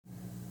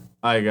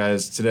All right,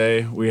 guys.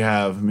 Today we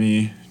have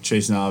me,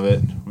 Chase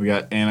Novitt. We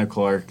got Anna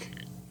Clark,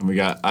 and we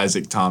got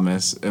Isaac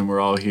Thomas, and we're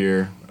all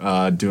here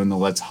doing the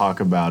Let's Hawk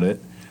About It.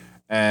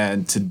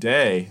 And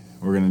today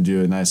we're going to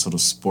do a nice little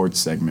sports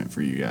segment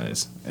for you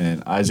guys.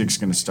 And Isaac's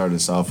going to start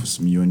us off with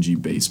some UNG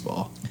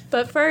baseball.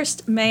 But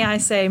first, may I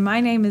say, my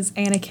name is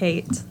Anna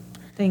Kate.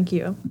 Thank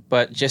you.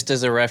 But just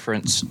as a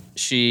reference,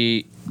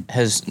 she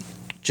has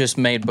just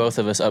made both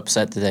of us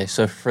upset today.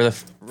 So for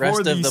the rest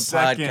of the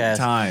podcast,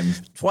 time.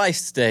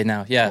 Twice today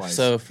now, yeah. Twice.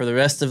 So for the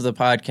rest of the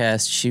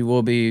podcast, she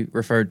will be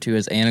referred to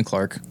as Anna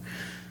Clark.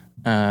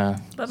 But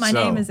my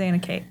name is Anna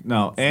Kate.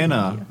 No,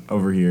 Anna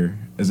over here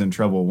is in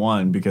trouble,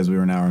 one, because we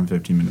were an hour and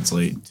 15 minutes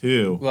late.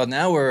 Two, Well,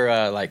 now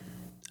we're like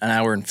an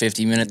hour and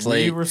 50 minutes we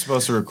late. were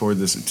supposed to record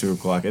this at 2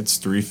 o'clock. It's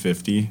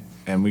 3:50,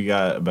 and we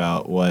got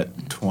about,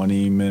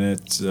 20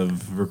 minutes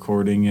of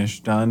recording-ish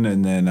done,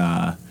 and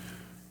then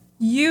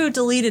You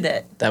deleted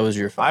it. That was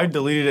your fault. I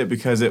deleted it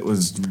because it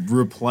was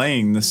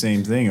replaying the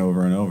same thing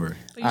over and over.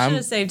 But you should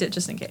have saved it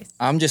just in case.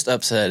 I'm just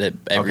upset at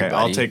everybody.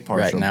 Okay, I'll take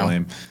partial right now.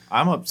 blame.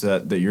 I'm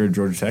upset that you're a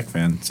Georgia Tech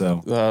fan,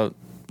 so... Well,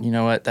 you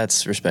know what?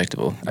 That's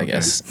respectable, I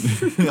guess.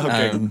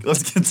 Okay,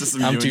 let's get to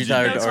some I'm UNG. too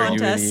tired to No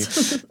argue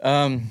with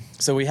you.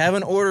 So we have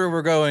an order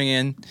we're going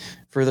in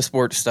for the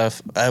sports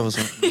stuff. I was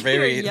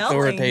very You're yelling.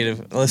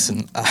 authoritative.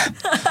 Listen,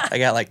 I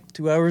got like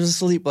 2 hours of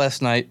sleep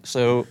last night,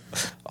 so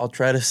I'll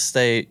try to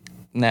stay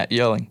not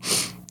yelling.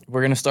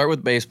 We're going to start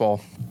with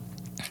baseball,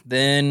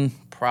 then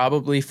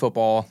probably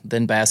football,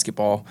 then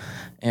basketball,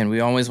 and we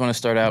always want to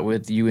start out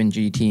with UNG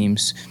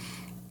teams.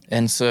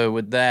 And so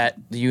with that,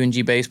 the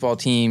UNG baseball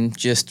team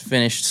just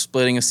finished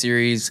splitting a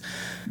series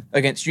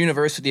against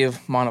University of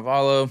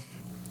Montevallo,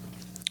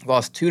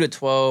 lost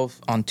 2-12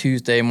 on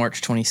Tuesday,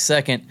 March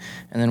 22nd,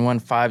 and then won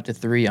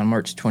 5-3 on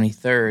March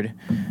 23rd.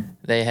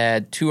 They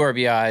had 2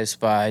 RBIs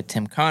by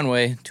Tim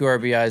Conway, 2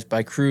 RBIs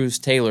by Cruz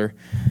Taylor,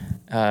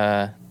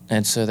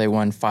 and so they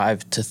won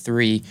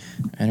 5-3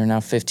 and are now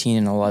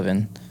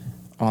 15-11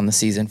 on the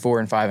season,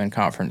 4-5 in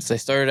conference. They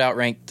started out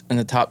ranked in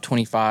the top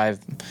 25.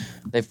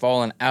 They've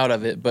fallen out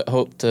of it, but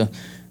hope to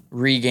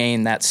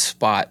regain that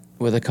spot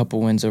with a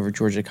couple wins over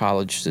Georgia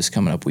College this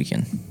coming up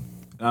weekend.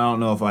 I don't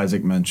know if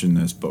Isaac mentioned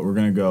this, but we're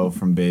going to go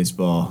from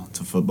baseball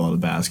to football to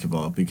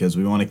basketball because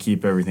we want to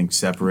keep everything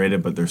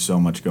separated, but there's so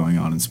much going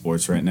on in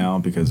sports right now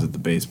because of the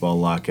baseball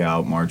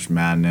lockout, March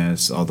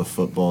Madness, all the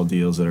football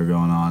deals that are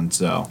going on,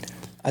 so...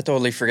 I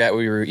totally forgot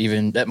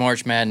that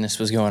March Madness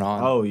was going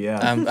on. Oh,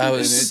 yeah.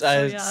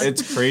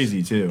 It's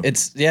crazy, too.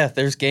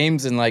 There's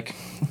games in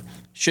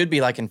should be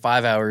in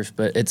 5 hours,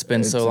 but it's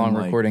been so long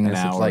recording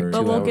this. It's like 2 hours.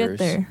 But we'll get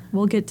there.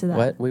 We'll get to that.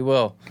 What? We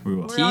will.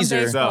 We're Teaser.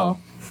 on baseball.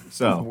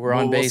 So We're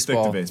on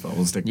baseball.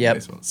 We'll stick to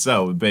baseball.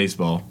 So with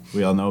baseball,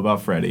 we all know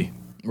about Freddie.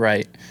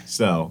 Right.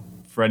 So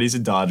Freddie's a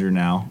Dodger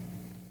now,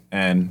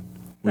 and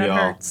we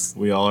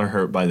all are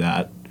hurt by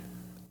that.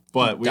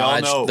 But we all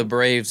know the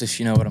Braves, if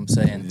you know what I'm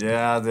saying.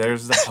 Yeah,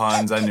 there's the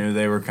puns. I knew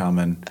they were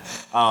coming.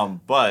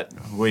 But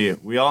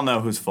we all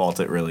know whose fault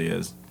it really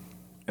is,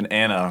 and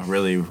Anna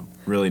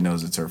really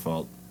knows it's her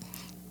fault.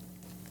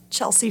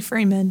 Chelsea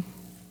Freeman.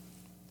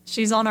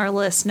 She's on our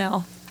list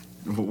now.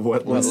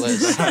 What list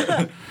is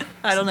that?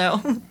 I don't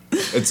know.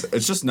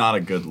 It's just not a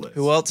good list.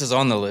 Who else is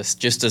on the list,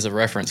 just as a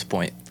reference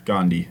point?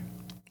 Gandhi.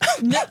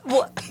 No,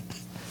 what?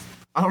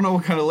 I don't know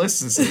what kind of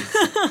list this is.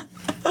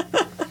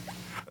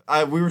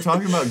 We were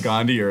talking about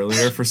Gandhi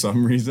earlier for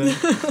some reason.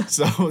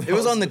 So it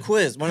was on the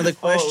quiz. One of the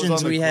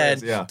questions we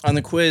had on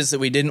the quiz that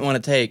we didn't want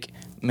to take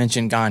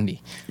mentioned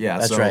Gandhi. Yeah,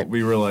 that's so right.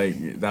 We were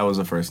like, that was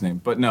the first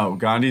name. But no,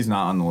 Gandhi's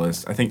not on the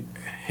list. I think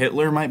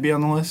Hitler might be on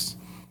the list.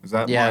 Is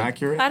that more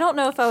accurate? I don't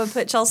know if I would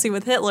put Chelsea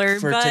with Hitler.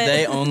 For but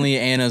today, only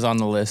Anna's on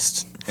the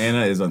list.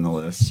 Anna is on the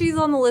list. She's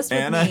on the list with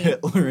Anna, me.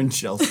 Hitler, and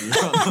Chelsea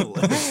are on the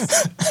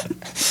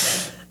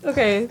list.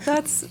 Okay,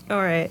 that's all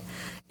right.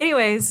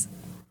 Anyways,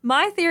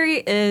 my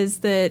theory is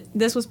that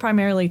this was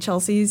primarily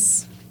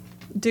Chelsea's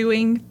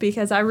doing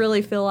because I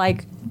really feel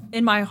like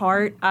in my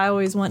heart, I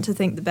always want to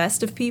think the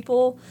best of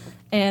people.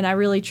 And I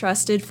really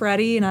trusted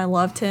Freddie and I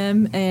loved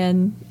him.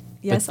 And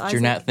yes, but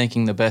you're not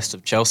thinking the best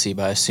of Chelsea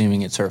by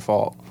assuming it's her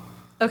fault.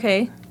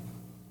 Okay.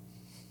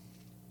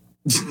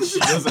 She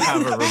doesn't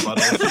have a rebuttal.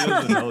 She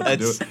doesn't know what to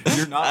do.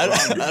 You're not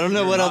wrong. I don't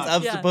know what else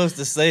I'm supposed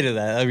to say to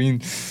that. I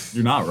mean,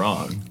 you're not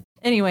wrong.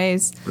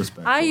 Anyways,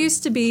 I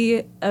used to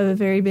be a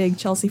very big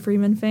Chelsea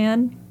Freeman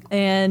fan,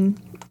 and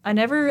I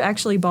never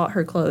actually bought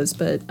her clothes,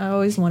 but I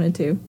always wanted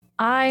to.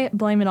 I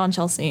blame it on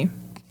Chelsea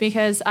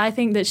because I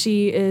think that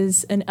she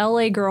is an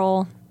LA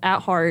girl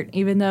at heart,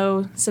 even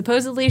though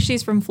supposedly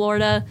she's from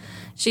Florida.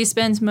 She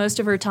spends most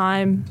of her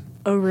time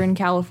over in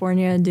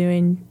California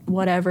doing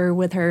whatever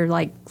with her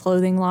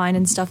clothing line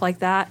and stuff like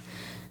that.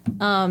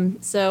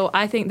 So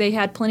I think they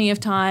had plenty of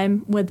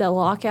time with the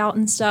lockout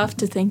and stuff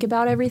to think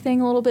about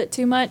everything a little bit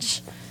too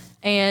much.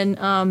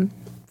 And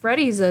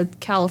Freddie's a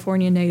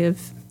California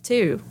native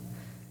too.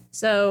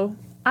 So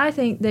I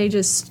think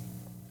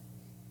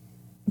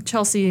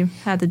Chelsea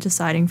had the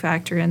deciding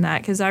factor in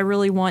that because I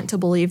really want to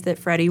believe that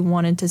Freddie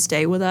wanted to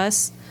stay with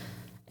us.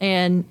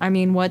 And I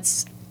mean,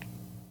 what's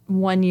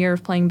 1 year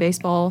of playing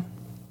baseball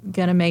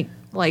going to make,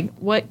 like,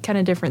 what kind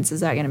of difference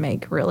is that going to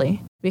make,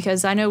 really?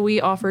 Because I know we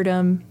offered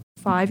him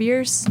 5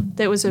 years.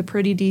 That was a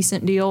pretty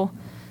decent deal,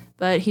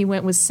 but he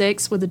went with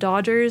 6 with the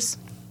Dodgers.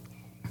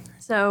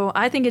 So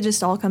I think it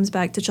just all comes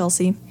back to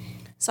Chelsea.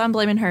 So I'm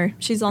blaming her.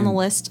 She's on the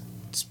list.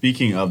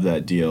 Speaking of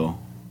that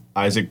deal,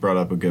 Isaac brought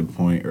up a good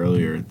point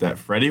earlier that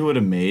Freddie would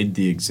have made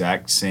the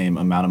exact same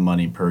amount of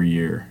money per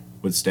year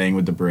with staying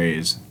with the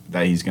Braves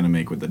that he's going to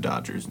make with the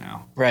Dodgers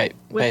now. Right,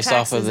 With based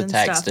off of the taxes and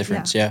tax stuff,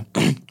 difference, yeah.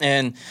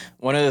 And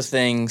one of the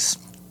things,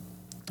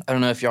 I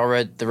don't know if y'all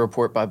read the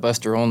report by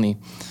Buster Olney,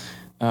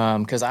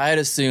 because I had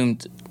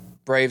assumed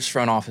Braves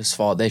front office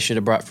fault. They should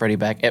have brought Freddie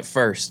back at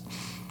first.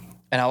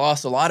 And I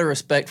lost a lot of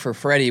respect for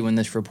Freddie when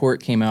this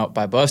report came out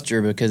by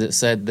Buster because it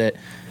said that,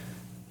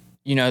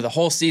 you know, the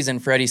whole season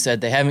Freddie said,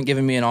 they haven't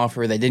given me an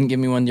offer. They didn't give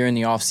me one during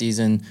the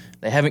offseason.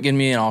 They haven't given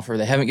me an offer.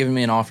 They haven't given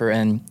me an offer.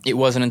 And it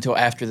wasn't until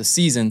after the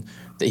season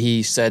that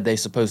he said they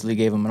supposedly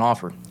gave him an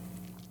offer.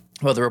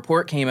 Well, the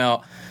report came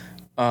out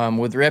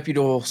with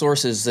reputable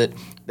sources that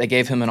they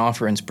gave him an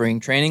offer in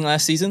spring training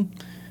last season.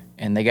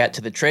 And they got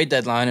to the trade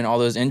deadline and all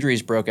those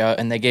injuries broke out.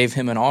 And they gave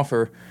him an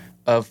offer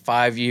of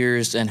 5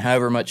 years and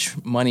however much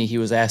money he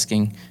was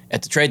asking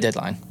at the trade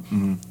deadline.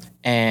 Mm-hmm.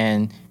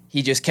 And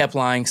he just kept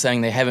lying,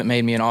 saying they haven't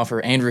made me an offer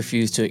and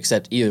refused to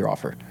accept either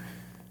offer.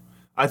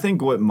 I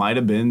think what might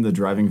have been the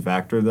driving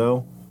factor,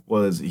 though,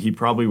 was he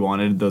probably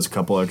wanted those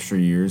couple extra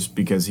years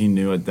because he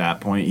knew at that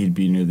point he'd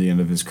be near the end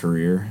of his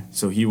career.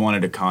 So he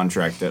wanted a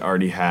contract that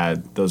already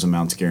had those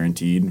amounts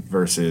guaranteed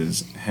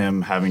versus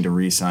him having to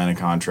re-sign a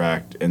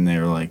contract and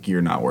they're like,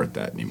 you're not worth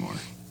that anymore.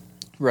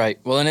 Right.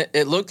 Well, and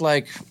it looked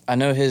like, I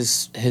know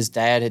his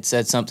dad had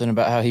said something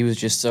about how he was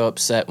just so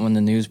upset when the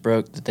news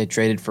broke that they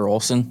traded for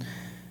Olsen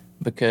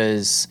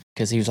because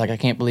he was like, I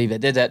can't believe they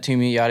did that to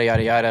me, yada,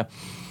 yada, yada.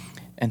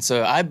 And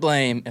so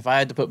if I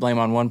had to put blame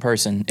on one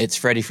person, it's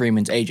Freddie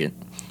Freeman's agent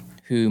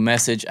who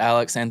messaged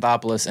Alex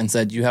Anthopoulos and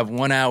said, you have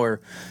 1 hour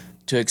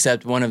to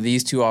accept one of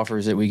these 2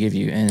 offers that we give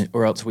you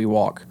or else we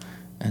walk.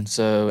 And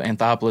so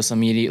Anthopoulos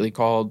immediately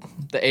called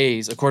the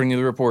A's, according to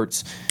the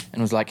reports,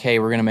 and was like, hey,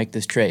 we're going to make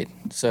this trade.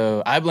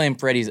 So I blame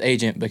Freddie's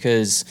agent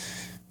because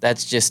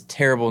that's just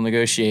terrible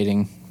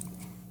negotiating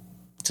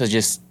to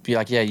just be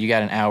like, yeah, you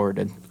got an hour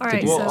to All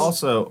right, do Well, so this.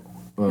 also...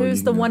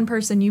 who's the one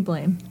person you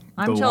blame?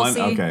 I'm The Chelsea.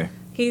 one- okay.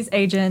 He's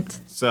agent.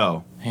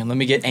 So... And let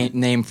me get a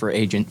name for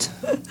agent.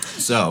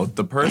 So,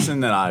 the person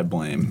that I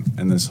blame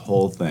in this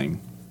whole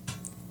thing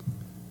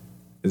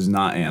is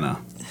not Anna.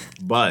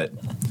 But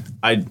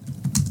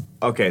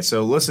okay,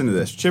 so listen to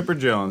this. Chipper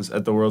Jones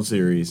at the World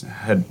Series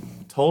had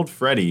told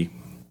Freddie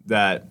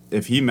that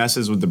if he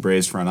messes with the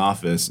Braves front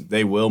office,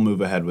 they will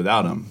move ahead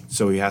without him.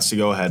 So he has to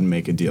go ahead and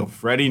make a deal.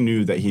 Freddie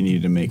knew that he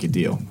needed to make a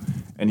deal.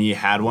 And he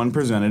had one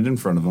presented in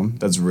front of him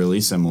that's really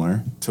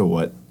similar to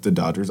what the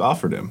Dodgers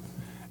offered him.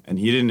 And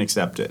he didn't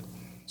accept it.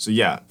 So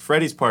yeah,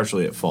 Freddie's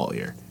partially at fault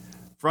here.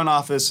 Front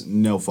office,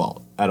 no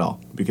fault at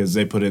all because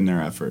they put in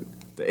their effort.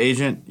 The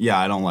agent, yeah,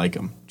 I don't like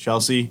him.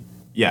 Chelsea,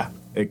 yeah,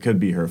 it could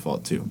be her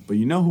fault too. But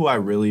you know who I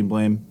really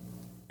blame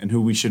and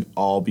who we should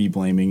all be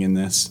blaming in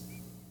this?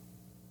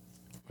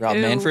 Rob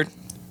Ew. Manfred?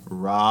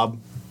 Rob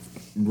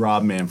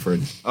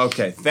Manfred.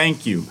 Okay,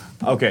 thank you.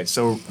 Okay,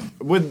 so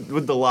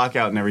with the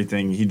lockout and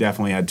everything, he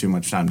definitely had too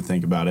much time to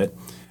think about it.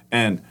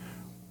 And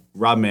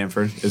Rob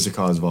Manfred is the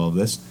cause of all of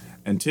this.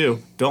 And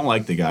 2, don't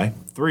like the guy.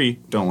 3,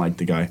 don't like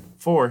the guy.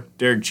 4,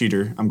 Derek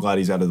Jeter. I'm glad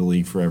he's out of the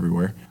league for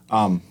everywhere.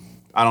 I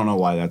don't know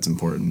why that's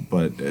important,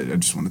 but I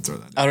just want to throw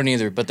that out. I don't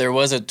either, but there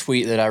was a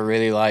tweet that I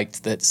really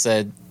liked that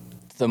said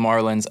the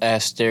Marlins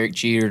asked Derek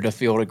Jeter to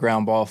field a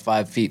ground ball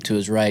 5 feet to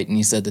his right, and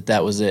he said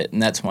that was it,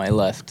 and that's when I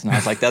left. And I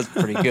was like, that's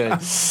pretty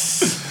good.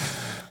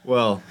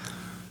 Well,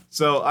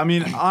 so, I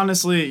mean,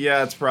 honestly,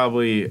 yeah, it's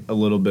probably a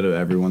little bit of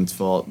everyone's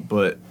fault,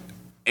 but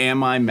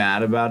am I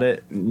mad about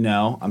it?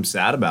 No. I'm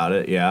sad about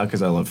it, yeah,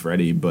 because I love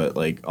Freddie, but,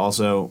 like,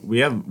 also, we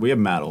have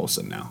Matt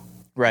Olson now.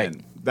 Right.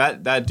 And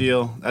that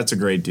deal, that's a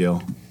great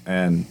deal,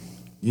 and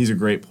he's a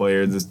great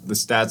player. The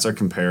stats are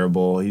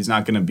comparable. He's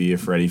not going to be a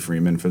Freddie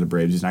Freeman for the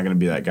Braves. He's not going to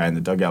be that guy in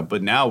the dugout.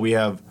 But now we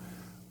have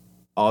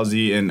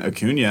Ozzie and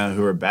Acuna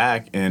who are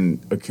back,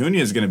 and Acuna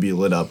is going to be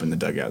lit up in the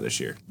dugout this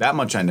year. That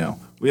much I know.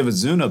 We have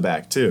Ozuna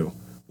back too,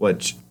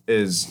 which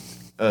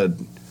is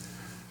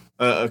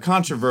a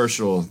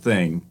controversial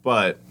thing,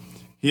 but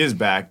he is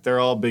back. They're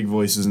all big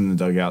voices in the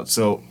dugout.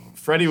 So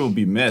Freddie will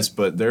be missed,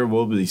 but there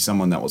will be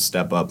someone that will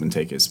step up and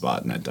take his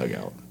spot in that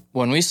dugout.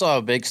 When we saw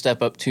a big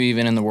step up, too,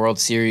 even in the World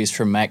Series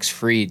from Max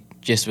Fried,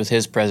 just with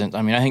his presence,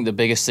 I mean, I think the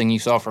biggest thing you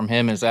saw from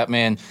him is that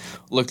man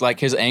looked like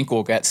his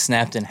ankle got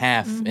snapped in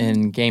half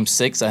in Game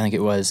 6, I think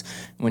it was,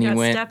 when he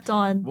went. Stepped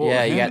on. Well,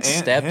 Yeah, he got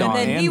stepped on.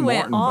 And then he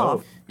went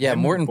off. Yeah,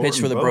 Morton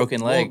pitched with a broken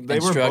leg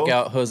and struck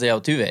out Jose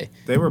Altuve.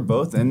 They were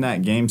both in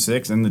that Game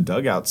 6 in the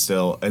dugout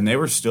still, and they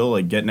were still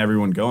like getting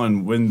everyone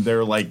going when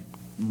they're like,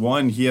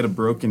 one, he had a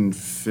broken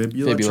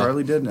fibula.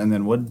 Charlie did, and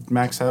then what did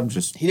Max have?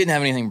 He didn't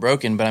have anything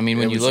broken, but I mean,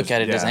 when you look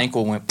at it, his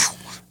ankle went.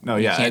 No,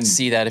 yeah, you can't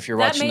see that if you're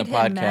watching the podcast.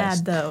 That made him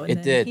mad, though.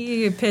 It did.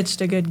 He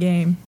pitched a good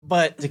game.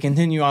 But to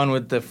continue on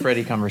with the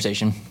Freddie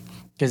conversation,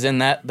 because in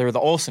that, there was the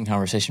Olsen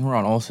conversation. We're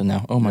on Olsen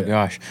now. Oh, my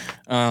gosh.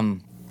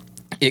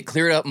 It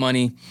cleared up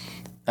money.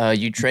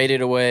 You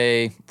traded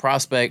away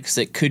prospects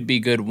that could be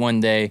good one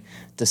day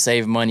to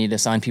save money to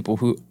sign people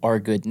who are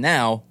good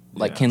now,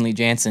 like Kenley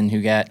Jansen, who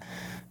got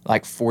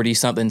like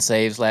 40-something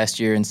saves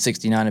last year in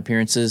 69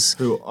 appearances.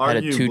 Who had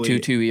a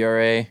 2.22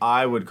 ERA.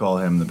 I would call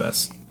him the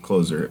best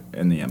closer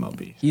in the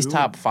MLB. He's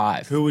top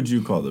 5. Who would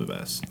you call the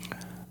best?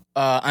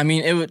 I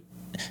mean, it would.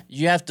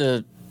 You have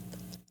to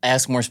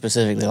ask more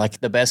specifically, like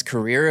the best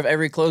career of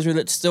every closer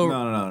that's still,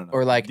 No.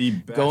 or like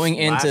going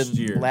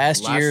into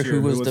last year,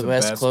 who was the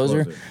best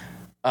closer?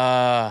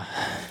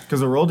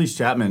 Because Aroldis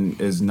Chapman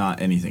is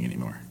not anything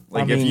anymore.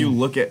 Like, if you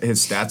look at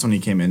his stats when he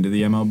came into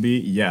the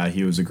MLB, yeah,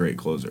 he was a great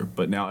closer.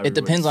 But now it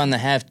depends on the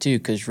half, too,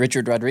 because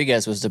Richard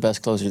Rodriguez was the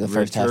best closer the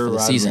first half of the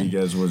season.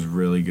 Rodriguez was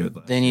really good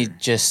last Then year. he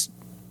just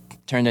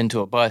turned into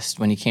a bust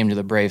when he came to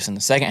the Braves in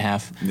the second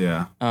half.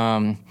 Yeah.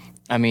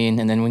 I mean,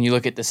 and then when you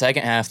look at the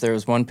second half, there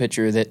was one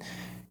pitcher that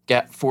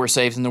got 4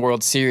 saves in the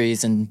World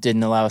Series and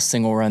didn't allow a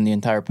single run the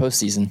entire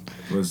postseason.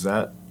 Who was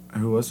that?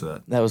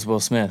 That was Will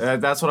Smith.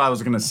 That's what I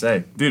was going to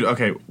say. Dude,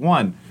 okay,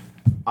 one,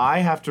 I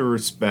have to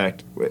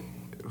respect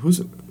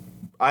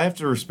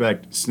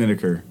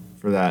Snitker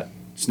for that.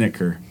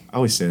 Snitker. I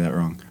always say that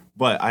wrong.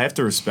 But I have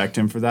to respect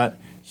him for that.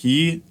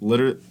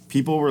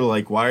 People were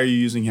like, why are you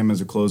using him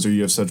as a closer?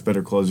 You have such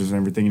better closers and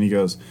everything. And he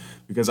goes,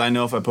 because I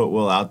know if I put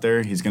Will out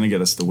there, he's going to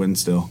get us the win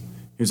still.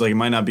 He was like, it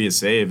might not be a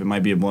save. It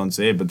might be a blown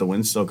save, but the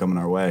win's still coming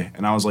our way.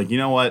 And I was like, you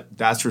know what?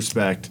 That's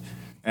respect.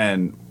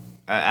 And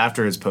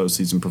after his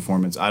postseason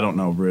performance, I don't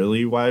know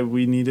really why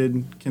we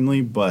needed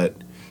Kenley, but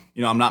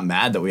I'm not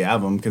mad that we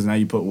have him because now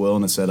you put Will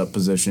in a setup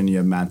position, you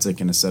have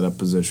Matzik in a setup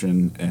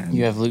position, and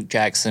you have Luke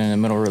Jackson in a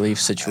middle relief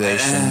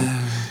situation.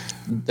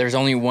 There's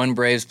only one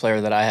Braves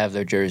player that I have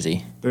their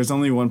jersey. There's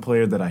only one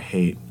player that I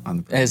hate on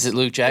the Braves. Is it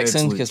Luke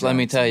Jackson? Because let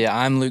me tell you,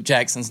 I'm Luke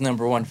Jackson's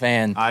number 1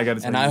 fan. I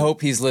hope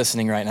he's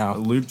listening right now.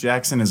 Luke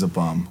Jackson is a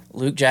bum.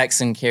 Luke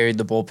Jackson carried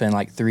the bullpen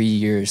like 3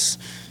 years.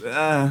 You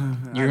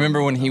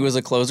remember when he was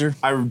a closer?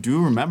 I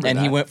do remember and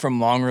that. He went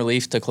from long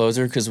relief to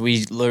closer because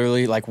we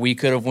literally, we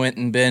could have went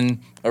and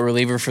been a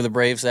reliever for the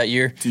Braves that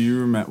year. Do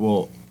you remember?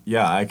 Well,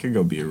 yeah, I could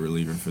go be a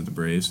reliever for the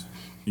Braves.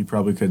 You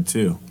probably could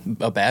too.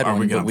 A bad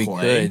one, but we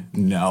could.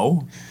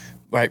 No.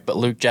 Right, but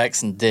Luke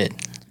Jackson did.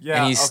 Yeah,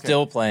 and he's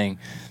still playing.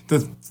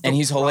 And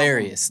he's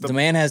hilarious. The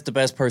man has the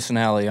best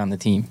personality on the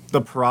team.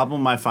 The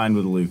problem I find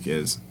with Luke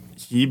is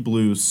he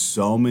blew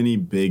so many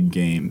big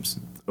games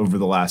over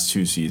the last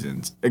 2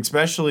 seasons.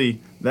 Especially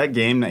that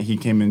game that he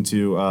came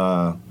into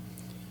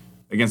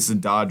against the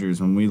Dodgers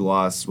when we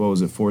lost,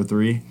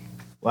 4-3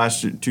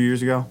 last year, 2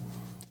 years ago?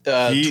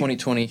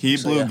 2020. He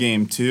blew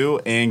Game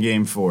 2 and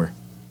Game 4.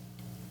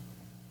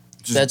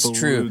 That's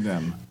true.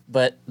 Them.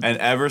 And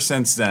ever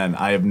since then,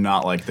 I have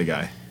not liked the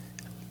guy.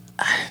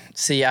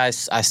 See, I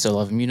still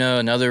love him. You know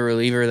another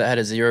reliever that had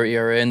a 0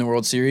 ERA in the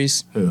World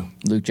Series? Who?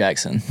 Luke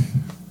Jackson.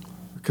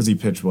 Because he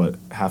pitched,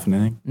 half an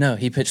inning? No,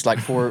 he pitched like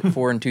 4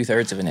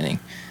 2/3 of an inning.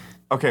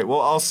 Okay, well,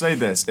 I'll say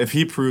this. If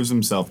he proves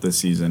himself this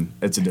season,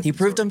 it's a different He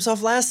proved story.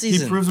 himself last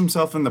season. He proves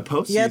himself in the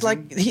postseason.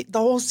 He had the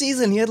whole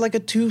season. He had like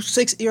a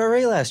 2.6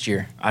 ERA last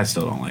year. I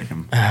still don't like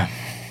him.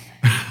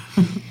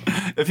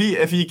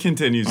 If he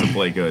continues to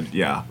play good,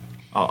 yeah,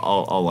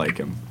 I'll like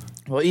him.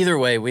 Well, either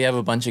way, we have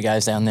a bunch of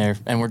guys down there,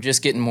 and we're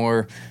just getting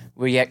more.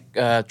 We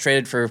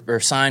traded or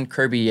signed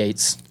Kirby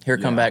Yates.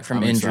 Come back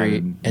from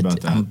injury.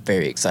 I'm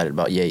very excited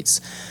about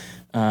Yates.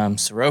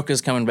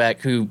 Soroka's coming back,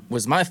 who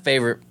was my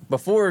favorite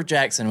before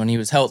Jackson when he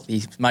was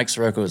healthy. Mike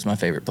Soroka was my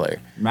favorite player.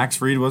 Max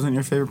Fried wasn't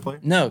your favorite player?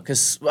 No,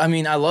 because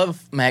I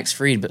love Max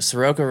Fried, but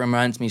Soroka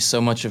reminds me so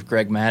much of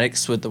Greg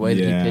Maddux with the way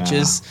that he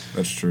pitches.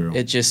 That's true.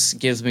 It just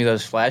gives me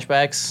those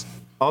flashbacks.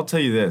 I'll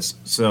tell you this.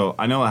 So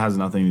I know it has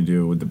nothing to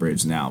do with the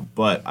Braves now,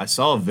 but I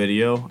saw a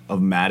video of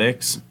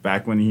Maddux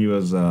back when he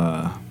was,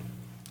 I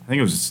think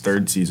it was his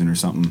 3rd season or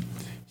something.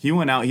 He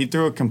went out, he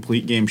threw a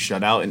complete game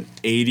shutout in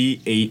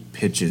 88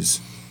 pitches.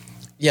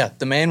 Yeah,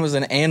 the man was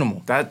an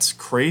animal. That's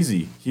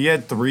crazy. He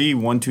had 3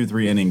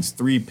 1-2-3 innings,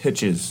 3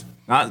 pitches.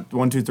 Not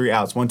 1-2-3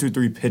 outs,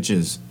 1-2-3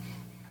 pitches.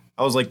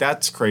 I was like,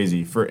 that's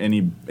crazy for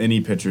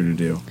any pitcher to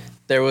do.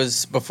 There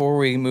was, before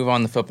we move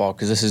on to football,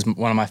 because this is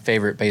one of my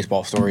favorite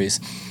baseball stories,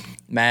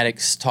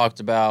 Maddox talked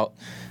about,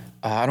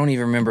 I don't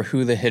even remember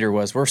who the hitter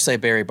was. We'll say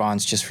Barry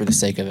Bonds just for the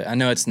sake of it. I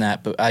know it's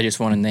not, but I just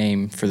want a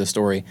name for the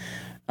story.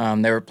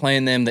 They were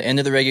playing them the end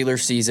of the regular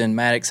season.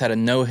 Maddox had a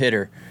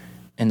no-hitter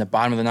in the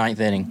bottom of the 9th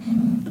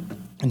inning.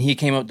 And he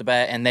came up to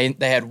bat, and they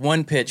had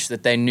one pitch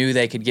that they knew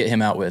they could get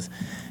him out with.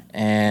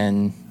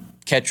 And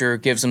catcher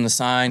gives him the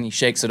sign, he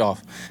shakes it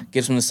off.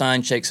 Gives him the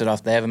sign, shakes it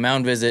off. They have a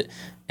mound visit,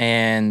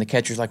 and the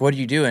catcher's like, what are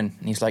you doing?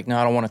 And he's like, no,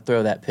 I don't want to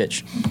throw that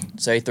pitch.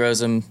 So he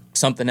throws him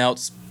something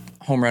else,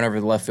 home run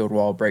over the left field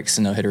wall, breaks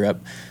the no-hitter up.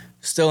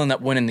 Still end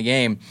up winning the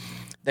game.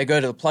 They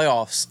go to the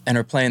playoffs and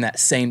are playing that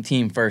same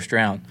team first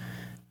round.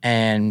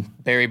 And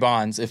Barry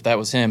Bonds, if that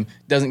was him,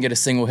 doesn't get a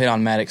single hit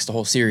on Maddox the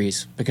whole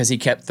series because he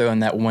kept throwing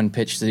that one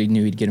pitch that he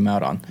knew he'd get him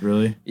out on.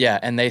 Really? Yeah,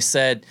 and they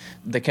said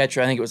the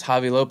catcher, I think it was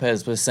Javi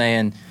Lopez, was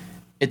saying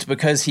it's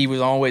because he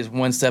was always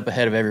one step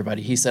ahead of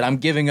everybody. He said, I'm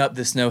giving up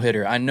this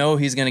no-hitter. I know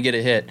he's going to get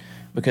a hit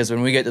because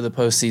when we get to the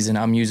postseason,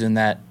 I'm using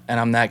that, and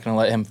I'm not going to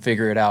let him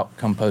figure it out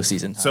come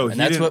postseason time. So and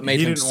that's what made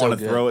him so good. He didn't want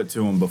to throw it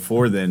to him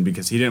before then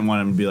because he didn't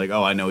want him to be like,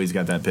 oh, I know he's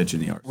got that pitch in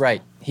the arsenal.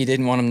 Right. He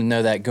didn't want him to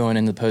know that going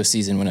into the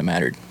postseason when it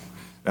mattered.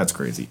 That's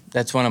crazy.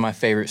 That's one of my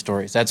favorite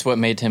stories. That's what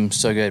made him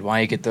so good.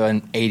 Why he could throw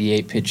an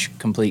 88-pitch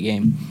complete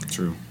game.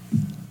 True.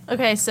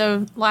 Okay,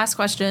 so last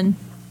question.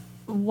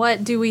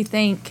 What do we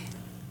think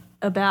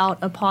about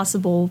a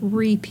possible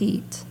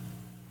repeat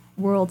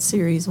World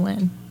Series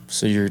win?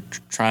 So you're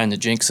trying to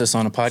jinx us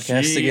on a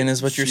podcast again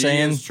is what you're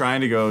saying? She is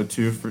trying to go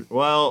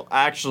well,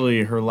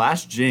 actually, her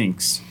last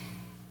jinx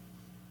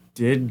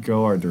did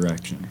go our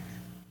direction.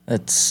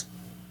 That's...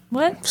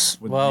 What?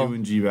 With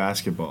UNG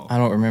basketball. I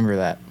don't remember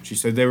that. She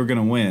said they were going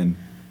to win,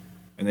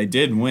 and they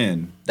did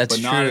win. That's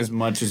but true. Not as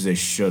much as they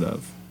should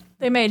have.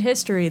 They made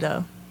history,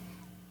 though.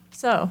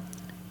 So...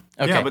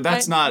 Okay. Yeah, but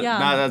that's not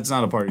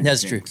a part of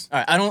That's jinx. true.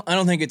 All right, I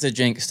don't think it's a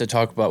jinx to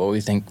talk about what we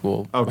think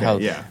will. Okay,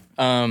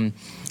 yeah.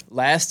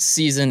 Last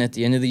season, at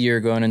the end of the year,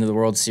 going into the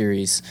World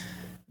Series,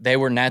 they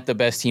were not the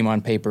best team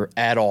on paper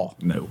at all.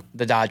 No.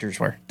 The Dodgers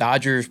were.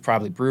 Dodgers,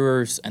 probably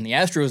Brewers, and the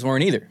Astros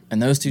weren't either.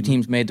 And those two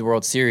teams made the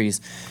World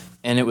Series.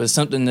 And it was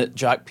something that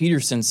Jock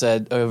Peterson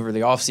said over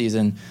the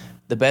offseason,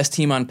 the best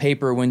team on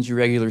paper wins you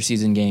regular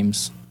season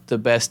games. The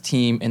best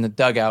team in the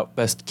dugout,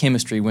 best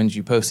chemistry wins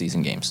you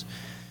postseason games.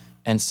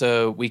 And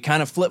so we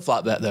kind of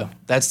flip-flop that, though.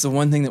 That's the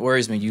one thing that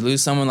worries me. You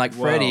lose someone like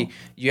Freddie,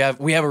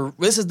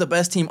 this is the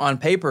best team on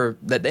paper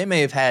that they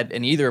may have had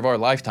in either of our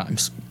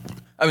lifetimes.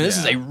 I mean, this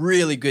is a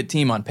really good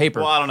team on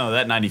paper. Well, I don't know.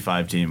 That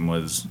 95 team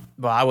was...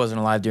 Well, I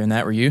wasn't alive during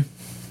that, were you?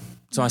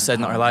 So I said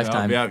in our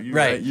lifetime. Yeah,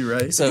 you're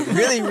right. So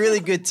really, really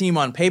good team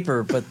on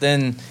paper, but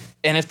then...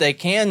 And if they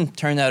can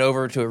turn that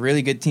over to a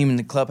really good team in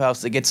the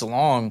clubhouse that gets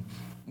along,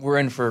 we're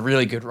in for a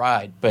really good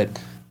ride. But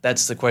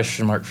that's the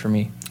question mark for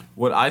me.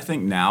 What I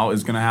think now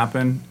is going to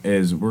happen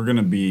is we're going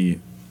to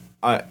be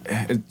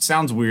it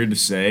sounds weird to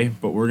say,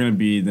 but we're going to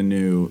be the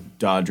new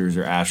Dodgers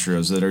or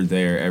Astros that are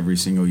there every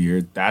single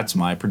year. That's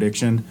my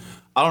prediction.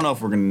 I don't know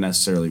if we're going to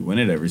necessarily win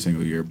it every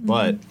single year,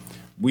 but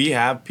we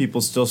have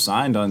people still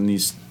signed on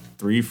these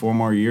 3-4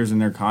 more years in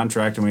their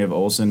contract, and we have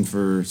Olsen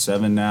for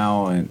 7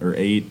 now or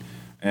 8,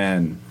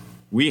 and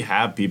we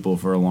have people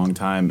for a long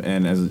time.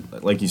 And as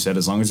like you said,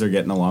 as long as they're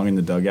getting along in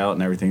the dugout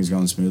and everything's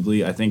going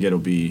smoothly, I think it'll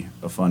be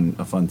a fun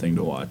thing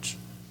to watch.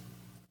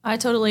 I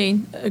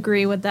totally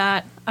agree with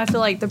that. I feel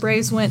like the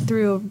Braves went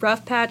through a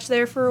rough patch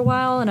there for a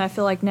while, and I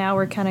feel like now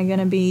we're kind of going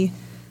to be,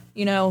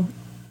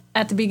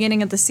 at the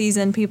beginning of the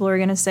season, people are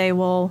going to say,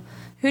 well,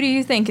 who do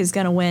you think is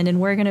going to win? And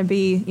we're going to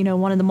be,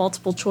 one of the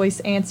multiple choice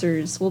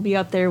answers. We'll be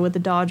up there with the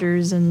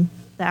Dodgers and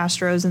the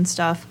Astros and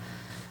stuff.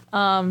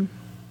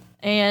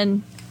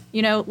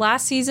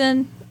 Last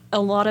season, a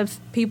lot of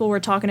people were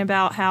talking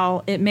about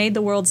how it made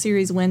the World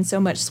Series win so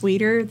much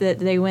sweeter that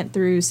they went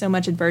through so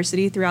much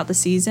adversity throughout the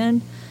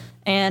season.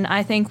 And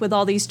I think with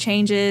all these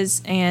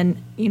changes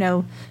and,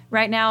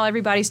 right now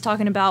everybody's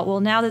talking about, well,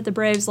 now that the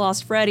Braves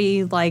lost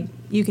Freddie,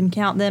 you can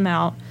count them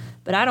out.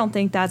 But I don't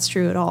think that's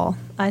true at all.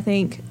 I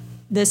think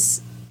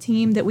this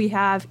team that we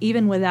have,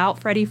 even without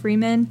Freddie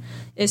Freeman,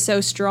 is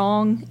so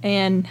strong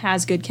and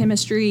has good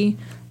chemistry.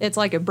 It's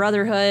like a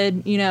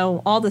brotherhood,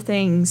 all the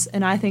things.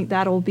 And I think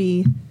that'll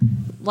be,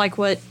 like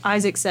what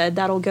Isaac said,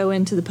 that'll go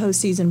into the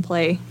postseason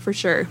play for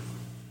sure.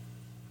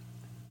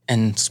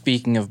 And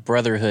speaking of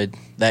brotherhood,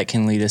 that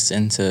can lead us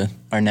into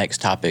our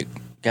next topic.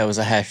 That was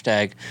a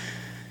hashtag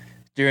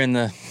during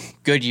the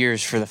good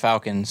years for the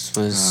Falcons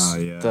was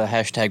the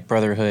hashtag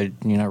brotherhood,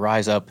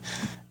 rise up.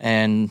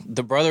 And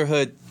the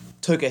brotherhood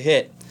took a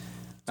hit.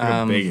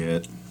 A big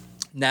hit.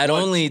 Not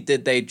only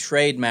did they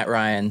trade Matt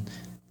Ryan,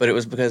 but it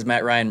was because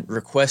Matt Ryan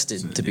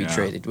requested to be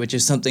traded, which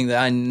is something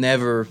that I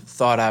never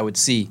thought I would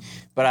see.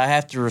 But I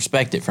have to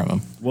respect it from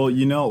him. Well,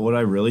 what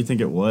I really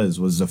think it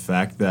was the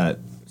fact that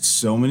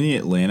so many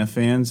Atlanta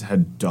fans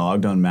had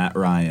dogged on Matt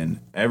Ryan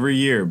every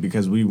year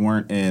because we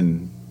weren't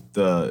in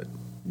the,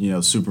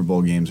 Super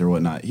Bowl games or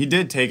whatnot. He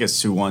did take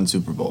us to one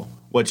Super Bowl,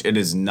 which it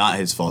is not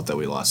his fault that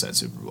we lost that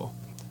Super Bowl.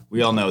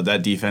 We all know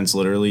that defense,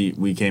 literally,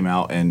 we came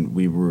out and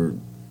we were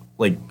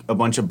like a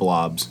bunch of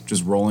blobs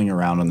just rolling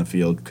around on the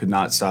field, could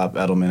not stop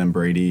Edelman and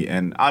Brady.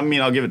 And,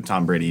 I'll give it to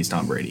Tom Brady. He's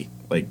Tom Brady.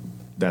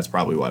 That's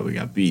probably why we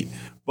got beat.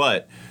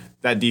 But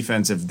that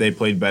defense, if they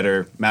played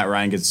better, Matt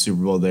Ryan gets the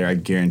Super Bowl there, I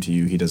guarantee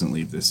you he doesn't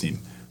leave this team.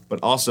 But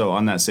also,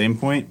 on that same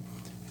point,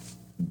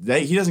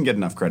 he doesn't get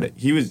enough credit.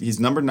 He's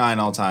number 9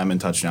 all time in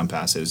touchdown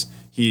passes.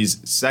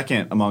 He's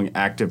second among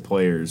active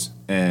players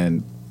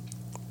in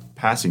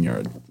passing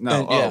yard.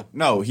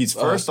 He's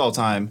first all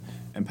time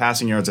in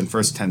passing yards in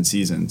first 10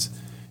 seasons.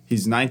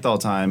 He's 9th all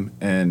time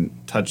in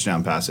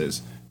touchdown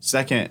passes.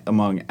 Second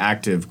among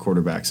active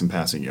quarterbacks in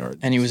passing yards.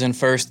 And he was in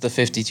first the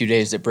 52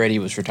 days that Brady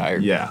was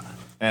retired. Yeah.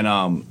 And,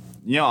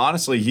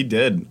 honestly, he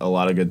did a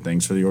lot of good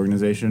things for the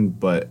organization.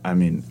 But,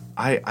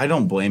 I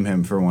don't blame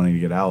him for wanting to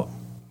get out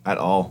at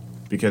all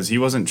because he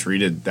wasn't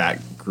treated that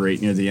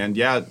great near the end.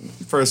 Yeah,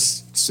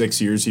 first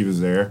 6 years he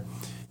was there,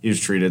 he was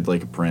treated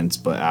like a prince,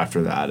 but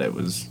after that, it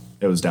was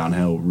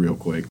downhill real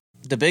quick.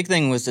 The big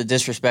thing was the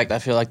disrespect I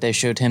feel like they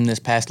showed him this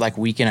past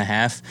week and a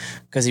half,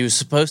 because he was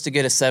supposed to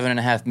get a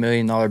 $7.5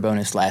 million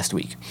bonus last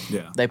week.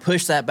 Yeah. They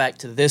pushed that back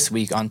to this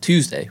week on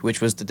Tuesday,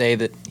 which was the day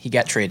that he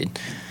got traded.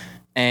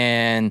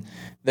 And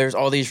there's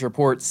all these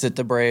reports that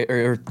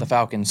the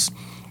Falcons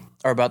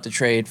are about to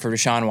trade for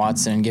Deshaun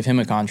Watson and give him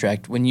a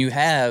contract. When you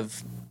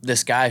have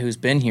this guy who's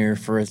been here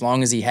for as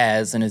long as he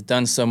has and has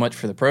done so much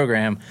for the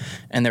program,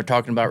 and they're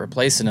talking about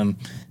replacing him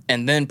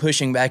and then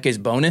pushing back his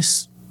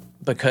bonus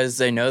because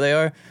they know they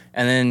are,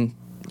 and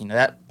then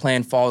that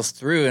plan falls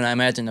through, and I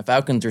imagine the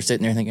Falcons are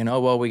sitting there thinking,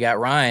 oh, well, we got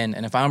Ryan,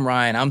 and if I'm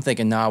Ryan, I'm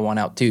thinking, no, I want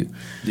out too.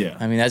 Yeah.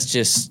 I mean, that's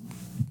just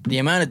the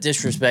amount of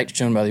disrespect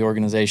shown by the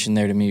organization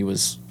there to me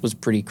was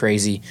pretty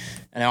crazy,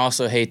 and I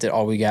also hate that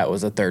all we got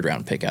was a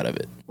third-round pick out of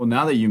it. Well,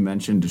 now that you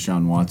mentioned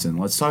Deshaun Watson,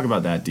 let's talk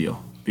about that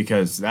deal,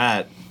 because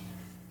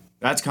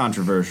that's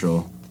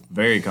controversial,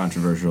 very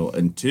controversial,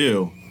 and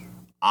two,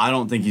 I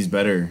don't think he's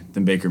better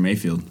than Baker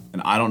Mayfield,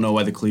 and I don't know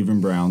why the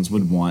Cleveland Browns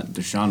would want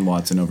Deshaun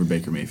Watson over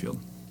Baker Mayfield.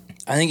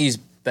 I think he's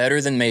better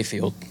than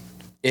Mayfield.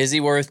 Is he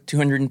worth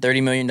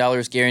 $230 million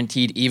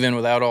guaranteed even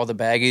without all the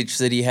baggage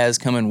that he has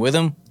coming with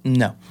him?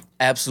 No,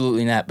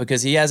 absolutely not,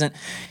 because he had,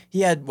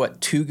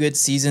 2 good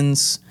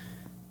seasons,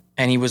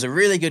 and he was a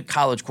really good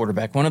college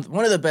quarterback, one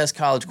of the best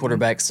college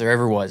quarterbacks there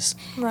ever was.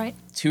 Right.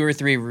 2 or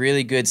 3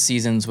 really good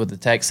seasons with the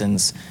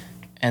Texans,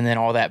 and then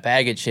all that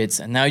baggage hits,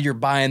 and now you're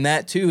buying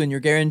that too, and you're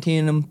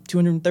guaranteeing him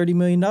 $230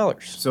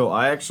 million. So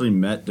I actually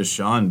met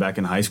Deshaun back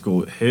in high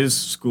school. His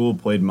school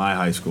played my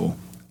high school,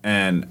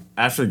 and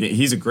after the game,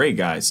 he's a great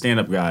guy,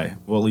 stand-up guy.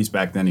 Well, at least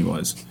back then he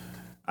was.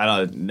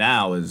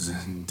 Now is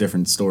a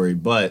different story,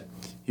 but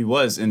he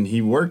was, and he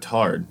worked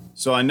hard.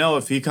 So I know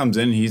if he comes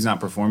in and he's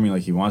not performing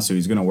like he wants to,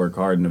 he's going to work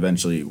hard and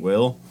eventually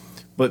will.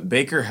 But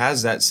Baker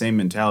has that same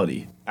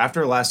mentality.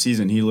 After last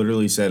season, he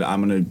literally said,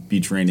 I'm going to be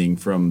training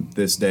from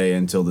this day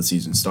until the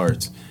season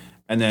starts.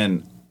 And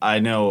then I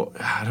don't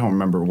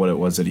remember what it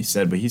was that he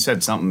said, but he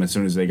said something as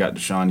soon as they got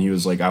Deshaun. He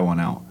was like, I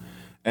want out.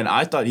 And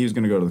I thought he was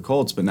going to go to the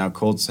Colts, but now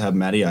Colts have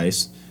Matty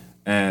Ice.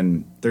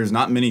 And there's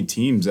not many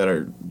teams that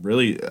are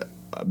really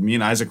me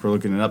and Isaac were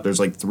looking it up. There's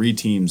 3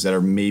 teams that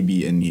are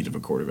maybe in need of a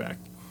quarterback.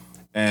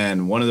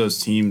 And one of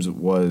those teams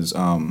was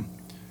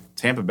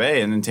Tampa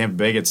Bay, and then Tampa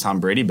Bay gets Tom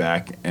Brady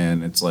back,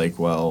 and it's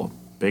well,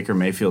 Baker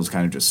Mayfield's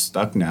kind of just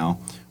stuck now,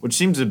 which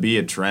seems to be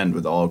a trend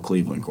with all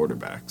Cleveland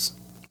quarterbacks.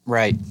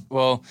 Right.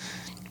 Well,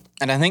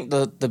 and I think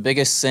the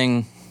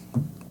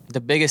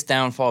biggest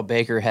downfall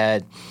Baker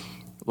had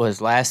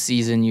was last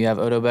season. You have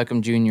Odell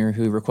Beckham Jr.,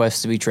 who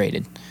requests to be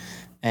traded.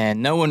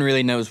 And no one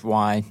really knows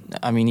why.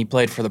 I mean, he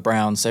played for the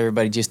Browns, so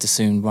everybody just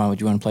assumed, why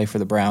would you want to play for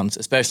the Browns,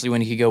 especially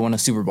when he could go win a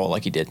Super Bowl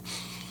like he did.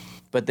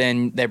 But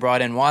then they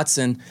brought in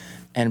Watson,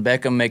 and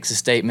Beckham makes a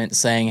statement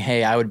saying,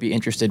 hey, I would be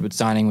interested with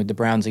signing with the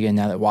Browns again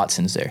now that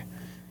Watson's there,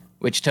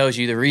 which tells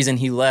you the reason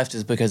he left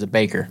is because of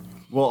Baker.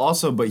 Well,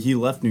 also, but he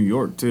left New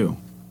York, too.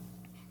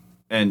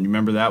 And you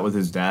remember that with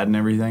his dad and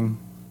everything?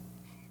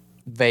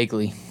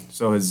 Vaguely.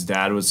 So his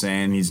dad was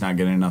saying he's not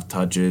getting enough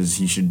touches.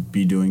 He should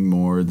be doing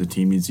more. The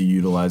team needs to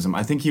utilize him.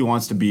 I think he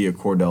wants to be a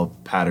Cordell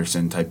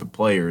Patterson type of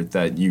player,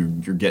 that you're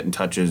getting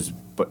touches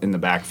but in the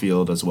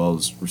backfield as well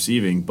as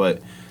receiving.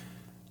 But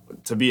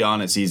to be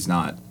honest, he's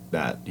not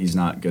that. He's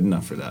not good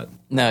enough for that.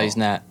 No, he's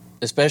not,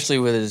 especially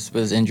with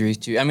his injuries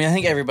too. I mean, I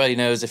think everybody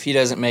knows if he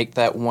doesn't make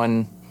that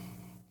one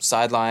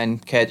sideline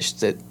catch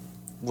that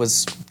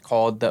was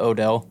called the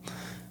Odell,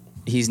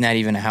 he's not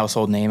even a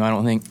household name, I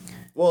don't think.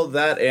 Well,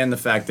 that and the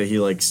fact that he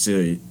likes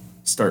to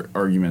start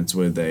arguments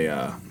with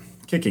a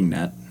kicking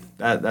net.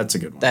 That's a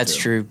good one. That's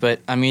true, but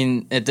I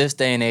mean, at this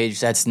day and age,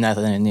 that's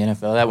nothing in the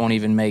NFL. That won't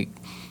even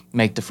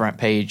make the front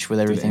page with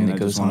everything that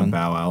goes on. I just want to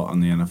bow out on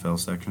the NFL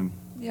section.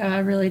 Yeah, I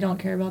really don't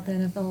care about the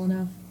NFL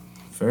enough.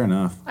 Fair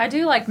enough. I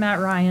do like Matt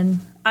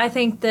Ryan. I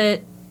think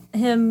that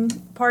him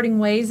parting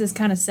ways is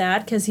kind of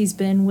sad because he's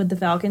been with the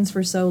Falcons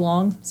for so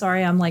long.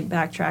 Sorry, I'm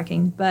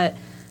backtracking, but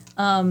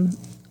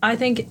I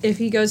think if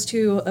he goes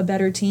to a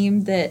better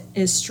team that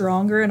is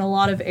stronger in a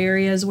lot of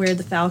areas where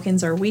the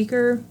Falcons are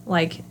weaker,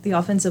 like the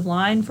offensive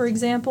line, for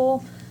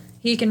example,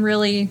 he can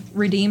really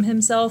redeem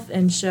himself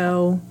and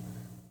show,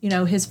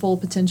 his full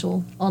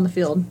potential on the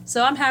field.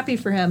 So I'm happy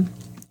for him.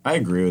 I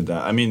agree with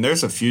that. I mean,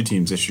 there's a few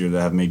teams this year that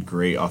have made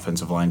great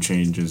offensive line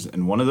changes,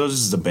 and one of those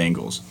is the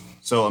Bengals.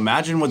 So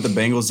imagine what the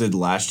Bengals did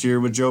last year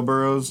with Joe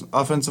Burrow's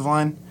offensive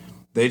line.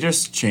 They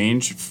just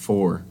changed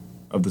 4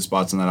 of the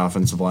spots on that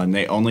offensive line.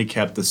 They only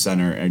kept the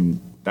center,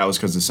 and that was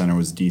because the center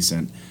was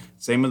decent.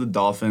 Same with the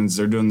Dolphins.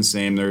 They're doing the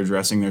same. They're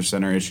addressing their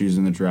center issues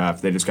in the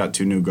draft. They just got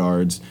 2 new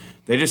guards.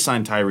 They just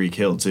signed Tyreek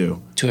Hill,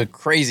 too. To a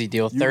crazy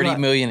deal, $30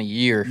 million a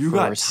year for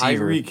a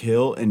receiver. Tyreek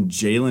Hill and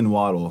Jalen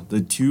Waddle, the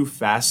 2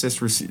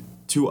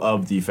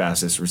 of the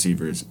fastest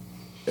receivers,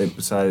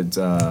 besides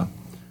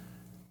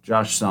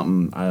Josh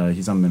something.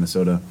 He's on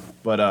Minnesota.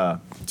 But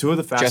 2 of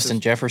the fastest.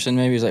 Justin Jefferson,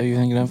 maybe? Is that who you're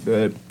thinking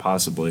of?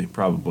 Possibly,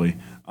 probably.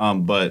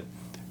 But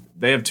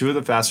they have 2 of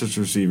the fastest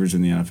receivers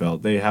in the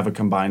NFL. They have a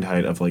combined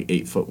height of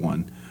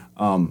 8'1".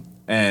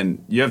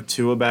 And you have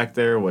Tua back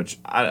there, which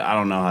I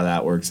don't know how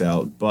that works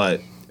out.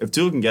 But if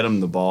Tua can get him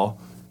the ball,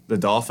 the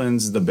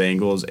Dolphins, the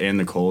Bengals, and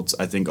the Colts,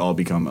 I think all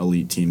become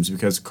elite teams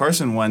because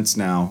Carson Wentz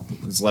now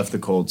has left the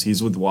Colts.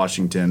 He's with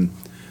Washington.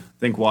 I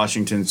think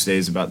Washington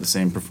stays about the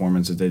same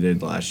performance that they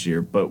did last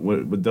year. But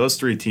with those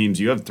three teams,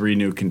 you have three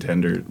new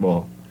contenders.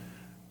 Well,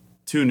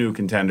 two new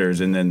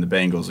contenders and then the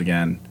Bengals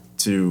again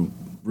to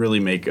really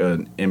make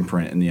an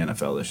imprint in the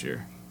NFL this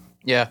year.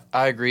 Yeah,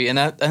 I agree. And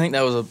I think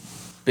that was a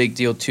big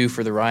deal, too,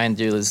 for the Ryan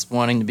deal is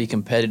wanting to be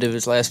competitive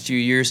his last few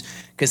years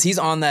because he's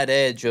on that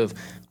edge of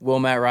will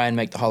Matt Ryan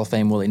make the Hall of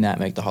Fame, will he not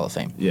make the Hall of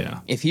Fame?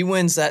 Yeah. If he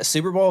wins that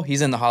Super Bowl,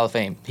 he's in the Hall of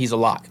Fame. He's a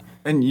lock.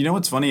 And you know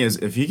what's funny is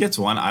if he gets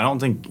one, I don't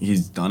think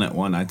he's done at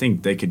one. I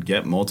think they could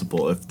get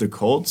multiple. If the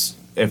Colts,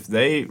 if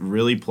they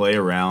really play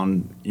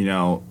around,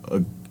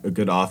 a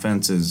good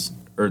offense is,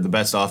 or the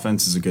best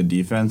offense is a good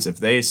defense, if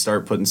they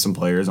start putting some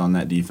players on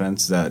that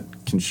defense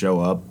that can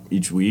show up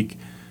each week,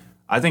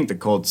 I think the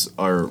Colts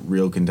are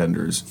real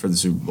contenders for the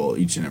Super Bowl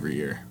each and every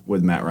year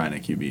with Matt Ryan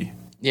at QB.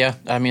 Yeah,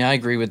 I mean, I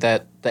agree with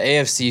that. The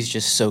AFC is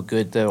just so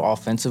good, though,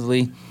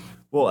 offensively.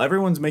 Well,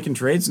 everyone's making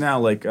trades now.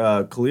 Like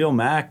Khalil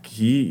Mack,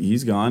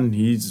 he's gone.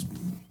 He's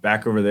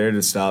back over there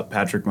to stop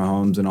Patrick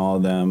Mahomes and all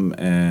of them.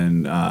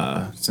 And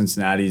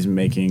Cincinnati's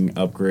making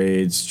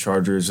upgrades.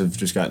 Chargers have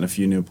just gotten a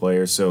few new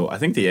players. So I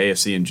think the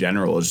AFC in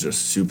general is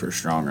just super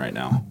strong right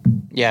now.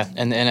 Yeah,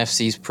 and the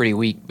NFC is pretty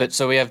weak. But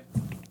so we have,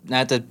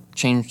 not to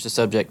change the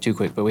subject too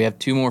quick, but we have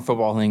two more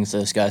football things to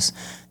discuss.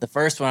 The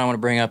first one I want to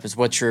bring up is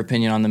what's your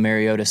opinion on the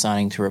Mariota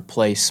signing to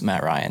replace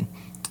Matt Ryan?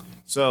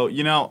 So,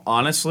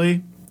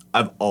 honestly,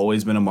 I've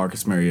always been a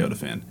Marcus Mariota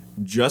fan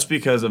just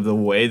because of the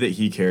way that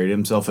he carried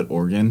himself at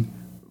Oregon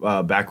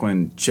back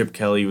when Chip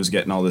Kelly was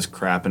getting all this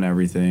crap and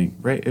everything.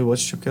 Right? It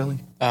was Chip Kelly?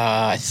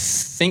 I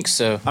think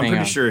so. I'm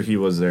pretty sure he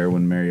was there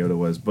when Mariota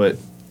was. But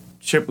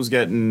Chip was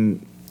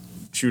getting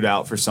chewed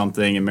out for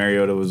something, and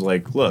Mariota was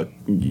like, look,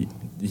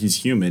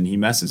 he's human. He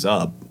messes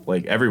up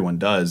like everyone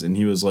does. And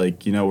he was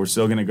like, we're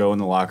still going to go in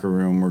the locker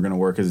room. We're going to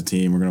work as a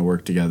team. We're going to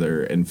work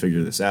together and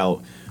figure this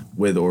out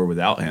with or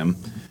without him.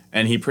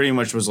 And he pretty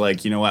much was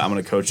like, you know what, I'm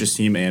going to coach this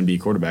team and be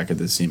quarterback at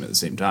this team at the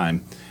same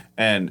time.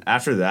 And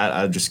after that,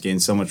 I just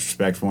gained so much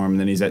respect for him. And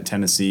then he's at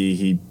Tennessee.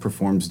 He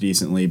performs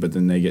decently, but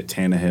then they get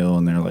Tannehill,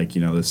 and they're like,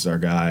 this is our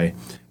guy.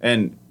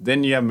 And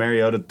then you have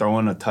Mariota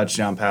throwing a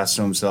touchdown pass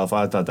to himself.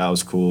 I thought that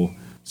was cool.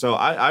 So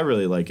I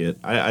really like it.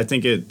 I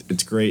think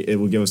it's great. It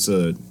will give us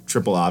a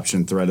triple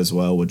option threat as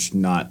well, which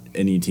not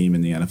any team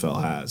in the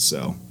NFL has.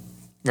 So.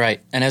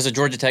 Right. And as a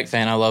Georgia Tech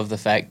fan, I love the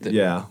fact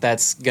that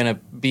that's going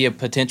to be a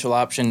potential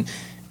option.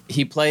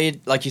 He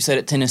played, like you said,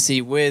 at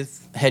Tennessee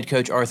with head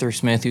coach Arthur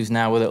Smith, who's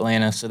now with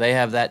Atlanta. So they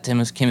have that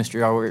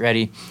chemistry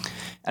already.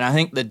 And I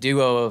think the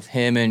duo of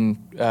him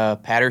and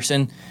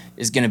Patterson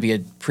is going to be a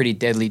pretty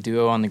deadly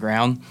duo on the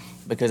ground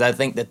because I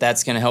think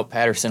that's going to help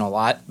Patterson a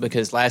lot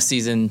because last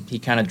season he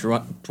kind of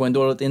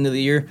dwindled at the end of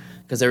the year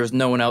because there was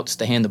no one else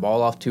to hand the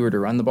ball off to or to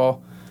run the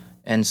ball.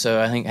 And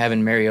so I think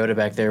having Mariota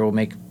back there will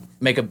make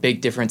a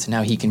big difference in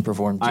how he can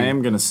perform too. I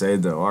am going to say,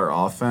 though, our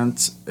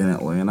offense in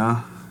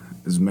Atlanta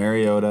is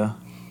Mariota,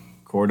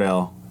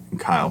 Cordell, and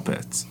Kyle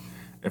Pitts.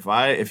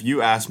 If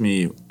you ask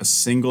me a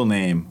single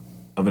name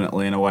of an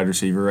Atlanta wide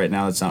receiver right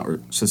now that's not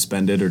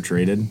suspended or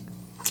traded,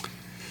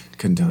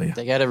 couldn't tell you.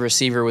 They got a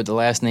receiver with the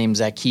last name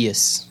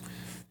Zacchaeus.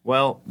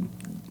 Well,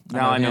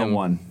 now I know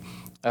one.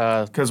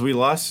 Because we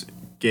lost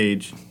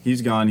Gage.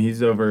 He's gone.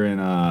 He's over in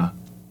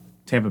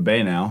Tampa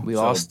Bay now. We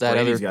lost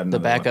the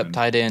backup weapon.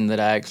 Tight end that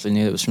I actually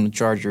knew that was from the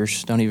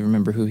Chargers. Don't even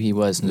remember who he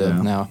was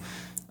now.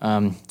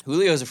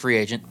 Julio's a free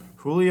agent.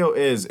 Julio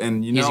is,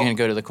 and he's going to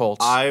go to the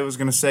Colts. I was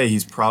going to say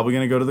he's probably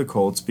going to go to the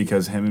Colts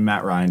because him and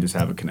Matt Ryan just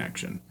have a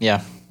connection.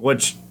 Yeah.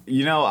 Which,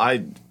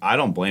 I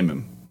don't blame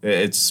him.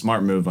 It's a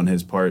smart move on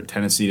his part.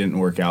 Tennessee didn't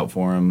work out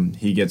for him.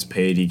 He gets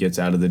paid. He gets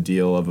out of the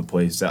deal of a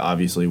place that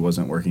obviously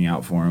wasn't working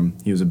out for him.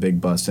 He was a big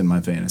bust in my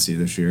fantasy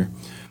this year.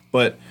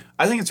 But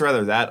I think it's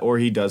rather that or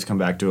he does come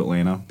back to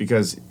Atlanta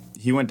because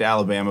he went to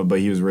Alabama, but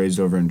he was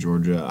raised over in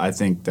Georgia. I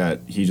think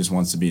that he just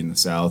wants to be in the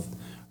South.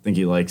 I think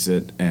he likes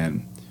it.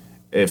 And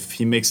if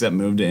he makes that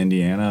move to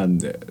Indiana,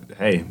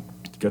 hey,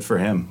 good for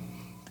him.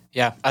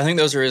 Yeah, I think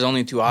those are his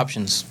only two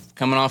options.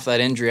 Coming off that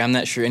injury, I'm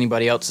not sure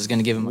anybody else is going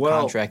to give him a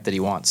contract that he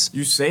wants.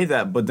 You say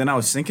that, but then I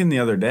was thinking the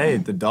other day,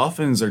 the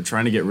Dolphins are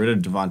trying to get rid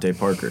of Devontae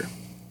Parker.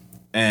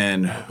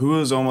 And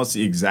who is almost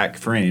the exact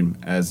frame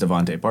as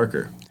Devontae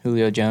Parker?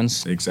 Julio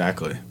Jones.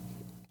 Exactly.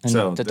 And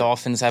so the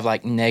Dolphins have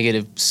like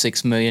negative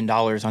 $6 million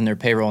on their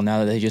payroll now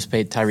that they just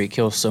paid Tyreek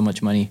Hill so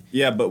much money.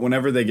 Yeah, but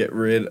whenever they get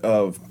rid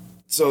of...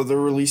 So they're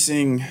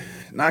releasing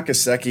not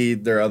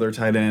Gesicki, their other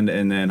tight end,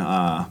 and then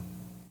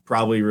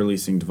probably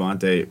releasing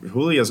Devontae.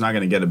 Julio's not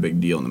going to get a big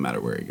deal no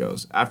matter where he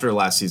goes. After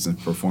last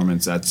season's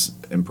performance, that's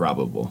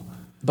improbable.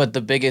 But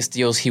the biggest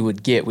deals he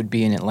would get would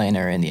be in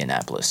Atlanta or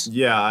Indianapolis.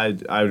 Yeah,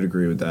 I would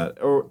agree with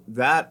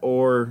that.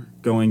 Or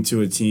going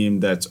to a team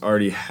that's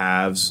already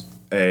has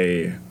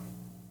a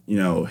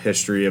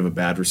history of a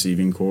bad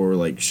receiving core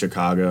like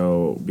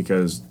Chicago,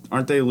 because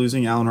aren't they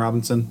losing Allen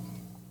Robinson?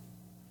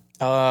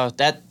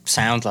 That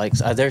sounds like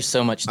there's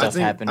so much stuff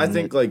happening. I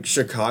think like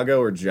Chicago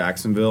or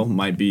Jacksonville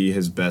might be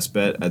his best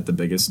bet at the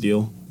biggest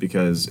deal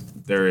because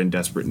they're in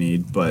desperate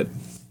need.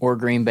 Or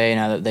Green Bay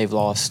now that they've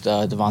lost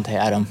Devontae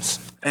Adams.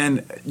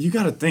 And you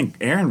got to think,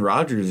 Aaron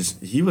Rodgers,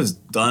 he was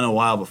done a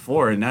while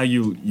before, and now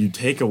you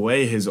take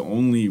away his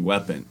only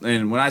weapon.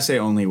 And when I say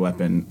only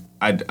weapon,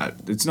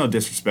 it's no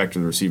disrespect to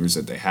the receivers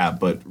that they have,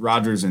 but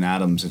Rodgers and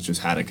Adams has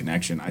just had a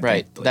connection. I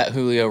think, that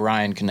Julio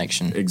Ryan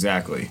connection.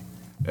 Exactly.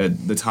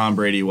 The Tom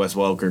Brady Wes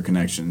Welker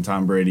connection,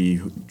 Tom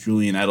Brady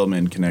Julian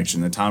Edelman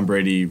connection, the Tom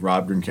Brady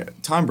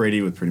Tom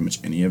Brady with pretty much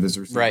any of his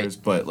receivers,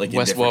 but like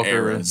Wes in different Welker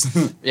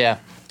eras. Yeah,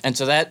 and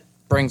so that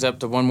brings up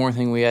to one more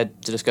thing we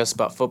had to discuss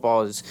about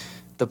football is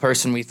the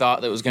person we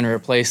thought that was going to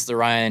replace the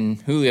Ryan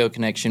Julio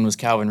connection was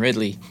Calvin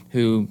Ridley,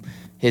 who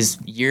his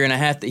year and a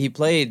half that he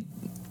played,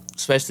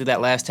 especially that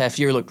last half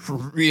year, looked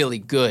really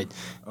good,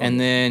 and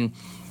then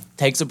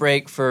takes a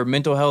break for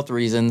mental health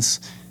reasons.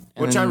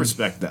 Which I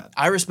respect that.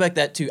 I respect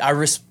that too.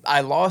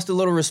 I lost a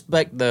little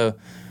respect though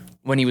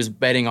when he was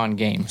betting on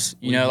games.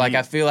 You know, like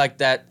I feel like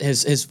that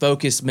his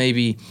focus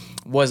maybe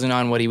wasn't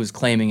on what he was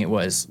claiming it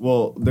was.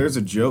 Well, there's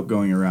a joke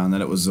going around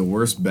that it was the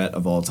worst bet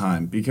of all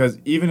time because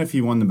even if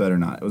he won the bet or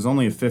not, it was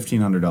only a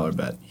 $1,500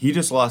 bet. He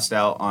just lost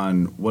out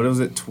on, what was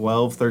it,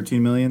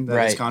 $13 million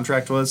that his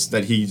contract was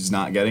that he's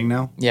not getting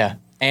now? Yeah.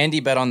 And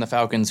he bet on the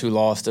Falcons, who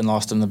lost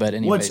him the bet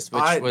anyways.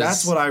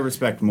 That's what I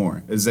respect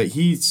more, is that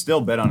he still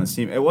bet on his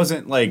team. It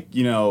wasn't like,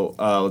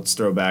 let's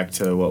throw back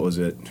to, what was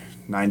it,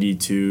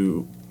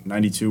 92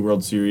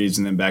 World Series,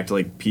 and then back to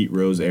like Pete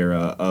Rose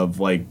era of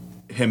like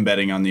him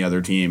betting on the other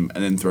team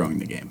and then throwing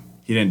the game.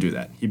 He didn't do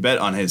that. He bet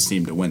on his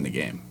team to win the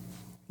game.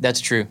 That's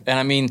true. And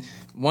I mean,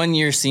 1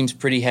 year seems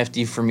pretty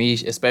hefty for me,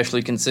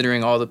 especially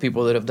considering all the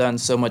people that have done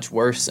so much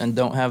worse and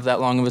don't have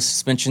that long of a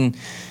suspension,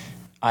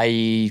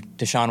 i.e.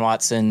 Deshaun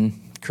Watson,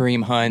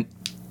 Kareem Hunt,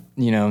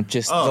 the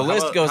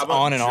list goes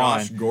on and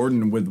Josh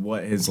Gordon with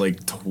his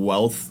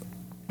 12th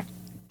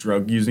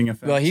drug using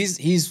offense? Well,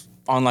 he's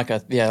on like a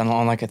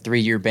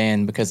 3-year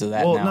ban because of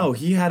that. Well, now. No,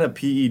 he had a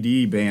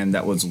PED ban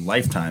that was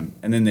lifetime,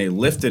 and then they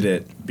lifted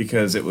it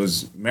because it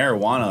was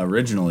marijuana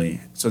originally,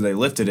 so they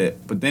lifted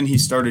it, but then he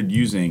started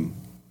using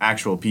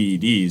actual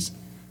PEDs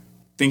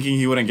thinking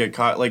he wouldn't get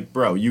caught. Like,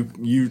 bro,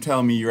 you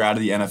tell me you're out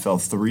of the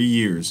NFL 3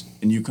 years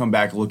and you come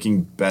back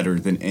looking better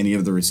than any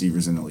of the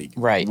receivers in the league.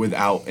 Right.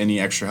 Without any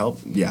extra help?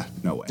 Yeah,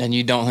 no way. And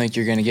you don't think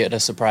you're going to get a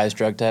surprise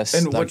drug test?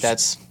 And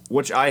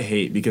which I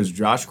hate, because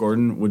Josh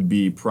Gordon would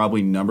be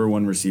probably number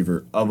one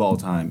receiver of all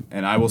time,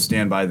 and I will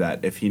stand by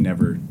that if he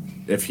never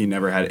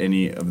had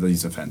any of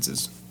these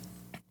offenses.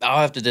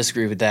 I'll have to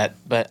disagree with that,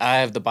 but I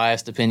have the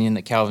biased opinion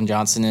that Calvin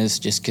Johnson is,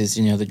 just because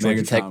the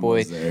Georgia Tech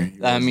boy.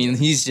 I mean,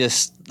 he's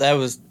just that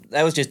was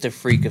just a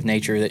freak of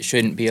nature that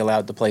shouldn't be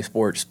allowed to play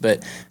sports.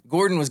 But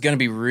Gordon was going to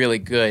be really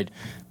good.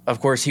 Of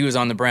course, he was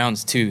on the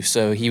Browns too,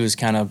 so he was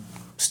kind of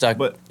stuck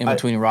in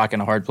between a rock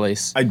and a hard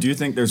place. I do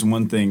think there's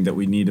one thing that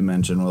we need to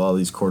mention with all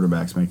these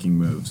quarterbacks making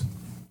moves.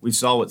 We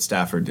saw what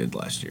Stafford did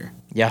last year.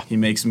 Yeah. He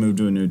makes a move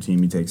to a new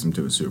team. He takes them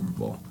to a Super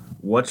Bowl.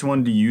 Which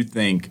one do you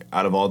think,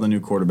 out of all the new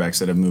quarterbacks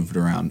that have moved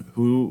around,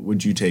 who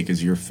would you take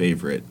as your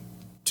favorite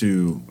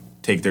to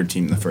take their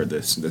team the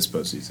furthest this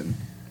postseason?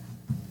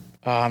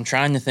 I'm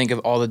trying to think of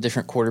all the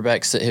different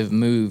quarterbacks that have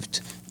moved.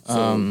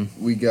 So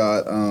we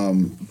got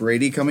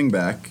Brady coming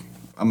back.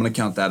 I'm going to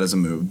count that as a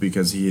move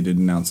because he did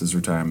announce his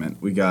retirement.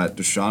 We got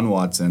Deshaun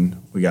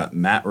Watson. We got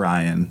Matt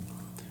Ryan.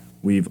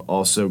 We've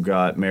also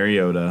got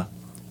Mariota.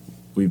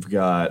 We've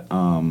got...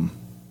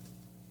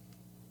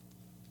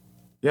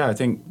 I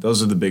think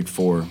those are the big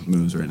four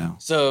moves right now.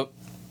 So,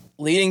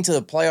 leading to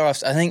the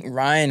playoffs, I think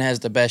Ryan has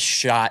the best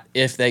shot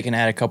if they can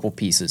add a couple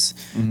pieces.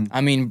 Mm-hmm.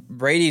 I mean,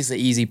 Brady's the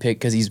easy pick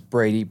because he's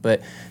Brady,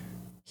 but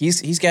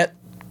he's got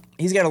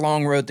a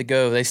long road to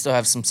go. They still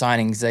have some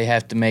signings they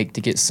have to make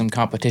to get some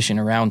competition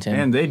around him.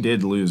 And they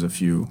did lose a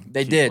few.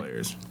 They did.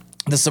 Players.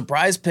 The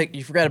surprise pick,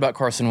 you forgot about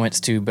Carson Wentz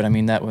too, but I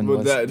mean that one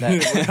was that's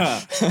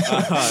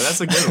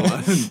a good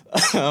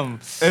one.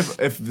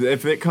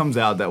 If it comes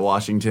out that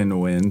Washington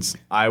wins,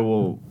 I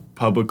will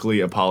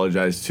publicly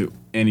apologize to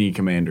any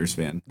Commanders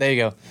fan. There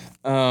you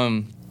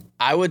go.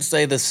 I would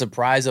say the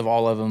surprise of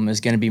all of them is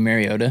going to be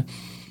Mariota.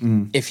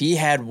 Mm. If he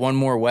had one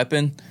more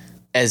weapon,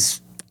 as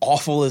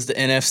awful as the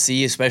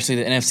NFC, especially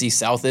the NFC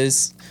South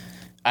is,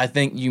 I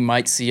think you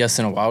might see us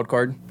in a wild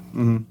card.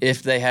 Mm-hmm.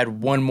 If they had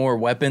one more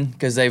weapon,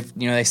 because they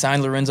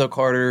signed Lorenzo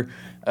Carter,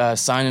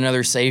 signed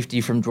another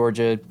safety from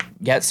Georgia,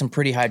 got some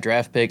pretty high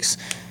draft picks.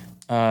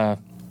 So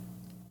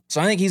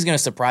I think he's going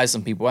to surprise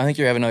some people. I think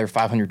you're having another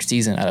 500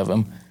 season out of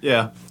him.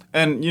 Yeah,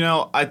 and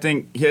I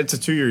think it's a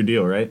 2-year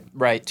deal, right?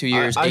 Right, 2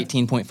 years,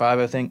 18.5,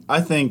 I think. I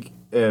think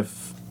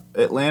if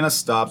Atlanta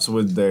stops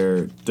with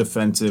their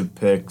defensive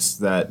picks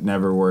that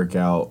never work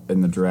out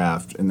in the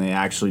draft, and they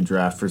actually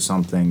draft for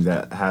something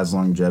that has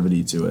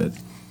longevity to it,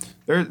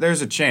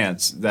 there's a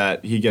chance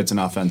that he gets an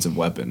offensive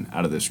weapon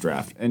out of this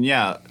draft. And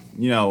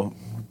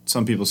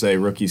some people say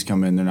rookies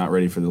come in, they're not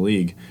ready for the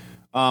league.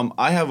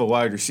 I have a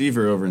wide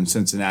receiver over in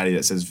Cincinnati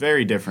that says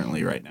very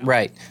differently right now.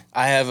 Right.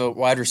 I have a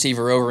wide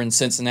receiver over in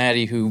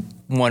Cincinnati who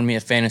won me a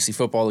fantasy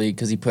football league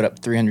because he put up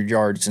 300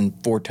 yards and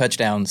 4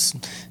 touchdowns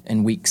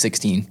in week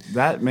 16.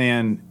 That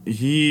man,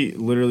 he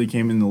literally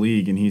came in the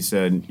league and he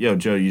said, "Yo,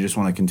 Joe, you just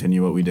want to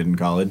continue what we did in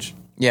college?"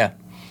 Yeah.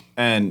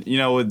 And,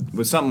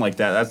 with something like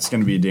that, that's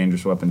going to be a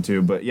dangerous weapon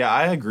too. But, yeah,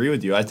 I agree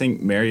with you. I think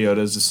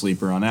Mariota's a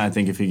sleeper on it. I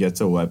think if he gets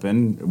a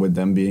weapon with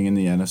them being in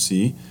the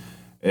NFC,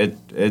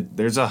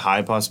 there's a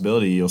high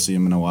possibility you'll see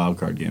him in a wild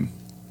card game.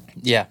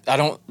 Yeah, I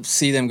don't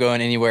see them going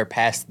anywhere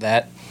past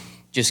that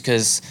just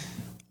because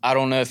I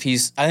don't know if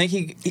he's – I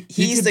think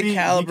he's the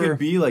caliber – He could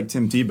be like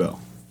Tim Tebow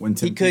when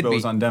Tim Tebow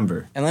was on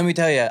Denver. And let me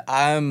tell you,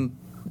 I'm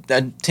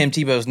Tim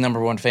Tebow's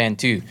 #1 fan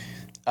too.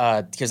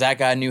 Because that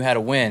guy knew how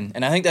to win.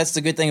 And I think that's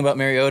the good thing about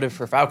Mariota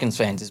for Falcons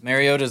fans is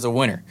Mariota's a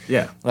winner.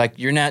 Yeah. Like,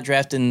 you're not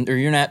drafting – or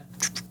you're not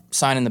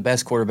signing the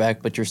best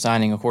quarterback, but you're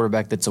signing a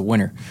quarterback that's a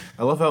winner.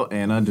 I love how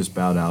Anna just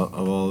bowed out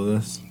of all of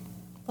this.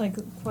 Like,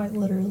 quite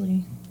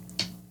literally.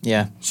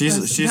 Yeah. She's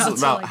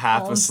about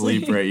half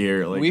asleep right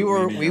here. Like, we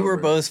were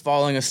both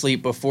falling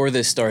asleep before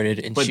this started,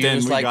 and she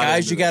was like,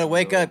 guys, you got to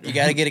wake up. You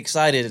got to get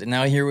excited. And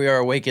now here we are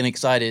awake and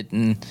excited,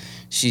 and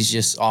she's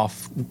just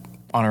off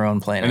on her own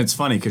planet. And it's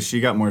funny because she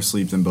got more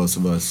sleep than both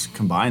of us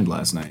combined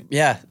last night.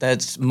 Yeah,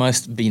 that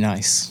must be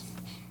nice.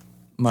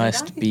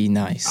 Must be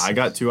nice. I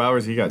got 2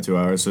 hours. He got 2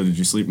 hours. So did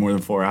you sleep more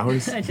than 4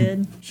 hours? I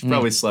did. She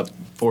probably slept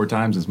 4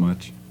 times as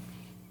much.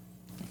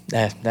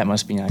 That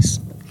must be nice.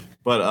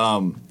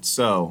 But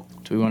so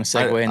do we want to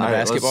segue into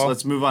basketball?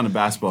 Let's move on to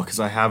basketball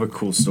because I have a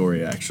cool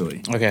story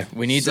actually. Okay,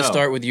 we need to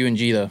start with UNG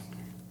though.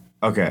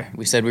 Okay.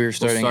 We said we were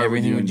starting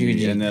everything with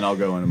UNG. And then I'll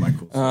go into my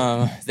cool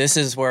story. This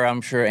is where I'm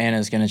sure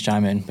Anna's going to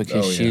chime in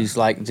because she's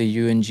like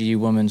the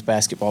UNG women's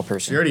basketball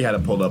person. She already had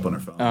it pulled up on her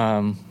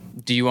phone.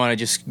 Do you want to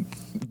just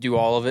do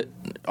all of it?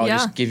 I'll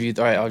just give you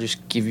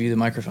the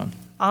microphone.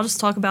 I'll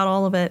just talk about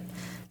all of it.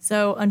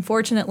 So,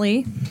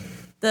 unfortunately,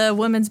 the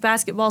women's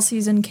basketball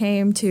season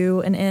came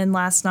to an end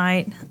last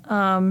night.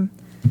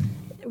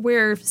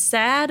 We're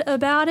sad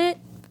about it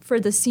for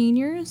the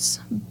seniors.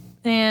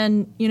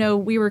 And,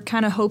 we were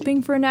kind of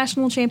hoping for a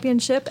national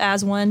championship,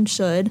 as one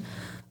should.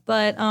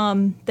 But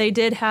they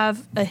did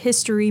have a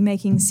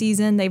history-making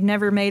season. They've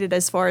never made it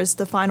as far as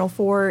the Final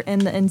Four in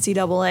the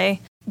NCAA.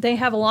 They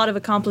have a lot of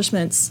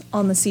accomplishments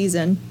on the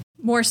season.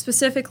 More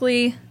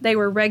specifically, they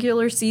were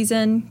regular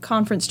season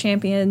conference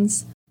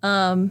champions.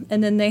 And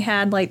then they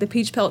had, the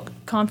Peach Pelt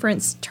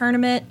Conference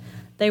tournament.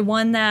 They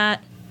won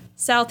that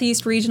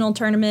Southeast Regional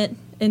Tournament,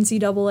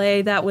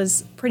 NCAA. That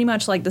was pretty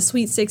much like the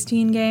Sweet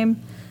 16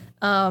 game.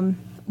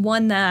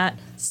 Won that.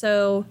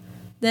 So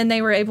then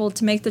they were able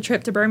to make the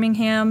trip to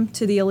Birmingham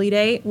to the Elite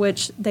Eight,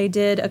 which they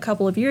did a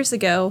couple of years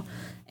ago.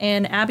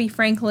 And Abby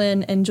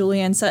Franklin and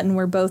Julianne Sutton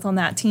were both on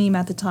that team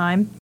at the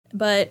time.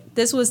 But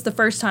this was the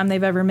first time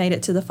they've ever made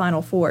it to the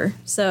Final Four.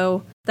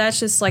 So that's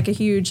just like a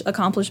huge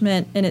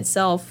accomplishment in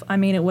itself. I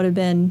mean, it would have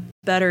been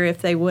better if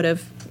they would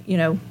have,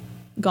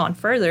 gone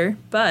further.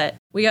 But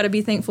we got to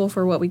be thankful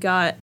for what we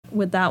got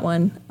with that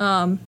one.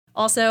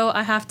 Also,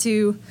 I have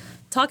to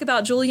talk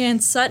about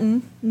Julianne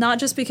Sutton, not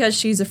just because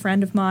she's a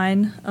friend of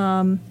mine,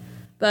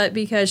 but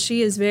because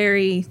she is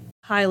very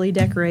highly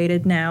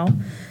decorated now.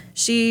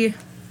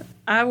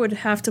 I would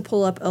have to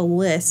pull up a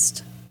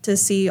list to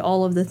see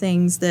all of the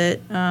things that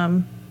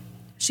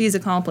she's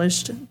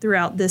accomplished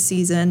throughout this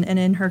season and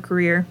in her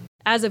career.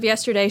 As of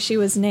yesterday, she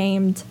was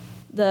named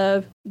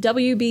the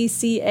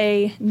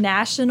WBCA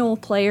National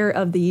Player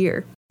of the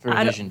Year. For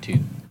Division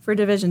II. For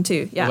Division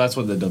II, yeah. Well, that's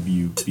what the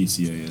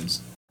WBCA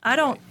is.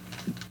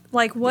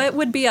 What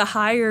would be a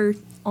higher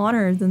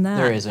honor than that?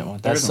 There isn't one.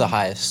 That's the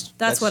highest.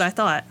 That's what I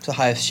thought. It's the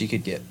highest she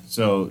could get.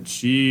 So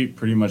she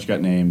pretty much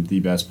got named the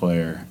best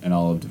player in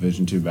all of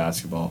Division II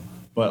basketball.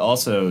 But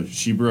also,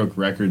 she broke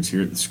records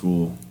here at the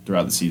school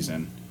throughout the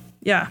season.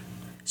 Yeah.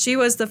 She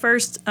was the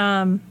first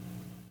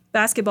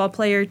basketball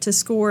player to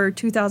score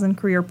 2,000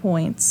 career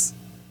points.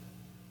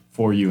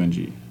 For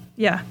UNG.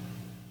 Yeah.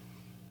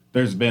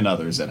 There's been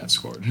others that have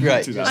scored.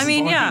 Right. I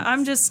mean, yeah,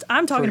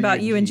 I'm talking about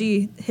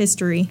UNG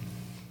history.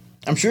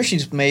 I'm sure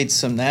she's made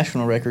some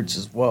national records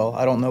as well.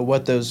 I don't know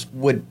what those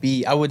would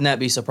be. I would not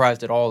be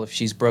surprised at all if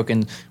she's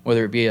broken,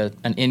 whether it be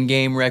an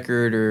in-game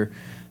record or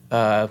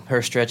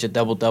her stretch of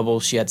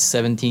double-doubles. She had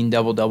 17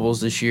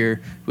 double-doubles this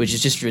year, which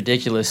is just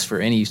ridiculous for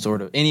any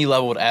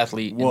leveled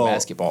athlete in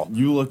basketball.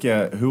 You look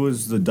at who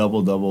was the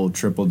double-double,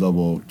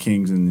 triple-double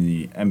kings in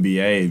the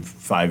NBA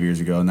 5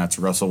 years ago, and that's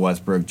Russell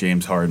Westbrook,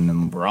 James Harden,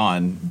 and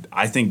LeBron.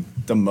 I think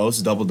the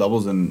most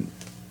double-doubles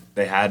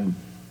they had.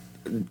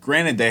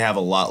 Granted, they have a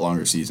lot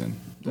longer season,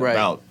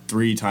 about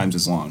 3 times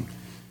as long.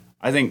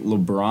 I think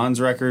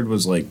LeBron's record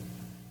was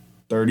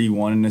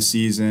 31 in a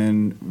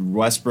season.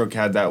 Westbrook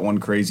had that one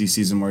crazy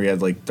season where he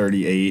had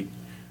 38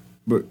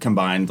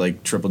 combined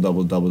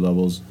triple-double,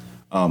 double-doubles.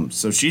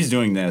 So she's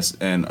doing this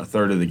in a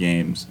third of the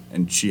games,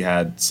 and she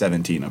had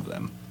 17 of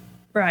them.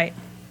 Right.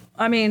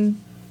 I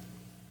mean,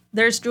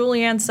 there's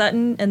Julianne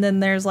Sutton, and then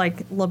there's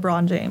like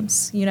LeBron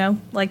James, you know?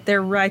 Like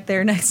they're right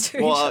there next to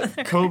each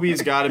other.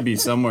 Kobe's got to be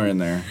somewhere in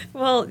there.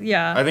 Well,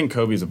 yeah. I think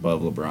Kobe's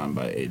above LeBron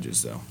by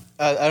ages, though.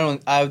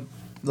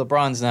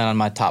 LeBron's not on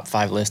my top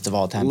 5 list of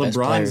all time best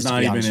players. LeBron's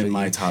not even in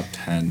my top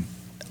 10.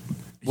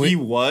 He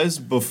was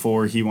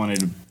before he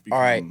wanted to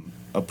become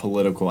a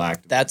political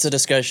activist. That's a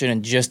discussion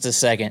in just a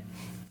second.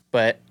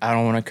 But I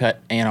don't want to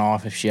cut Anna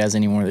off if she has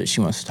any more that she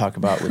wants to talk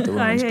about with the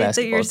women's basketball team. I hate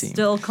that you're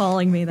still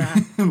calling me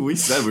that. We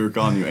said we were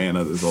calling you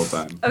Anna this whole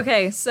time.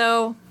 Okay,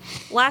 so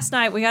last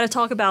night, we got to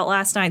talk about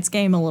last night's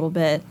game a little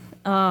bit.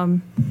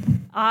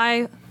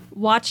 I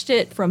watched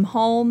it from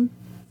home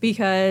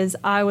because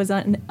I was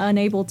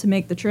unable to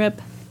make the trip.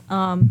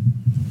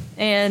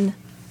 And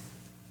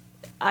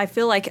I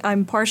feel like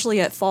I'm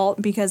partially at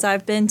fault because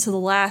I've been to the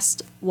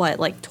last,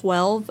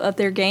 12 of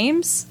their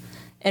games.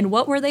 And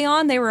what were they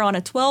on? They were on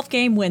a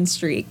 12-game win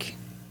streak.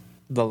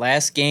 The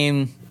last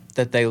game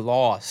that they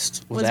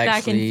lost was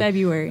back in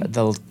February.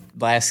 The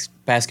last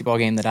basketball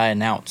game that I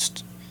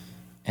announced.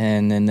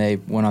 And then they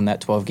went on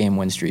that 12-game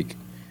win streak.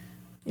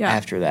 Yeah.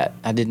 After that.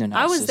 I didn't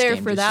announce I was there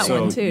for that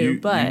one,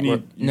 too.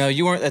 No,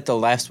 you weren't at the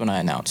last one I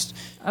announced.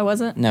 I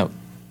wasn't? No.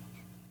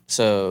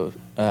 So,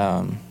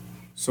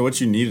 So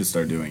what you need to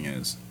start doing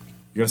is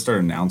you got to start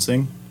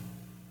announcing.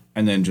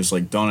 And then just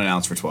don't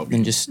announce for 12 games.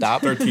 And just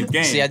stop. 13th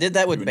game. See, I did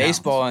that with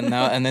baseball,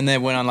 and then they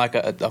went on a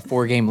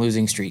 4-game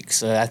losing streak.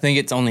 So I think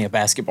it's only a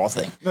basketball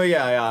thing. No,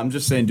 yeah. I'm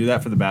just saying do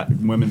that for the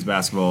women's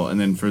basketball. And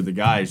then for the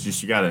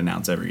guys, you got to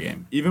announce every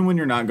game. Even when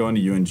you're not going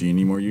to UNG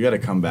anymore, you got to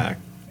come back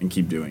and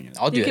keep doing it.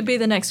 You could be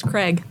the next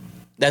Craig.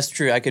 That's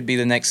true. I could be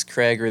the next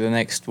Craig or the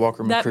next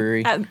Walker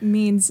McCreary. That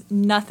means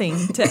nothing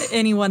to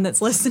anyone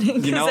that's listening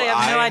because they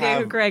have no idea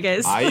who Craig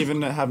is. I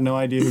even have no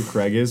idea who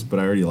Craig is, but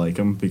I already like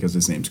him because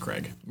his name's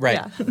Craig. Right.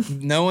 Yeah.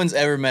 No one's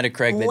ever met a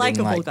Craig that didn't like.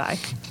 Likeable guy.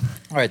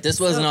 All right, this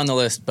wasn't on the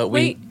list, but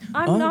Wait,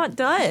 I'm not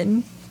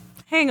done.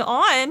 Hang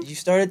on. You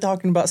started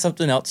talking about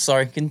something else.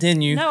 Sorry,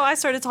 continue. No, I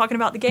started talking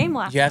about the game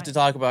last night. You have to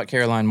talk about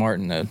Caroline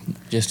Martin, though,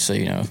 just so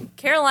you know.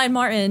 Caroline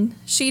Martin,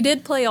 she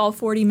did play all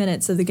 40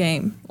 minutes of the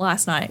game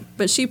last night,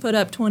 but she put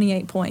up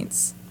 28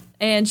 points.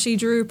 And she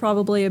drew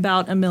probably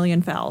about 1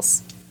 million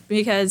fouls.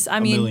 Because,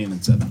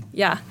 1,000,007.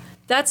 Yeah.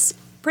 That's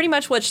pretty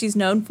much what she's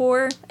known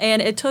for.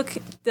 And it took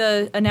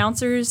the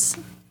announcers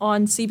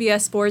on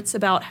CBS Sports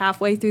about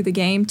halfway through the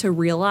game to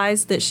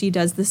realize that she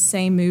does the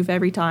same move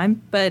every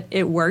time, but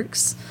it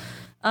works.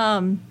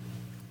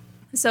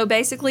 So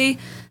basically,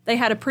 they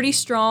had a pretty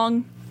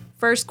strong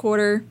first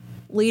quarter,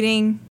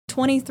 leading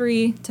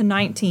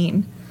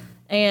 23-19.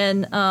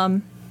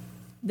 And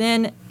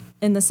then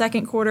in the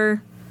second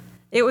quarter,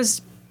 it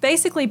was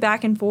basically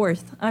back and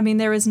forth. I mean,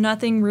 there was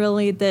nothing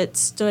really that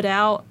stood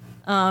out.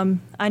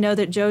 I know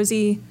that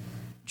Josie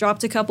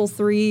dropped a couple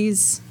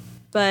threes,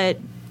 but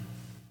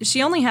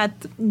she only had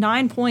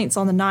 9 points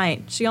on the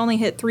night. She only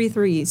hit 3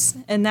 threes,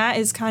 and that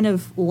is kind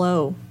of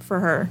low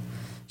for her.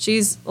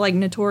 She's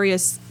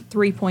notorious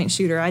 3-point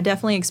shooter. I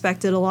definitely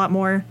expected a lot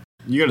more.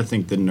 You got to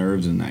think the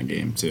nerves in that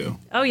game, too.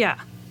 Oh, yeah.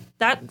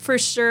 That for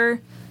sure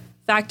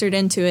factored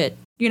into it.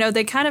 You know,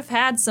 they kind of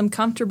had some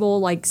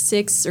comfortable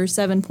 6 or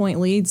 7 point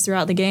leads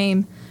throughout the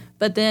game,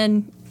 but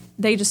then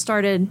they just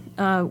started,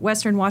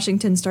 Western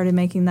Washington started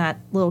making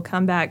that little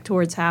comeback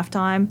towards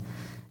halftime.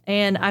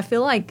 And I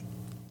feel like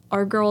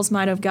our girls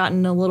might have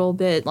gotten a little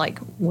bit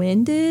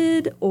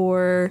winded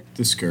or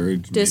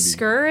discouraged.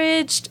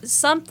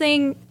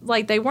 Something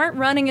they weren't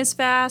running as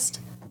fast.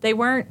 They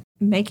weren't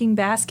making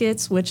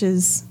baskets, which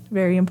is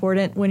very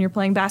important when you're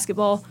playing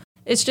basketball.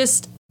 It's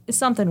just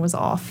something was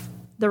off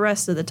the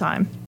rest of the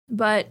time.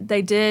 But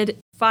they did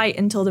fight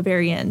until the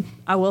very end.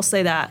 I will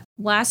say that.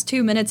 Last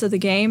 2 minutes of the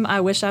game, I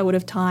wish I would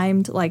have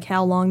timed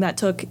how long that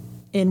took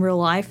in real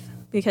life,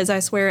 because I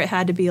swear it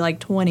had to be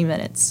 20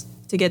 minutes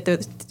to get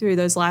through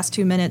those last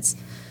 2 minutes,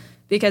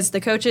 because the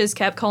coaches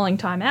kept calling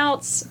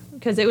timeouts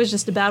because it was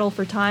just a battle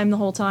for time the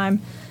whole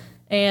time.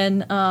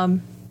 And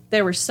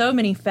there were so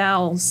many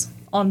fouls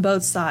on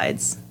both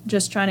sides,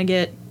 just trying to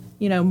get,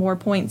 more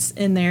points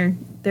in there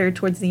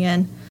towards the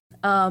end.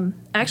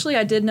 Actually,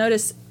 I did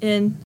notice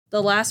in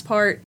the last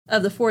part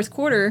of the fourth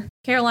quarter,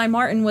 Caroline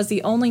Martin was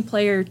the only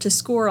player to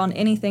score on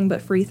anything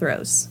but free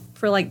throws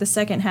for the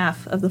second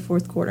half of the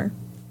fourth quarter.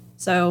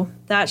 So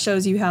that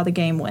shows you how the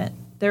game went.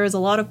 There was a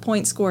lot of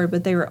points scored,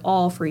 but they were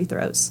all free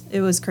throws.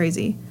 It was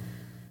crazy.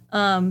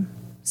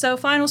 So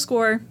final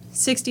score,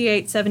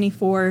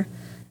 68-74.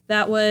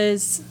 That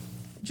was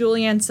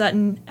Julianne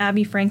Sutton,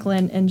 Abby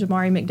Franklin, and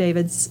Jamari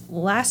McDavid's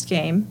last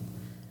game.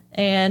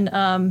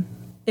 And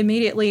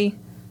immediately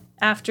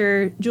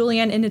after,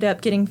 Julianne ended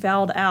up getting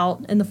fouled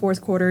out in the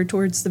fourth quarter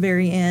towards the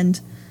very end.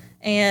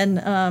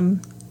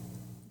 And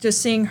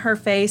just seeing her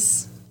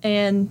face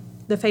and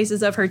the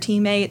faces of her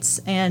teammates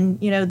and,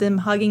 them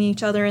hugging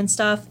each other and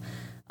stuff,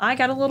 I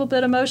got a little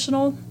bit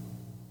emotional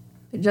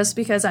just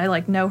because I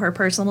know her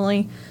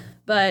personally.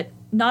 But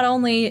not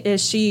only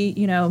is she,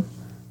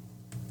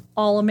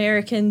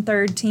 All-American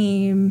third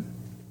team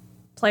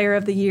player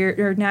of the year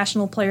or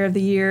National Player of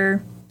the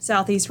Year,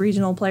 Southeast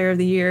Regional Player of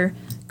the Year,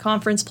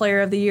 conference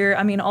player of the year.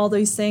 I mean, all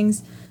these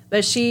things.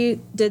 But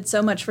she did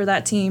so much for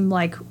that team,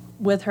 like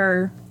with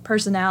her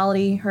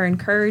personality, her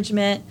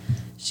encouragement.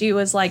 She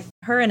was like,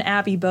 her and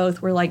Abby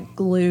both were like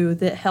glue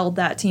that held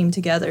that team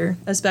together,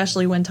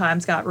 especially when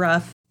times got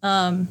rough.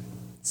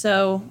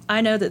 So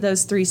I know that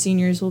those 3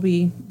 seniors will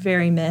be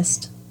very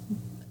missed.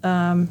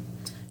 Jamari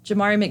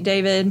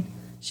McDavid,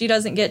 she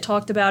doesn't get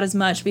talked about as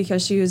much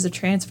because she was a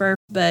transfer.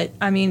 But,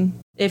 I mean,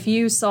 if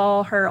you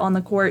saw her on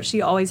the court,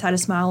 she always had a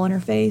smile on her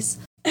face.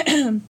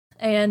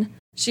 And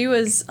she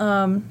was,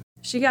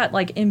 she got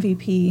like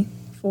MVP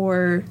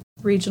for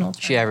regional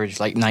tournament. She averaged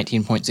like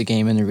 19 points a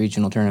game in the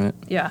regional tournament.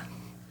 Yeah.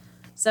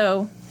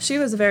 So she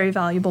was a very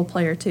valuable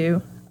player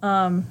too.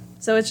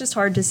 So it's just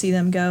hard to see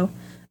them go.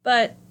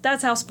 But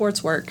that's how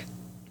sports work.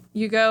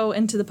 You go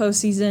into the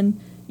postseason,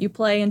 you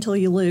play until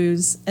you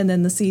lose, and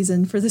then the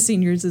season for the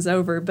seniors is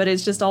over. But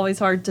it's just always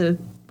hard to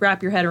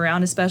wrap your head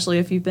around, especially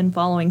if you've been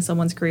following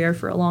someone's career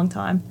for a long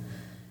time.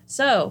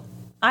 So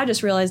I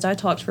just realized I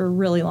talked for a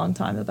really long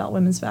time about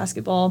women's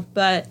basketball,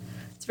 but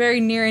it's very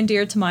near and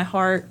dear to my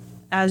heart,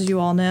 as you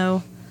all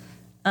know.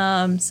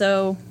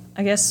 So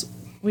I guess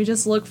we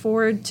just look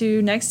forward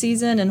to next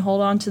season and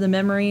hold on to the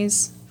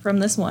memories from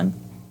this one.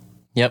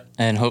 Yep,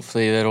 and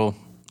hopefully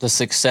the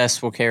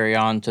success will carry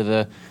on to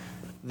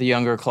the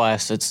younger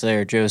class that's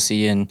there.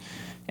 Josie and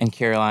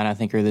Caroline, I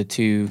think, are the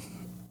two.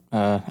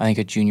 I think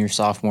a junior,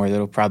 sophomore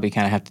that'll probably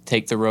kind of have to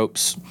take the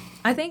ropes.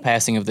 I think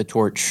passing of the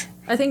torch.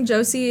 I think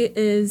Josie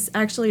is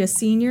actually a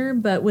senior,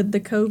 but with the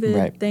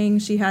COVID thing,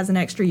 she has an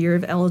extra year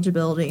of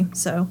eligibility.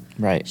 So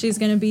she's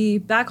going to be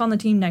back on the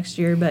team next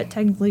year, but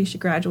technically she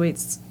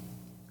graduates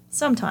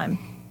sometime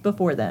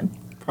before then.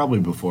 Probably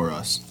before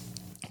us.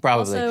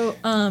 Probably.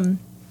 Also,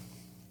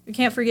 we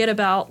can't forget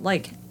about,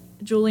 like,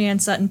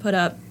 Julianne Sutton put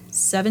up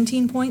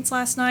 17 points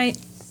last night,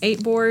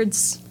 8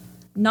 boards.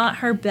 Not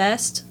her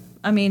best,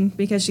 I mean,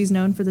 because she's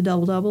known for the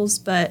double-doubles,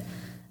 but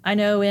I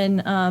know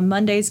in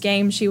Monday's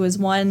game she was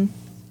 1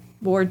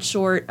 board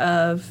short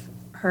of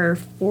her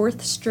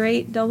 4th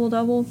straight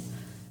double-double.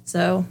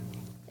 So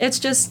it's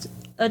just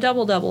a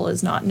double-double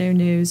is not new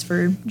news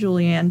for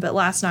Julianne, but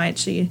last night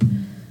she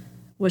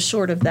was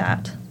short of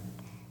that.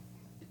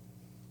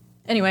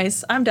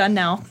 Anyways, I'm done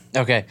now.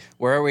 Okay,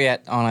 where are we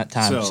at on that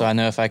time? So I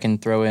know if I can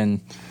throw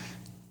in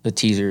the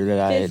teaser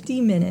that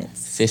 50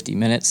 minutes. 50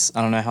 minutes.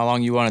 I don't know how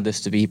long you wanted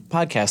this to be.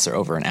 Podcasts are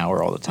over an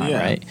hour all the time,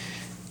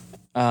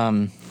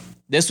 right?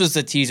 This was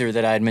the teaser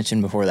that I had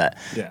mentioned before that.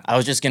 Yeah. I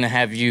was just going to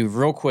have you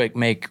real quick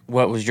make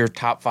what was your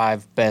top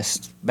 5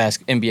 best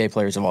NBA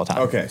players of all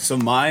time. Okay, so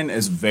mine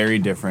is very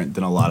different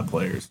than a lot of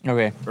players.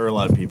 Okay. Or a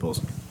lot of people's.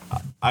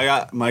 I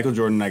got Michael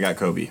Jordan, I got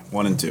Kobe,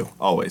 1 and 2,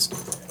 always.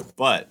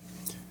 But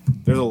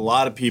there's a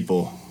lot of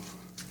people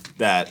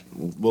that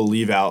will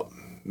leave out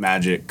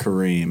Magic,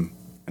 Kareem,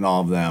 and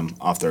all of them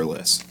off their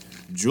list.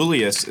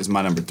 Julius is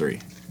my number 3.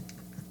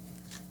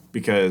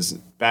 Because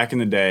back in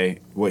the day,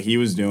 what he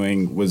was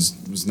doing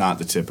was not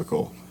the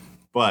typical.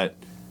 But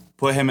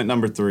put him at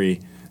number 3.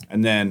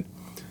 And then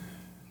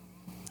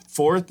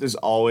 4th is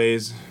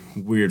always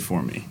weird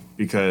for me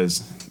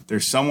because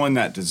there's someone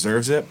that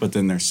deserves it, but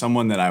then there's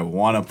someone that I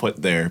want to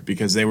put there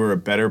because they were a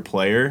better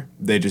player.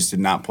 They just did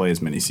not play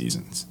as many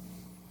seasons.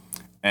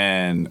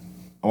 And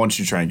I want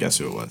you to try and guess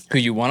who it was. Who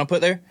you want to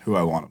put there? Who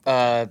I want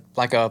to put.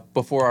 Like a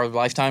before our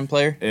lifetime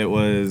player?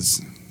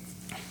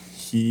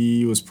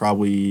 He was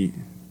probably,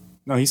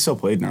 no, he still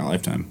played in our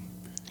lifetime.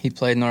 He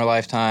played in our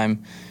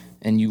lifetime,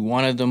 and you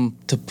wanted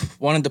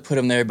to put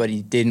him there, but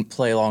he didn't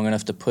play long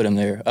enough to put him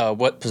there.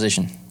 What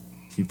position?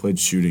 He played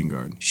shooting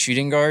guard.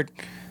 Shooting guard?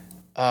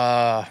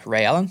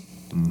 Ray Allen?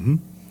 Mm-hmm.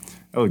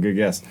 Oh, good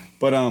guess.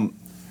 But,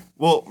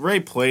 well, Ray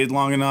played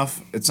long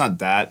enough. It's not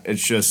that.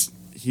 It's just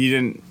he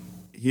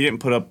didn't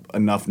put up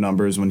enough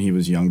numbers when he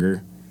was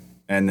younger.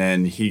 And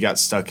then he got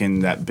stuck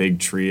in that big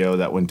trio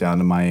that went down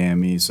to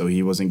Miami, so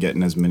he wasn't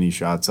getting as many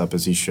shots up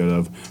as he should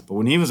have. But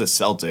when he was a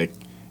Celtic,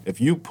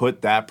 if you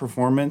put that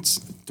performance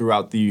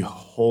throughout the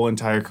whole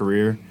entire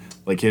career,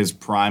 like his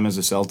prime as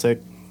a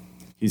Celtic,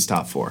 he's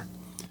top 4.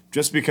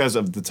 Just because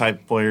of the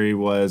type of player he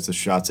was, the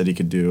shots that he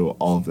could do,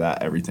 all of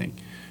that, everything.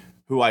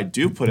 Who I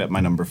do put at my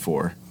number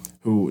 4,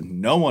 who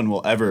no one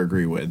will ever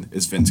agree with,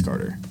 is Vince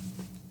Carter.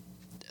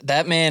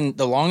 That man,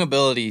 the long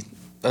ability...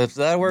 If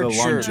that word, the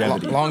sure.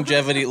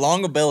 Longevity,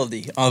 long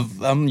ability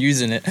of, I'm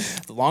using it.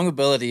 The long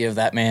ability of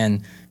that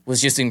man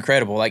was just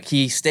incredible. Like,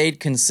 he stayed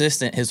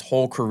consistent his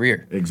whole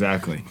career.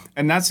 Exactly.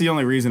 And that's the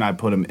only reason I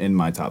put him in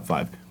my top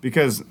 5.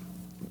 Because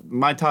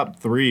my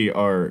top 3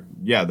 are,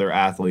 they're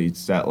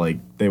athletes that, like,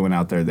 they went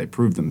out there, they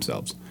proved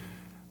themselves.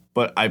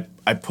 But I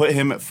put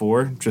him at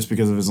 4 just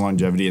because of his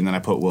longevity, and then I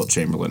put Wilt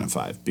Chamberlain at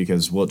 5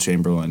 because Wilt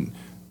Chamberlain...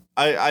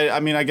 I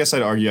mean, I guess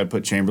I'd argue I'd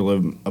put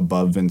Chamberlain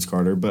above Vince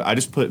Carter, but I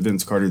just put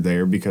Vince Carter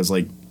there because,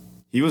 like,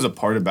 he was a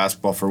part of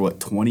basketball for,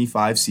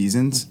 25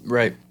 seasons?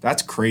 Right.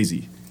 That's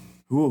crazy.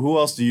 Who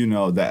else do you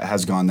know that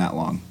has gone that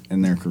long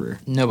in their career?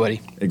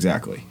 Nobody.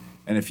 Exactly.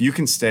 And if you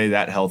can stay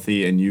that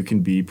healthy and you can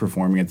be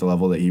performing at the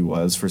level that he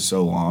was for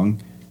so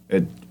long,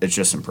 it's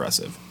just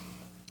impressive.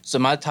 So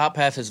my top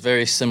half is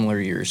very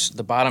similar to yours.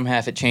 The bottom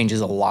half, it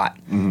changes a lot.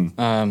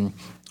 I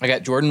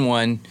got Jordan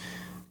 1,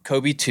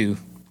 Kobe 2.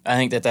 I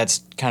think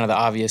that's kind of the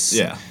obvious.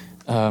 Yeah.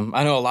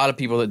 I know a lot of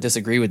people that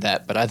disagree with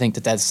that, but I think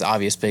that's the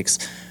obvious picks.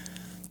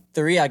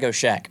 3, I go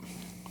Shaq.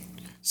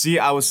 See,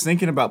 I was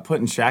thinking about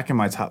putting Shaq in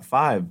my top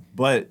 5,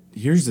 but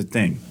here's the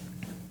thing.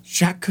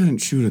 Shaq couldn't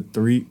shoot a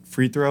 3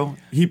 free throw.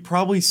 He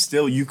probably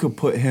still, you could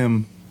put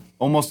him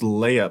almost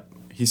layup.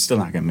 He's still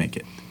not going to make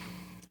it.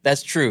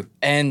 That's true.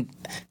 And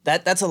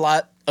that's a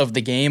lot of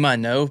the game, I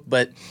know,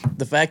 but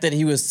the fact that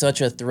he was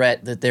such a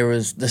threat that there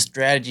was the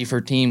strategy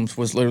for teams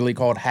was literally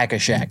called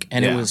Hack-a-Shaq,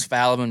 and it was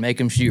foul him and make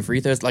him shoot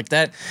free throws like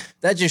that.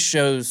 That just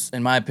shows,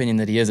 in my opinion,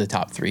 that he is a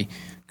top 3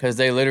 because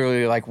they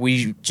literally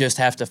we just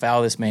have to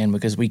foul this man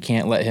because we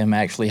can't let him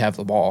actually have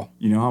the ball.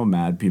 You know how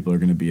mad people are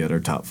going to be at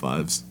our top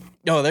 5s?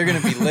 No, they're going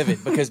to be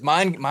livid because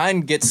mine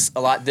gets a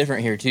lot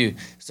different here too.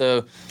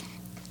 So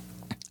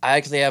I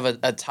actually have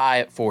a tie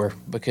at 4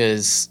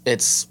 because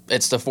it's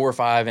the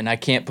 4-5, and I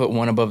can't put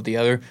one above the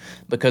other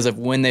because of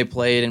when they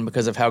played and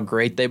because of how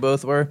great they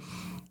both were.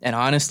 And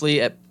honestly,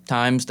 at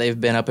times they've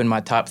been up in my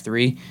top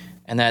 3,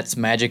 and that's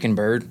Magic and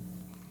Bird.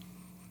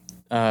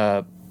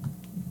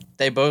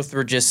 They both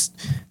were just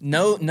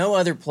no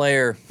other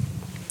player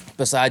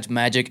besides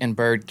Magic and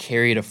Bird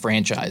carried a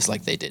franchise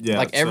like they did.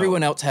 Yeah,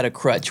 everyone else had a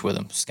crutch with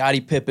them. Scottie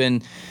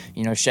Pippen,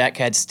 Shaq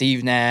had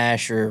Steve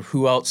Nash, or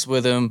who else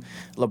with him?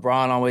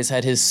 LeBron always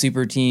had his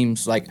super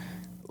teams.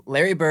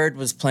 Larry Bird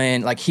was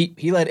playing,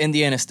 he led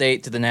Indiana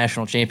State to the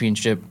national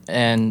championship,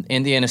 and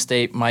Indiana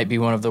State might be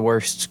one of the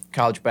worst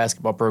college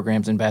basketball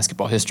programs in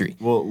basketball history.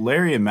 Well,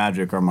 Larry and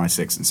Magic are my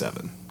 6 and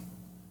 7.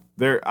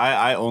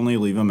 I only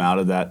leave them out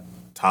of that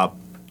top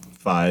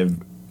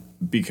 5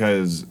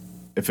 because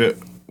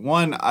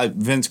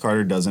Vince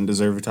Carter doesn't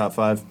deserve a top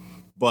 5,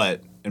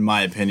 but in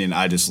my opinion,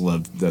 I just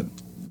loved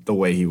the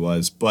way he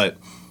was. But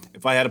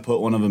if I had to put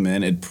one of them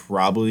in, it'd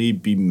probably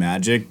be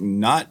Magic,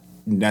 not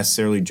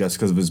necessarily just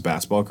because of his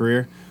basketball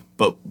career,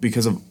 but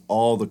because of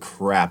all the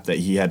crap that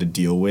he had to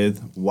deal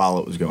with while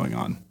it was going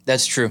on.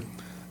 That's true.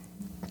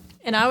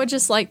 And I would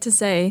just like to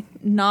say,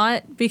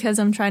 not because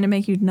I'm trying to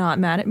make you not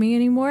mad at me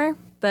anymore,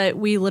 but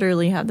we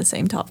literally have the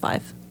same top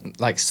 5.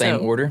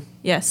 Same order?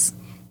 Yes.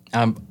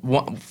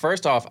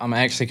 First off, I'm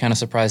actually kind of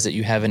surprised that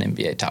you have an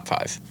NBA top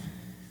 5.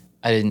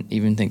 I didn't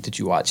even think that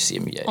you watched the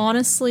NBA.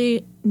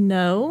 Honestly,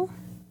 no.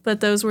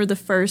 But those were the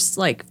first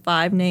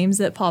 5 names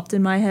that popped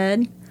in my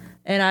head.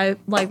 And I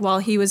while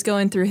he was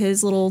going through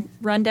his little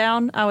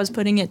rundown, I was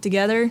putting it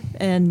together,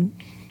 and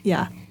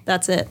yeah,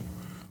 that's it.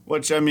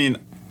 Which, I mean,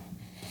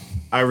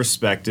 I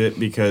respect it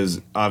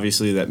because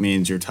obviously that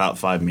means your top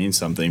 5 means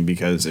something,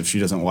 because if she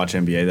doesn't watch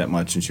NBA that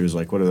much and she was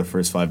like, what are the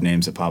first 5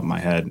 names that pop in my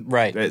head?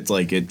 Right. It's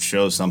it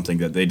shows something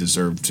that they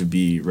deserve to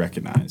be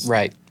recognized.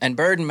 Right. And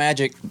Bird and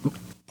Magic,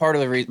 part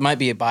of the reason might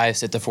be a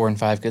bias at the 4 and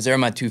 5 because they're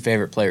my 2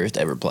 favorite players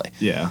to ever play.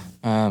 Yeah.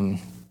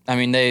 I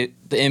mean, the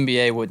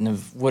NBA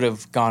would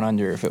have gone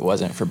under if it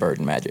wasn't for Bird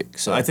and Magic.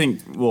 So I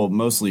think,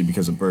 mostly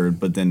because of Bird,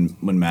 but then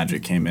when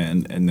Magic came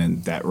in, and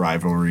then that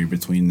rivalry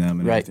between them.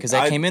 And right, because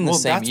they came in the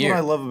same year.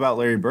 That's what I love about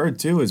Larry Bird,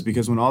 too, is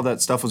because when all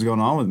that stuff was going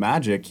on with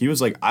Magic, he was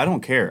like, I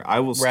don't care. I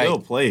will still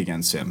play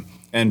against him.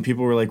 And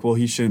people were like, well,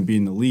 he shouldn't be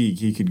in the league.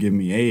 He could give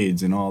me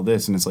AIDS and all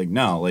this. And it's like,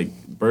 no.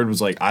 Bird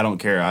was like, I don't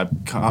care.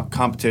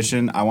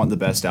 Competition, I want the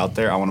best out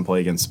there. I want to play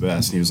against the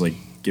best. And he was like,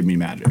 give me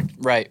Magic.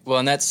 Right. Well,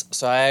 and that's –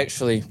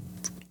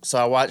 So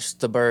I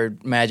watched the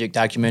Bird Magic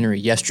documentary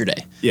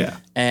yesterday. Yeah.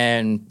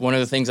 And one of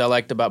the things I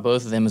liked about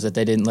both of them is that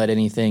they didn't let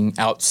anything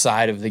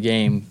outside of the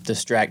game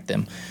distract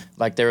them.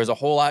 There was a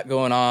whole lot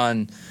going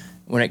on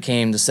when it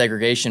came to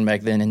segregation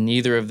back then, and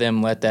neither of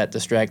them let that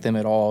distract them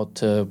at all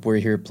to we're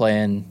here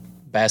playing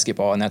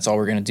basketball, and that's all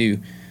we're going to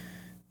do.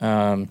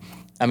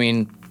 I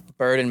mean,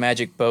 Bird and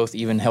Magic both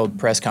even held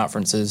press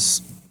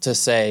conferences to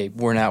say,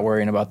 we're not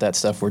worrying about that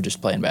stuff, we're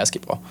just playing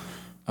basketball.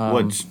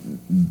 Which...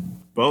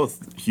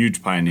 both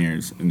huge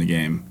pioneers in the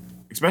game.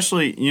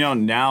 Especially, now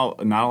not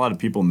a lot of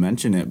people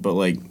mention it,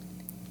 but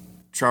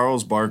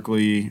Charles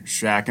Barkley,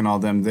 Shaq, and all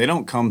them, they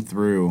don't come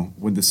through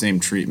with the same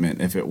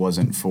treatment if it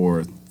wasn't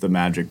for the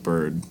Magic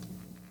Bird.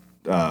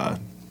 I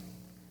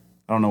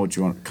don't know what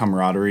you want,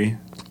 camaraderie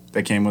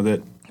that came with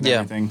it. And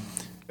everything.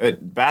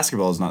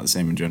 Basketball is not the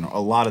same in general. A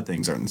lot of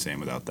things aren't the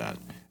same without that.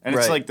 And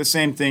it's the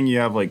same thing. You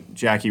have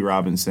Jackie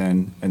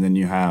Robinson, and then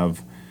you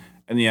have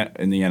in the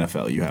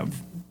NFL you have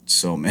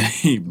so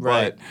many,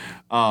 but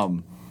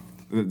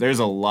there's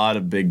a lot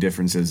of big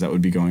differences that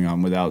would be going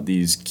on without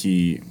these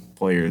key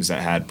players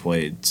that had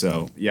played.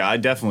 So yeah, I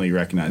definitely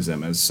recognize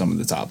them as some of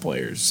the top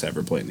players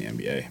ever played in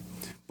the NBA.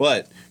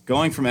 But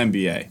going from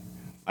NBA,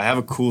 I have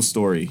a cool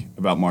story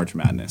about March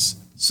Madness.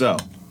 So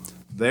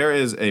there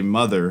is a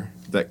mother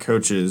that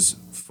coaches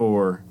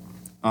for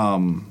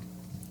Notre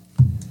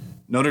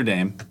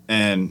Dame,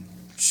 and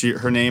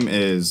her name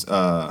is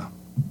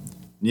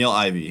Neil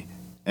Ivey.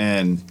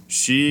 And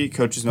she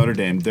coaches Notre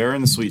Dame. They're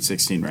in the Sweet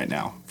 16 right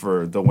now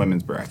for the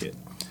women's bracket.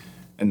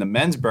 And the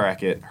men's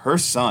bracket, her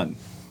son,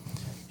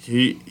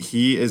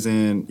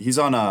 he's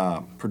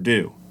on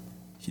Purdue.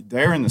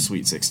 They're in the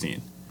Sweet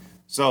 16.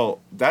 So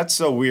that's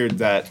so weird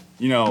that,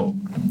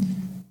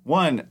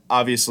 one,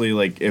 obviously,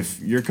 like, if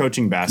you're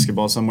coaching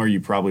basketball somewhere,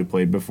 you probably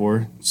played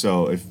before.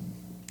 So if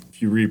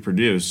you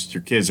reproduce,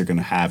 your kids are going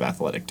to have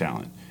athletic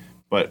talent.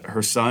 But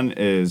her son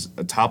is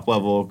a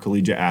top-level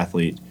collegiate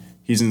athlete.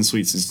 He's in the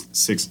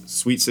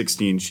Sweet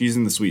 16. She's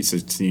in the Sweet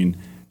 16.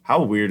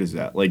 How weird is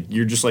that? Like,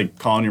 you're just, like,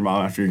 calling your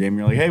mom after your game.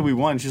 You're like, hey, we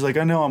won. She's like,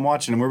 I know, I'm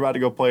watching, and we're about to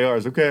go play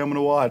ours. Okay, I'm going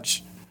to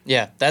watch.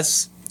 Yeah,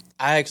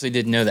 I actually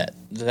didn't know that.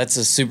 That's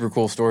a super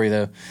cool story,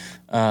 though.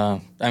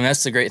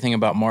 That's the great thing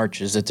about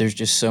March is that there's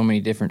just so many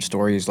different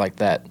stories like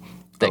that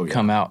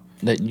come out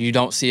that you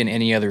don't see in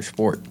any other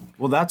sport.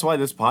 Well, that's why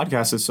this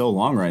podcast is so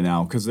long right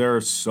now, because there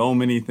are so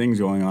many things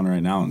going on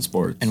right now in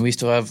sports. And we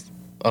still have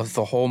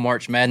the whole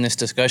March Madness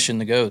discussion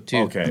to go, too.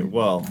 Okay,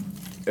 well,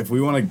 if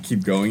we want to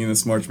keep going in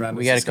this March Madness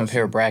we got to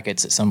compare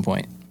brackets at some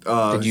point.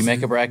 Did you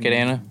make a bracket,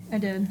 Anna? I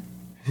did.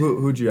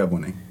 Who'd you have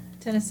winning?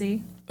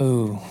 Tennessee.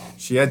 Ooh.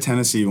 She had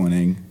Tennessee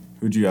winning.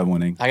 Who'd you have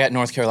winning? I got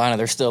North Carolina.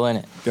 They're still in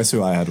it. Guess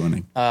who I had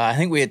winning? I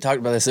think we had talked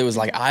about this. It was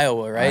like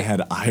Iowa, right? I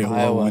had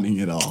Iowa winning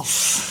it all.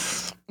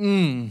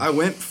 I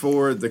went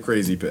for the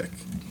crazy pick.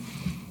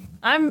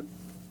 I'm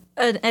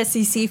an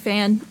SEC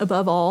fan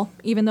above all.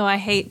 Even though I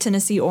hate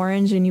Tennessee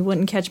orange and you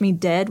wouldn't catch me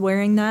dead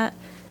wearing that,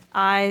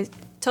 I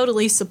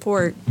totally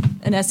support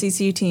an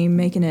SEC team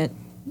making it,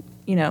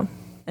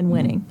 and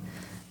winning.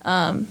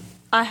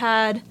 I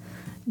had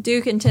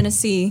Duke and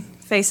Tennessee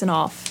facing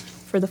off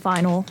for the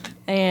final,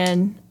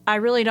 and I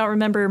really don't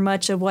remember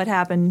much of what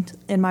happened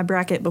in my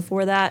bracket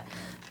before that,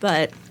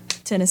 but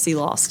Tennessee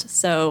lost.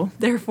 So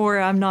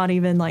therefore, I'm not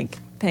even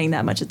paying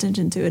that much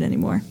attention to it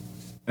anymore.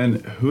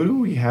 And who do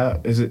we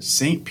have? Is it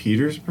St.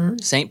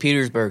 Petersburg? St.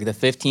 Petersburg, the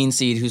 15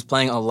 seed, who's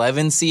playing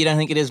 11 seed, I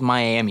think it is,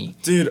 Miami.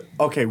 Dude,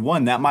 okay,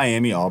 that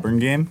Miami-Auburn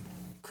game,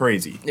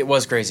 crazy. It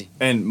was crazy.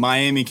 And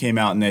Miami came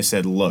out and they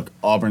said, look,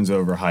 Auburn's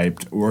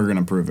overhyped. We're going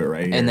to prove it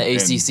right here. And the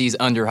ACC's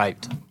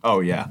underhyped.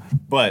 Oh, yeah.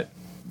 But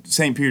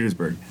St.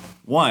 Petersburg,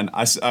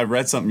 I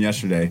read something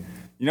yesterday.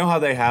 You know how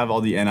they have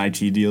all the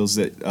NIT deals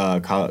that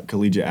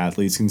collegiate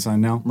athletes can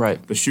sign now?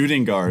 Right. The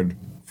shooting guard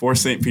for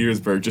St.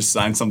 Petersburg just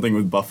signed something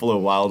with Buffalo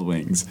Wild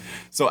Wings.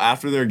 So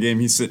after their game,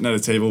 he's sitting at a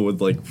table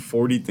with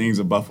 40 things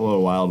of Buffalo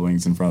Wild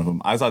Wings in front of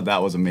him. I thought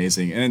that was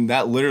amazing. And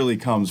that literally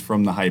comes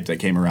from the hype that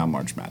came around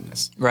March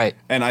Madness. Right.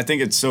 And I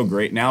think it's so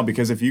great now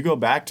because if you go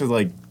back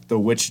to the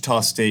Wichita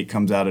State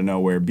comes out of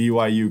nowhere,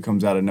 BYU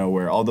comes out of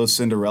nowhere, all those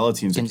Cinderella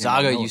teams.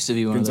 Gonzaga used to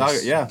be one of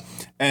those. Yeah.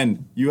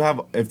 And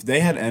if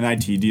they had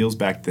NIT deals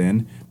back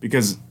then,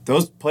 because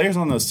those players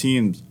on those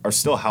teams are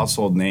still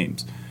household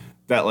names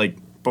that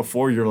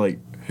before you're like,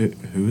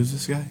 who is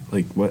this guy?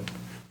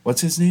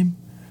 What's his name?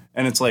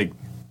 And it's like,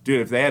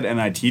 dude, if they had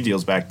NIT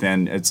deals back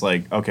then, it's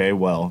like, okay,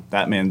 well,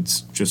 that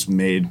man's just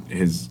made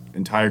his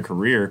entire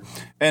career.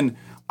 And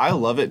I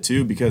love it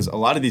too because a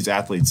lot of these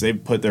athletes,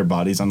 they've put their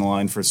bodies on the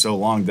line for so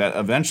long that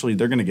eventually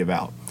they're going to give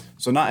out.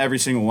 So not every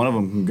single one of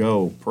them can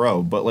go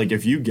pro, but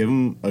if you give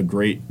them a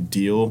great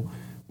deal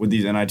with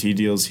these NIT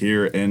deals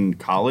here in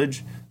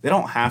college, they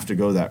don't have to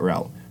go that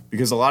route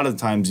because a lot of the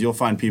times you'll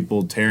find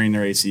people tearing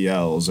their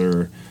ACLs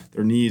or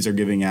their knees are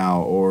giving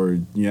out or,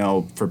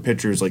 for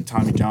pitchers like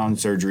Tommy John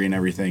surgery and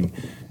everything.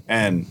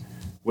 And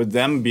with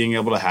them being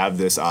able to have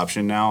this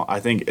option now, I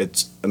think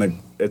it's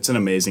an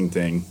amazing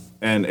thing.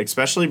 And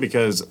especially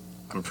because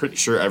I'm pretty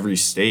sure every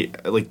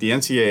state, the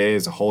NCAA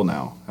as a whole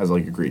now has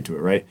agreed to it,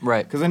 right?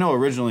 Right. Because I know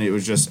originally it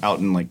was just out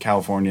in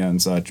California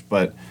and such,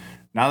 but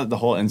now that the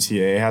whole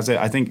NCAA has it,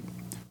 I think,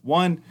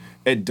 one,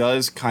 it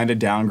does kind of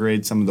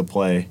downgrade some of the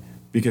play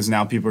because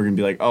now people are going to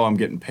be like, oh, I'm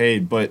getting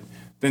paid, but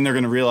then they're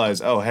going to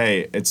realize, oh,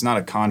 hey, it's not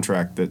a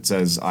contract that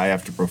says I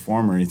have to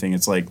perform or anything.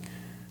 It's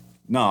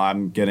no,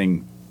 I'm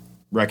getting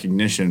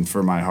recognition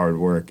for my hard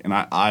work, and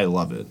I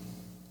love it.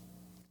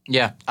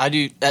 Yeah, I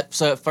do.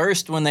 So at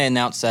first when they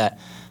announced that,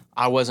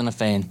 I wasn't a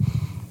fan.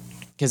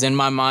 Because in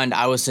my mind,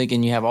 I was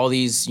thinking you have all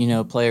these,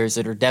 players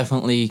that are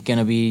definitely going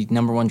to be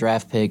number one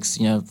draft picks.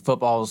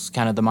 Football's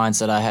kind of the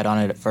mindset I had on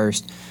it at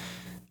first.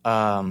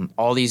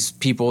 All these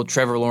people,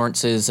 Trevor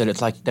Lawrence's, that it's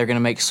they're going to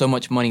make so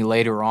much money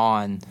later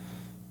on.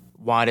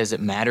 Why does it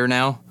matter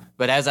now?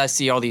 But as I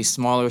see all these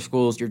smaller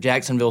schools, your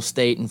Jacksonville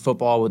State and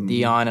football with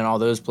Deion and all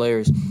those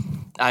players,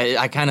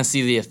 I kind of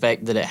see the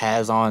effect that it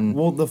has on.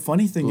 Well, the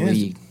funny thing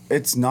is,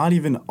 it's not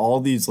even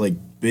all these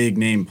big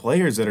name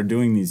players that are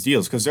doing these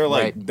deals because they're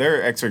right.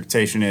 Their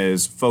expectation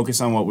is focus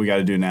on what we got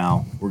to do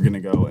now. We're gonna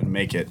go and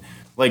make it.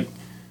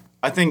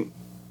 I think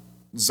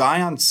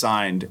Zion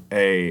signed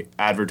a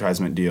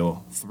advertisement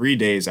deal 3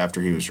 days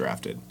after he was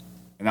drafted,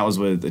 and that was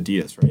with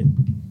Adidas, right?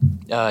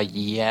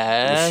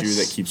 Yes. The shoe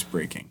that keeps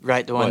breaking.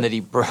 Right, the one that he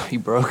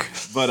broke.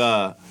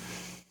 But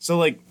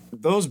so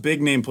those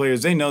big name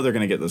players, they know they're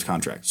going to get those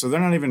contracts. So they're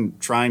not even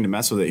trying to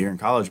mess with it here in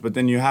college. But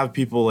then you have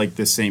people like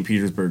this St.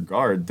 Petersburg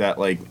guard that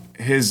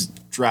his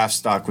draft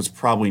stock was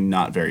probably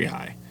not very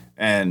high.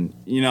 And,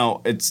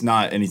 it's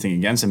not anything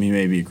against him. He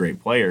may be a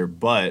great player,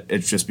 but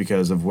it's just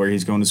because of where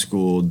he's going to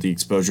school, the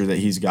exposure that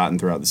he's gotten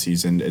throughout the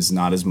season is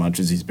not as much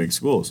as these big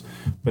schools.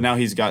 But now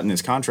he's gotten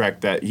this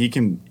contract that he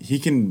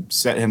can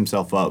set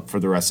himself up for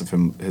the rest of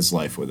his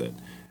life with it.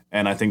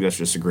 And I think that's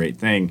just a great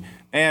thing.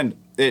 And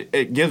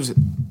it gives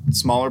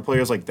smaller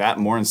players like that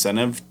more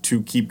incentive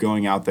to keep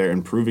going out there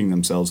and proving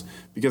themselves,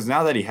 because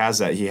now that he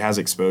has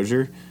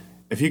exposure.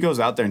 If he goes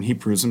out there and he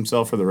proves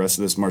himself for the rest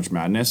of this March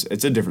Madness,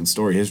 it's a different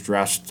story. His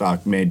draft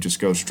stock may just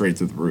go straight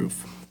through the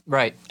roof.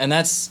 Right. And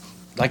that's,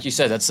 like you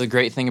said, that's the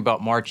great thing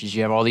about March is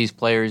you have all these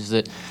players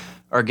that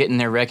are getting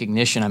their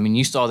recognition. I mean,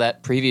 you saw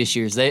that previous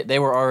years. They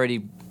were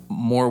already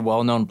more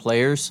well-known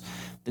players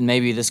than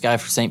maybe this guy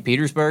for St.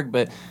 Petersburg,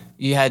 but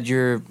you had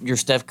your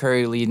Steph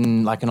Curry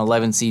leading like an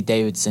 11 seed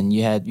Davidson.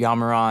 You had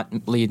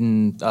Yamarant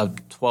leading a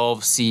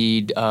 12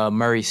 seed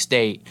Murray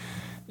State.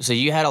 So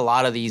you had a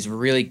lot of these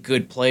really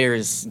good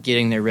players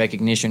getting their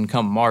recognition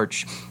come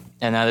March,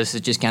 and now this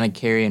is just kind of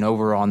carrying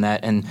over on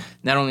that. And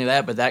not only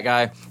that, but that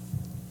guy,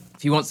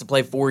 if he wants to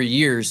play 4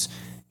 years,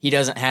 he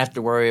doesn't have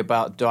to worry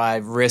about, do I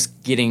risk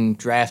getting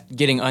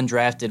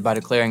undrafted by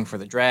declaring for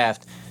the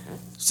draft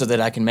so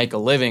that I can make a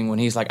living, when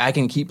he's like, I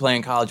can keep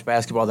playing college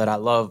basketball that I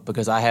love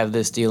because I have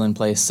this deal in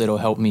place that'll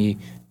help me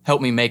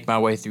make my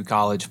way through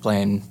college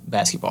playing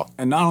basketball.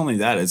 And not only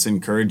that, it's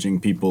encouraging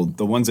people,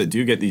 the ones that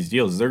do get these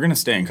deals, they're going to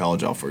stay in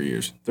college all 4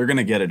 years. They're going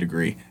to get a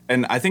degree.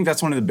 And I think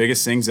that's one of the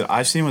biggest things that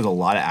I've seen with a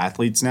lot of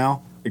athletes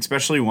now,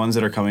 especially ones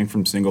that are coming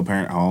from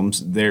single-parent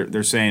homes.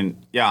 They're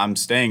saying, yeah, I'm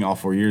staying all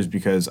 4 years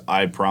because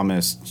I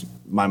promised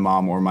my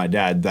mom or my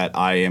dad that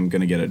I am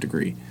going to get a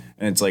degree.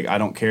 And it's like, I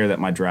don't care that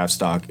my draft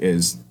stock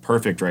is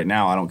perfect right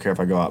now. I don't care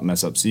if I go out and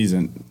mess up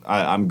season.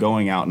 I'm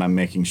going out and I'm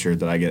making sure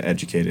that I get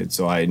educated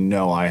so I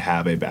know I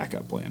have a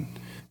backup plan.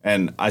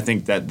 And I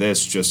think that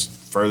this just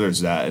furthers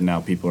that, and now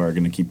people are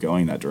going to keep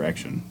going that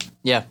direction.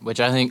 Yeah, which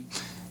I think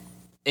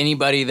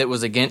anybody that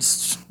was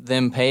against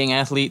them paying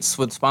athletes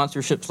with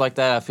sponsorships like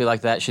that, I feel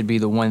like that should be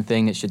the one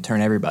thing that should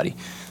turn everybody.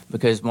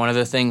 Because one of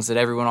the things that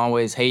everyone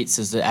always hates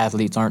is that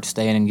athletes aren't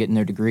staying and getting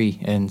their degree.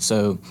 And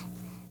so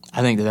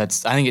I think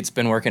it's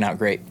been working out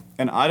great.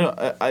 And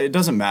it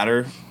doesn't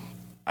matter,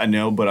 I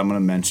know, but I'm going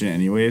to mention it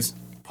anyways.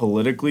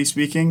 Politically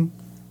speaking,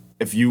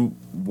 if you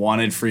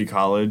wanted free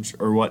college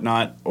or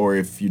whatnot, or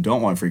if you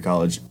don't want free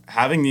college,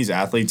 having these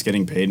athletes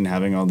getting paid and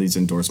having all these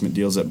endorsement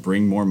deals that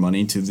bring more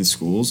money to the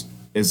schools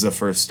is the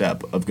first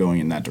step of going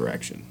in that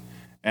direction.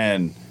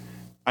 And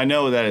I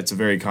know that it's a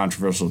very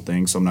controversial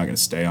thing, so I'm not going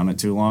to stay on it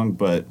too long,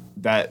 but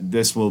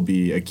this will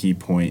be a key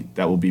point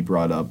that will be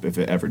brought up if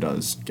it ever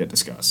does get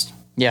discussed.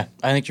 Yeah,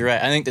 I think you're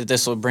right. I think that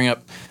this will bring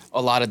up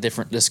a lot of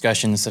different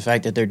discussions, the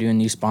fact that they're doing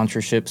these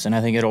sponsorships, and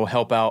I think it'll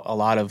help out a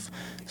lot of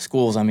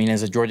schools. I mean,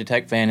 as a Georgia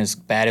Tech fan, as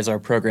bad as our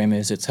program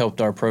is, it's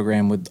helped our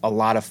program with a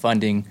lot of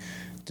funding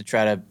to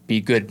try to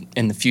be good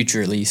in the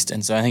future at least.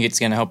 And so I think it's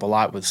going to help a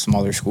lot with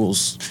smaller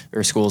schools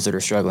or schools that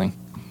are struggling.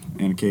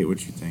 And Kate, what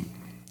do you think?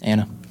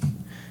 Anna?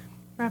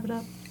 Wrap it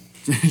up.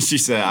 She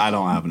said, I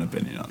don't have an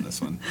opinion on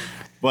this one.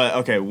 But,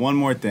 okay, one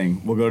more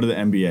thing. We'll go to the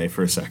NBA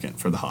for a second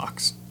for the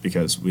Hawks,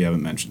 because we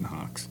haven't mentioned the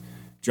Hawks.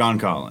 John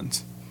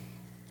Collins,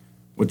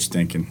 what you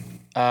thinking?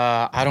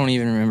 I don't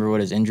even remember what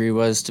his injury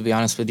was, to be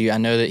honest with you. I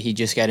know that he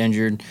just got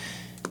injured,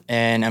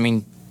 and, I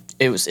mean,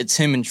 it's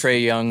him and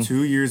Trae Young.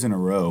 2 years in a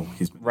row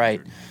he's been right.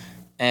 injured.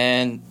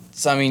 And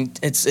so, I mean,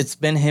 it's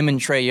been him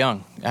and Trae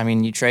Young. I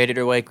mean, you traded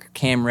away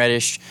Cam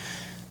Reddish,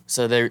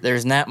 so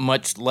there's not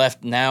much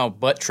left now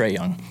but Trae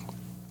Young.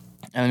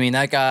 I mean,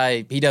 that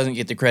guy, he doesn't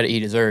get the credit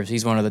he deserves.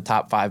 He's one of the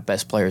top 5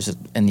 best players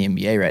in the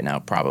NBA right now,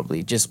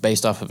 probably, just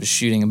based off of his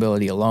shooting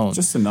ability alone.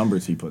 Just the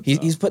numbers he puts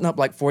up. He's putting up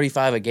like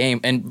 45 a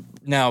game. And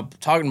now,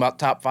 talking about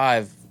top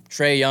 5,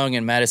 Trae Young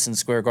in Madison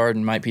Square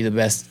Garden might be the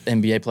best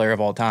NBA player of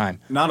all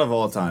time. Not of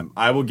all time.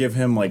 I will give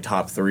him like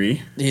top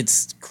 3.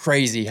 It's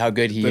crazy how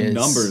good he is. The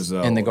numbers,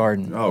 though. In the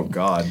Garden. Oh,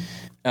 God.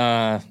 So,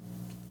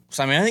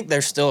 I mean, I think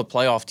they're still a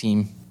playoff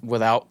team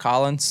without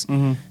Collins,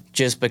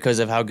 just because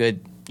of how good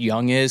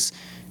Young is.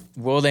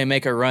 Will they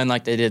make a run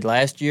like they did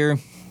last year?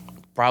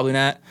 Probably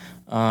not.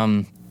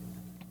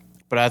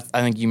 But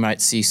I think you might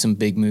see some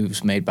big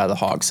moves made by the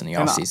Hawks in the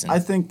offseason. I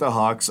think the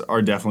Hawks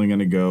are definitely going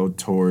to go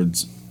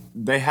towards –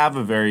 they have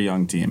a very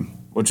young team,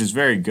 which is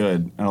very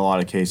good in a lot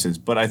of cases.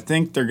 But I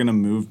think they're going to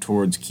move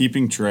towards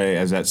keeping Trae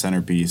as that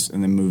centerpiece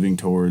and then moving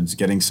towards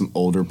getting some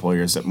older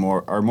players that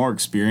are more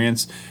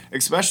experienced,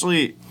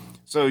 especially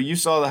 – so you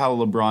saw how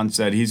LeBron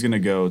said he's going to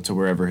go to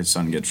wherever his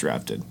son gets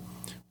drafted.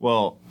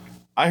 Well –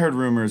 I heard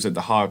rumors that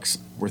the Hawks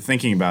were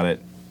thinking about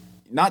it.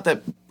 Not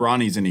that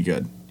Bronny's any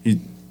good. He's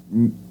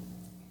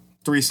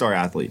 3-star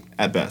athlete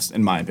at best,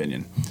 in my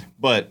opinion.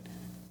 But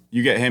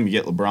you get him, you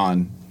get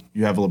LeBron.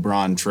 You have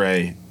LeBron,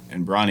 Trae,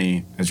 and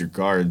Bronny as your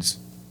guards.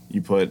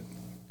 You put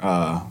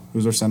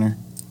who's our center?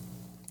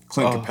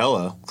 Clint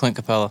Capella. Clint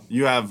Capella.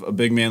 You have a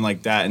big man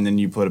like that, and then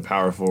you put a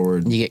power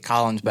forward. You get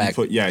Collins back.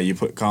 You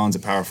put Collins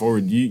at power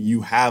forward.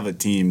 You have a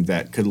team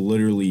that could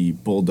literally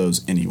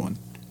bulldoze anyone.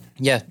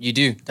 Yeah, you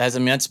do.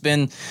 That's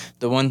been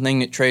the one thing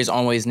that Trae's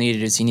always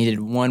needed is he needed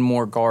one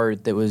more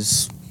guard that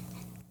was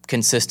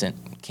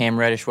consistent. Cam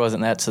Reddish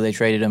wasn't that, so they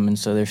traded him, and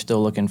so they're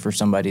still looking for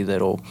somebody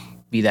that'll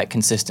be that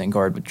consistent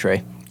guard with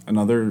Trey.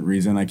 Another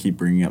reason I keep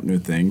bringing up new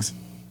things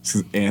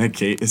is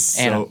because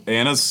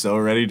Anna's so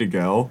ready to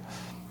go.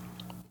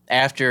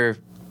 After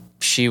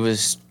she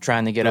was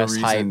trying to get us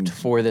hyped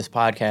for this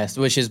podcast,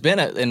 which has been,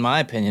 in my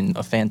opinion,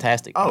 a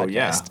fantastic podcast.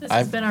 Yeah. This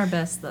has been our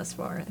best thus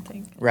far, I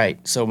think. Right.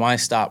 So why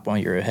stop while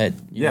you're ahead?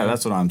 You know?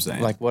 That's what I'm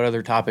saying. Like, what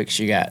other topics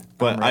you got?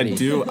 But I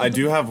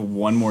do have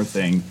one more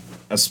thing,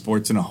 as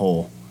sports in a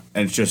whole,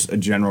 and it's just a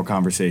general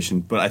conversation,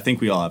 but I think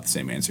we all have the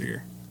same answer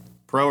here.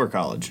 Pro or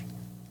college?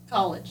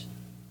 College.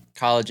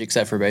 College,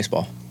 except for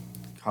baseball.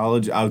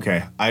 College,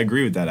 okay. I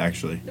agree with that,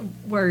 actually.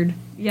 Word.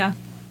 Yeah.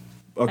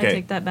 Okay. I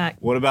take that back.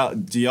 What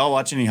about, do y'all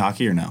watch any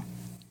hockey or no?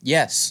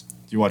 Yes.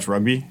 Do you watch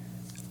rugby?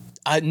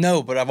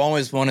 No, but I've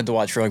always wanted to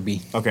watch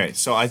rugby. Okay,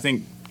 so I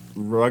think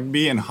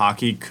rugby and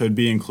hockey could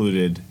be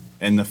included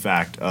in the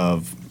fact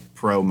of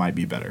pro might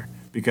be better.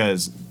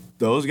 Because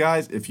those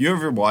guys, if you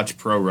ever watch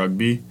pro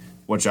rugby,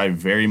 which I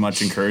very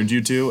much encourage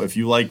you to, if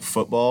you like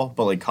football,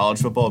 but like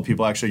college football,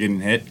 people actually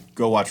getting hit,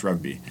 go watch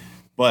rugby.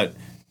 But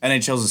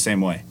NHL's the same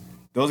way.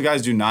 Those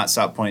guys do not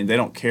stop playing. They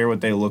don't care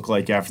what they look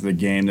like after the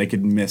game. They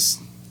could miss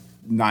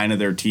 9 of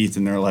their teeth,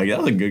 and they're like, that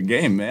was a good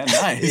game, man.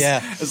 Nice. Yeah.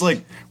 It's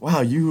like,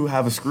 wow, you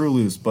have a screw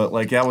loose, but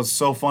like that was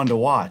so fun to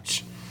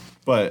watch.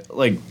 But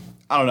like,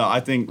 I don't know.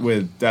 I think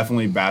with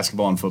definitely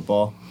basketball and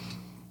football,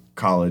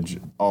 college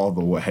all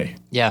the way.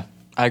 Yeah,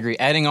 I agree.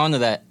 Adding on to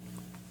that,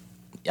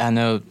 I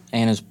know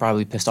Anna's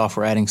probably pissed off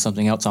for adding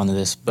something else onto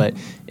this, but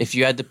if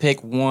you had to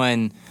pick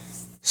one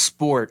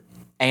sport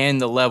and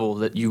the level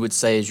that you would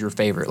say is your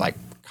favorite, like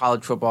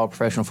college football,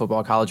 professional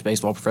football, college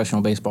baseball,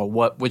 professional baseball,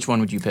 which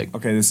one would you pick?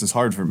 Okay, this is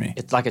hard for me.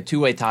 It's like a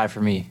two-way tie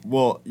for me.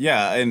 Well,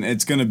 yeah, and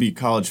it's going to be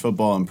college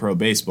football and pro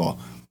baseball.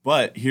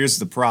 But here's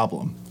the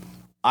problem.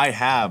 I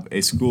have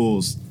a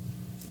school's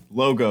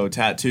logo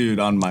tattooed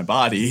on my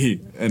body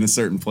in a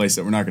certain place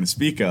that we're not going to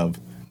speak of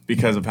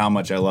because of how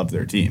much I love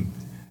their team.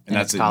 And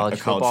that's a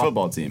college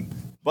football team.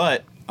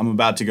 But I'm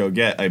about to go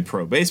get a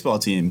pro baseball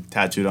team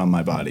tattooed on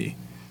my body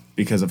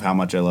because of how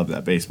much I love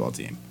that baseball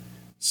team.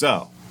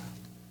 So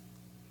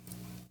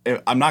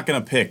I'm not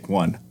going to pick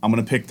one. I'm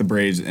going to pick the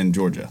Braves in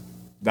Georgia.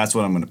 That's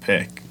what I'm going to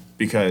pick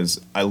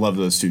because I love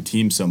those two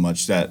teams so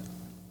much that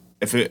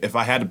if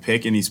I had to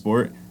pick any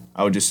sport,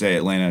 I would just say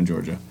Atlanta and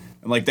Georgia.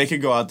 And like they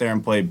could go out there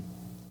and play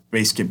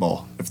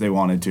basketball if they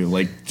wanted to,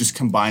 like just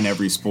combine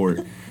every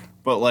sport.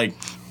 But like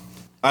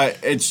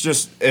it's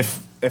just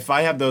if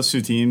I have those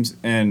two teams,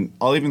 and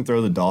I'll even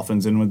throw the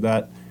Dolphins in with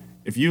that.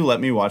 If you let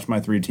me watch my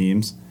 3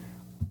 teams,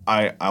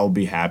 I'll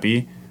be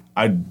happy.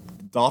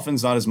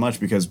 Dolphins not as much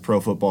because pro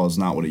football is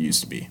not what it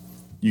used to be.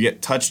 You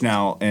get touched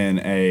now in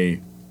a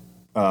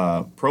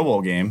Pro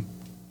Bowl game,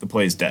 the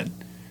play's dead.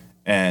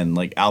 And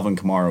like Alvin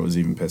Kamara was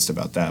even pissed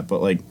about that.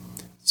 But like,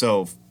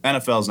 so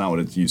NFL is not what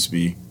it used to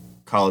be.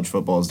 College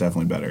football is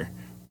definitely better.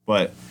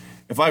 But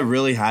if I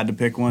really had to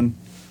pick one,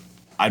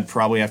 I'd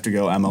probably have to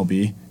go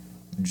MLB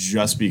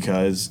just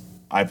because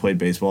I played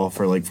baseball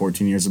for like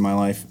 14 years of my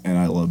life and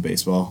I love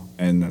baseball.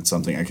 And that's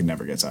something I could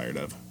never get tired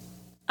of.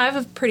 I have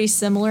a pretty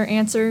similar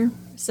answer.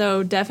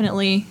 So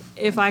definitely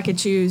if I could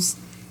choose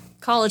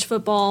college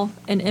football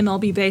and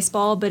MLB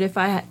baseball, but if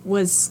I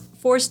was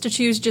forced to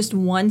choose just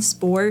one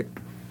sport,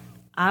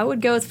 I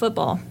would go with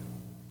football.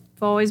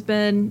 I've always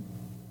been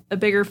a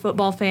bigger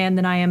football fan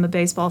than I am a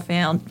baseball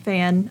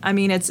fan. I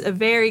mean, it's a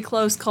very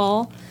close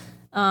call,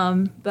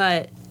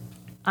 but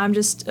I'm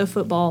just a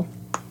football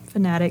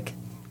fanatic.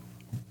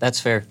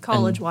 That's fair.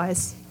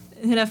 College-wise.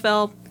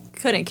 NFL,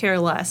 couldn't care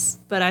less,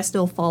 but I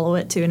still follow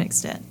it to an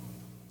extent.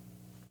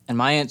 And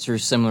my answer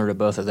is similar to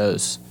both of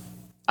those.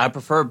 I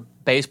prefer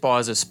baseball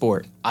as a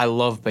sport. I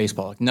love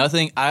baseball.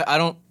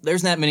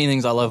 There's not many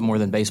things I love more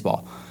than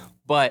baseball.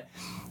 But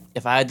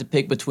if I had to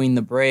pick between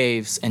the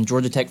Braves and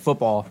Georgia Tech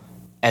football,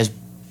 as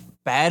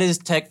bad as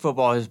Tech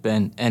football has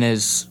been and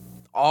as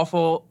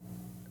awful,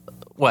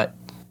 what?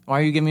 Why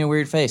are you giving me a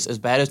weird face? As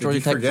bad as Georgia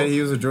Tech football. Did you forget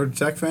he was a Georgia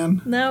Tech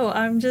fan? No,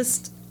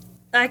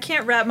 I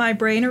can't wrap my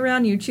brain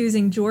around you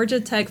choosing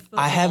Georgia Tech football.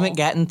 I haven't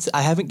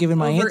given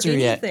my answer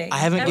yet. I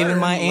haven't given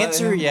my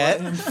answer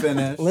yet. Let him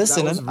finish.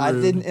 Listen, I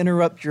didn't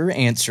interrupt your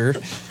answer.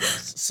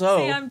 So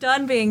Hey, I'm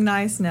done being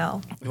nice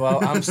now.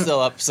 Well, I'm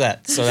still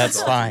upset, so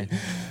that's fine.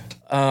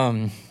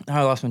 I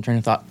lost my train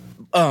of thought.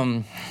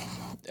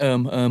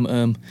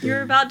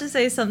 You're about to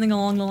say something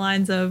along the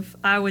lines of,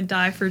 I would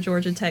die for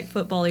Georgia Tech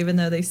football even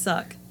though they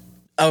suck.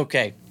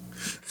 Okay.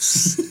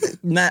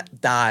 Not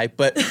die,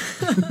 but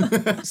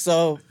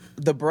so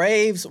the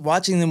Braves,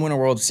 watching them win a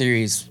World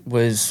Series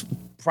was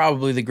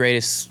probably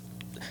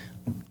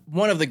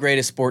one of the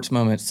greatest sports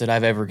moments that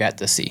I've ever got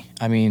to see.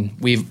 I mean,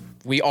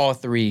 we all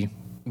three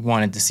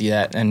wanted to see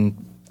that,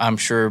 and I'm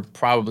sure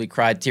probably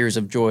cried tears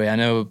of joy. I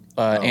know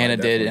Anna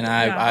did, and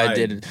I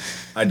did.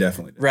 I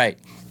definitely did. Right.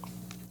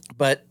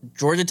 But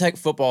Georgia Tech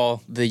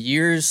football, the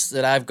years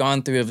that I've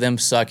gone through of them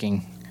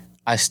sucking,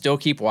 I still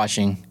keep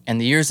watching. And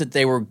the years that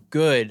they were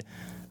good,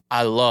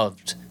 I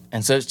loved.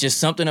 And so it's just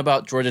something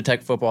about Georgia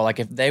Tech football. Like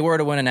if they were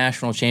to win a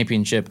national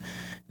championship,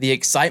 the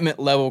excitement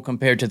level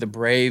compared to the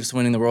Braves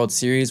winning the World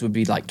Series would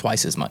be like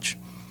twice as much.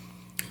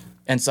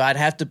 And so I'd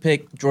have to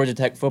pick Georgia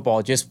Tech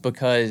football just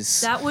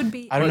because that would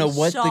be I don't know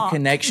what the shock.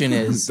 connection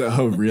is.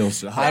 Oh, real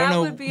shock. I don't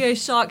know. That would be a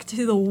shock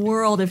to the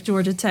world if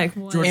Georgia Tech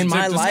won. Georgia In Tech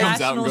my just life-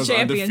 comes out and goes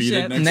National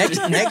undefeated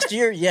championship. Next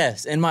year,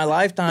 yes. In my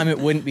lifetime, it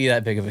wouldn't be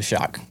that big of a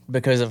shock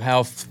because of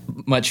how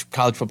much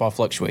college football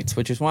fluctuates,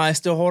 which is why I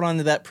still hold on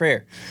to that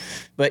prayer.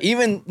 But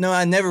even though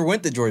I never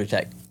went to Georgia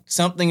Tech,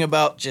 something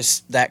about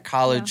just that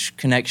college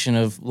connection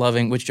of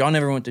loving, which y'all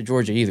never went to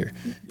Georgia either.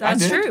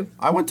 That's I did. true.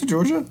 I went to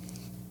Georgia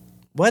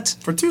What?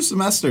 for 2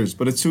 semesters,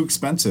 but it's too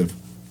expensive.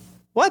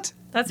 What?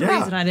 That's the Yeah.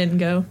 reason I didn't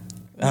go.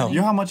 Oh, You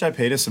know how much I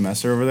paid a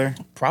semester over there?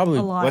 probably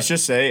A lot. Let's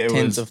just say it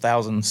tens was. of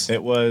thousands.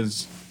 It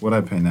was what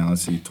I pay now.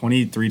 Let's see,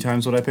 23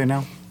 times what I pay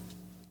now.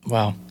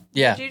 Wow.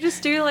 Yeah. Did you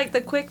just do like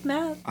the quick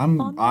math? on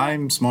that?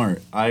 I'm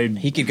smart.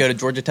 He could go to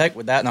Georgia Tech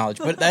with that knowledge.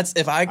 But that's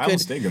if I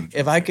almost did go to could Georgia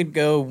if I could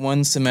go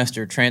one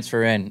semester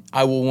transfer in,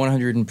 I will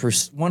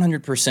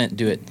 100%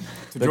 do it.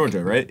 to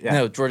Georgia, right? Yeah.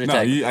 No, Georgia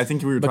Tech. I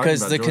think we were Because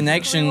talking about the Georgia.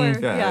 connection We were.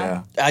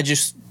 Yeah. I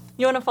just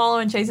You want to follow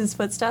in Chase's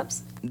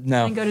footsteps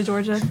no. and go to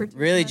Georgia for 2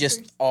 Really semesters?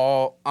 just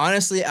all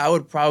honestly, I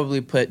would probably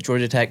put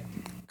Georgia Tech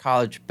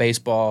college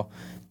baseball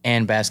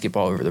and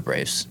basketball over the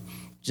Braves.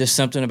 Just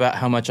something about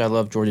how much I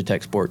love Georgia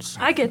Tech sports.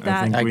 I get I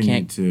that. think I we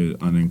can't- need to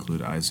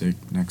uninclude Isaac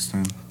next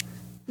time.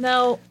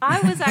 No, I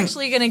was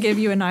actually going to give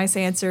you a nice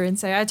answer and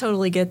say I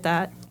totally get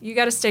that. You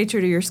got to stay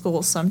true to your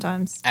schools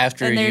sometimes.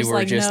 After and you there's were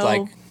like just no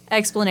like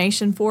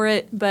explanation for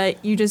it,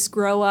 but you just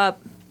grow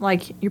up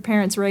like your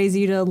parents raise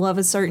you to love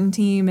a certain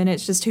team, and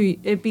it's just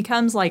it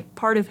becomes like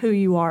part of who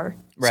you are.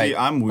 right. See,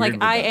 I'm weird. Like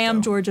with I that, am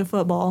though. Georgia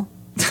football.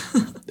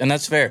 and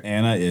that's fair.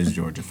 Anna is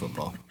Georgia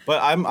football. But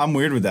I'm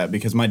weird with that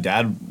because my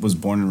dad was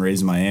born and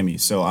raised in Miami,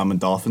 so I'm a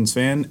Dolphins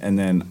fan, and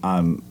then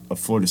I'm a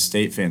Florida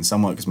State fan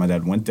somewhat because my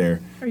dad went there.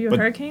 Are you a But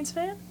Hurricanes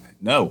fan?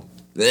 No.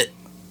 Blech.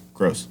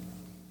 Gross.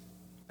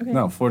 Okay.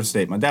 No, Florida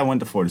State. My dad went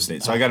to Florida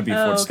State, so I got to be a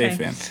Florida okay.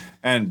 State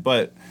fan.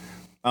 But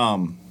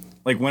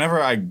like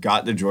whenever I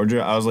got to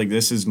Georgia, I was like,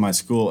 this is my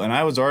school, and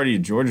I was already a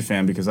Georgia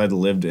fan because I'd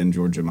lived in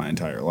Georgia my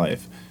entire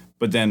life.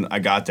 But then I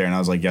got there and I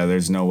was like, yeah,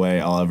 there's no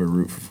way I'll ever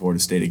root for Florida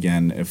State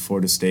again. If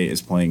Florida State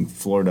is playing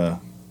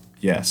Florida,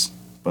 yes.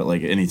 But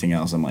like anything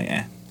else, I'm like,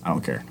 I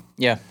don't care.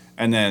 Yeah.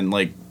 And then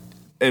like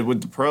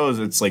with the pros,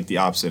 it's like the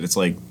opposite. It's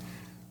like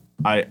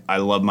I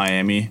love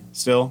Miami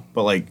still,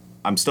 but like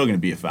I'm still gonna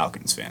be a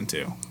Falcons fan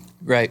too.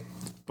 Right.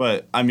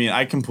 But I mean,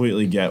 I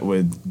completely get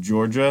with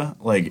Georgia.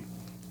 Like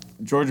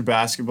Georgia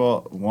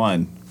basketball,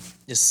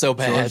 It's so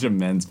bad. Georgia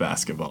men's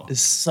basketball It's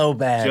so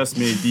bad. just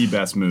made the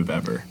best move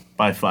ever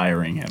by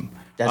firing him.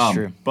 That's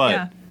true. But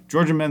Yeah.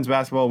 Georgia men's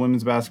basketball,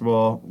 women's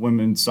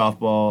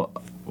softball,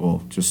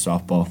 well, just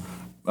softball,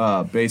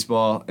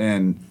 baseball,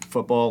 and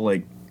football.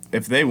 Like,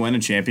 if they win a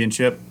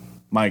championship,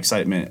 my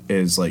excitement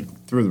is like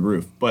through the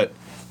roof. But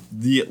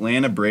the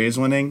Atlanta Braves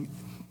winning,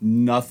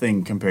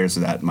 nothing compares to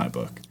that in my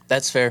book.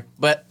 That's fair.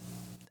 But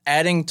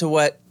adding to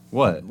what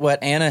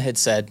What? Anna had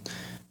said,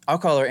 I'll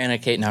call her Anna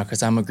Kate now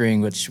because I'm agreeing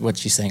with what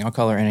she's saying. I'll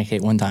call her Anna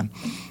Kate one time.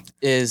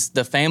 Is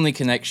the family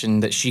connection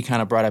that she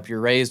kind of brought up. You're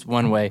raised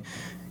one way.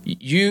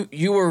 You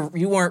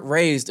weren't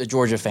raised a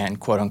Georgia fan,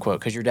 quote unquote,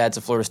 because your dad's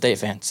a Florida State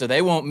fan. So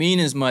they won't mean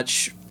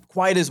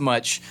quite as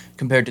much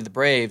compared to the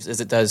Braves as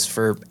it does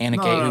for Anna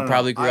Kate, who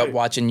probably grew up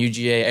watching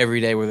UGA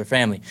every day with her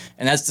family.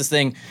 And that's the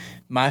thing.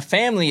 My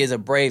family is a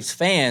Braves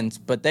fans,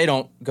 but they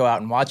don't go out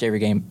and watch every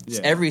game.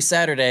 Yeah. Every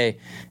Saturday,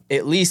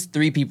 at least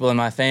 3 people in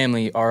my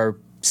family are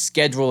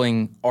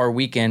scheduling our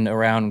weekend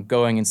around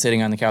going and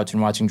sitting on the couch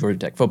and watching Georgia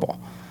Tech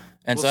football.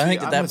 And Well, so I see,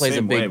 think I'm that the plays a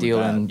same way big with deal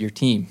that. in your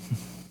team.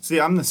 See,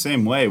 I'm the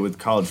same way with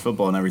college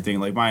football and everything.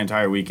 Like, my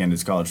entire weekend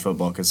is college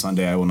football because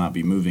Sunday I will not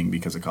be moving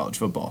because of college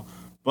football.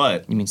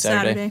 But You mean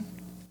Saturday?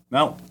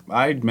 no,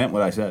 I meant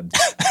what I said.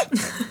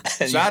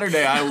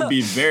 Saturday, I will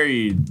be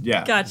very,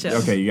 yeah. Gotcha.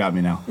 Okay, you got me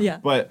now. Yeah.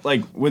 But,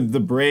 like, with the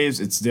Braves,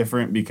 it's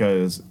different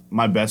because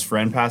my best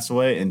friend passed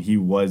away, and he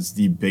was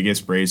the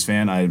biggest Braves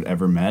fan I've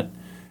ever met.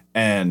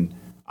 And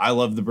I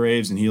loved the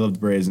Braves, and he loved the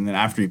Braves. And then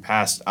after he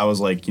passed, I was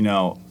like, you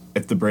know,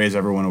 if the Braves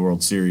ever win a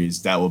World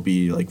Series, that will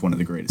be, like, one of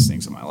the greatest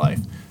things in my life.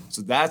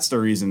 So that's the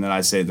reason that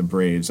I say the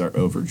Braves are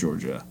over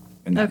Georgia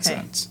in that Okay.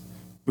 sense.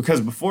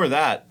 Because before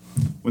that,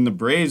 when the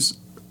Braves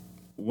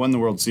won the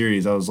World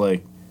Series, I was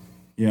like,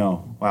 you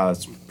know, wow,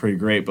 that's pretty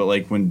great. But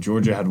like when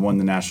Georgia had won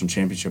the national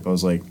championship, I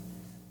was like,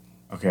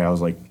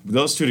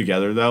 those two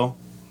together though,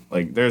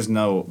 like there's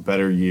no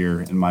better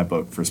year in my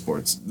book for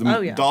sports. The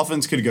Oh, yeah.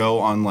 Dolphins could go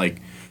on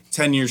like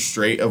 10 years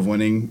straight of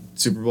winning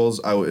Super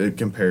Bowls. It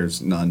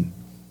compares none.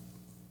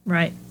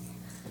 Right.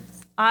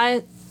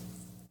 I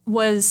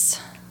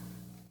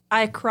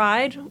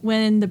cried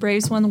when the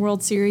Braves won the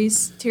World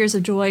Series. Tears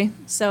of joy.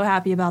 So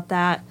happy about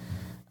that.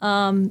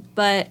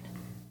 But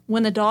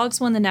when the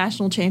Dogs won the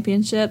national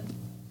championship,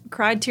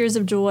 cried tears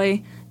of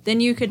joy. Then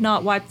you could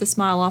not wipe the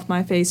smile off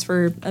my face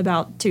for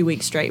about 2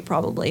 weeks straight,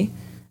 probably.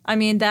 I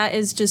mean, that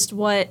is just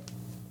what,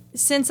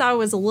 since I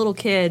was a little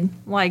kid,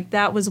 like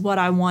that was what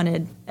I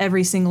wanted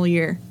every single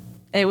year.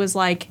 It was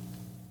like,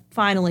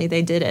 finally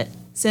they did it.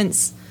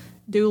 Since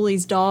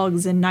Dooley's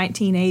Dogs in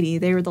 1980.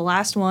 They were the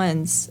last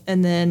ones.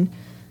 And then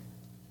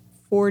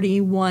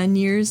 41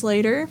 years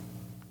later,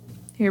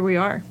 here we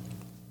are.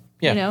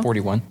 Yeah,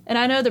 41. And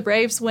I know the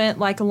Braves went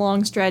like a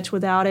long stretch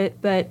without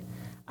it, but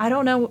I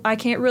don't know. I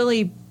can't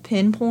really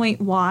pinpoint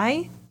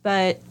why,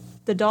 but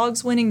the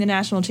Dogs winning the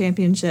national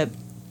championship,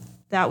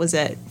 that was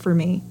it for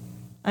me.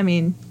 I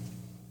mean,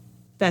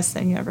 best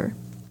thing ever.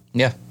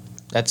 Yeah,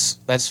 that's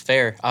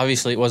fair.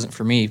 Obviously, it wasn't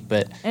for me,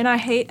 but... And I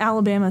hate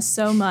Alabama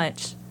so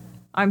much.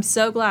 I'm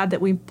so glad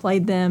that we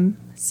played them.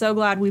 So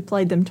glad we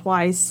played them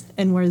twice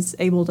and was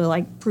able to,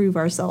 like, prove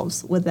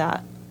ourselves with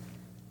that.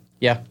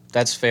 Yeah,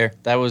 that's fair.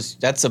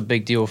 That's a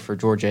big deal for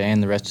Georgia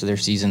and the rest of their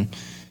season.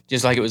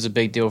 Just like it was a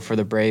big deal for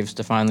the Braves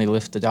to finally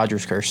lift the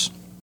Dodgers curse.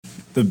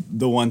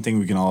 The one thing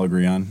we can all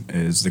agree on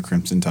is the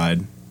Crimson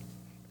Tide.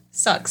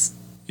 Sucks.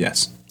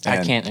 Yes.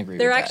 I can't agree with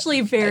that. They're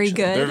actually very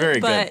good. They're very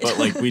good, but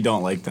like we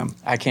don't like them.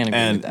 I can't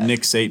agree with that.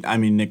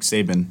 And Nick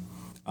Saban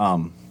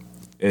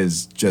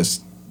is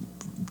just,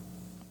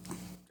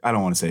 I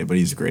don't want to say it, but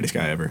he's the greatest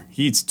guy ever.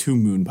 He eats 2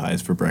 moon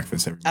pies for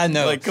breakfast every day. I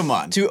know. Like, come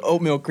on. 2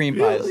 oatmeal cream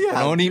pies. Yeah, If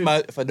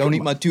I don't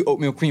eat my 2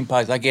 oatmeal cream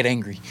pies, I get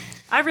angry.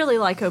 I really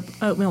like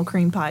oatmeal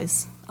cream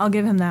pies. I'll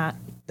give him that.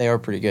 They are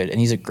pretty good, and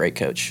he's a great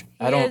coach.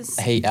 He I don't is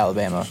hate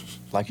Alabama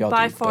like y'all do.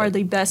 By far but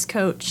the best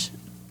coach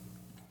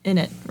in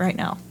it right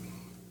now.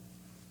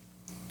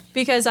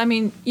 Because, I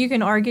mean, you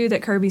can argue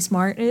that Kirby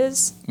Smart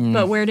is,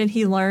 but where did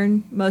he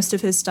learn most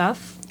of his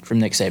stuff? From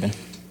Nick Saban.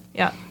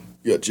 Yeah.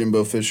 You got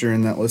Jimbo Fisher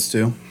in that list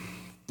too.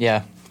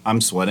 Yeah. I'm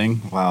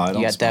sweating. Wow, I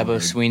don't. You got smell Dabo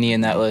good. Sweeney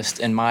in that list.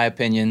 In my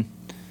opinion,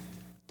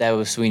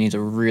 Dabo Sweeney's a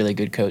really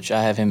good coach.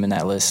 I have him in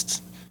that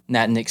list.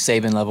 Not Nick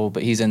Saban level,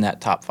 but he's in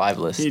that top 5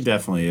 list. He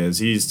definitely is.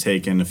 He's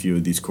taken a few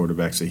of these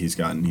quarterbacks that he's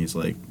gotten. He's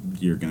like,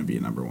 you're going to be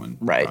a number 1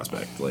 Right.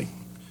 prospect. Like,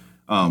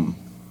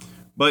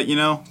 but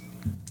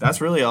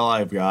that's really all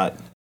I've got.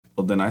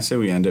 Well, then I say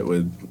we end it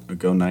with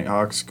go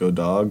Nighthawks, go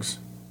Dogs.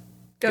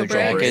 Go Braves.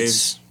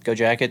 Jackets. Go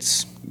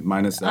Jackets.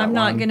 Minus that I'm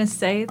not one. going to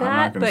say not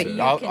that, gonna but say you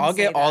that. can I'll say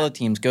get all the that.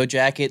 teams. Go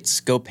Jackets.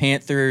 Go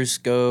Panthers.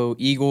 Go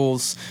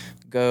Eagles.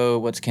 Go,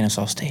 what's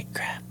Kennesaw State?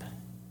 Crap.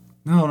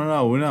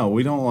 No.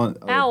 We don't want.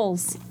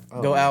 Owls.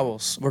 Go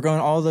Owls. We're going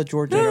all the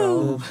Georgia.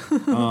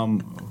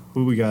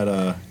 Who we got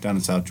down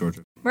in South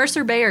Georgia?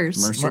 Mercer Bears.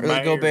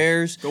 Go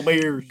Bears. Go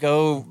Bears.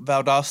 Go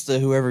Valdosta,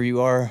 whoever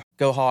you are.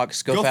 Go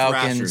Hawks. Go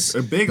Falcons. Thrashers.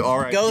 A big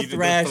RIP Go to the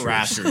Thrashers.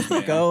 Thrashers,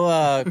 man.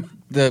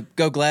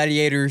 Go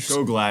Gladiators.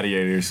 Go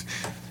Gladiators.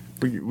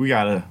 We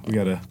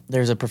gotta.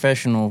 There's a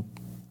professional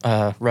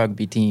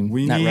rugby team.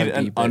 We Not need rugby,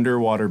 an but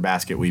underwater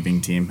basket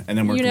weaving team, and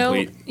then we're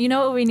complete. You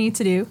know what we need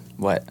to do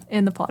what?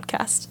 in the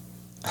podcast?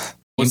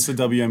 What's the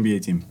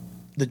WNBA team?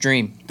 The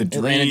Dream. The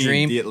Atlanta Dream.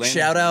 Dream. The Atlanta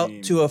Shout out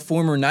Dream. to a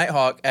former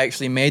Nighthawk,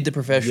 actually made the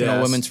professional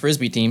Yes. women's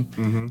frisbee team.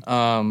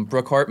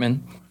 Brooke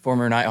Hartman,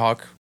 former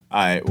Nighthawk. All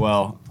right.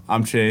 Well,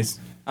 I'm Chase.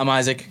 I'm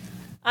Isaac.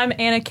 I'm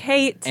Anna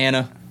Kate.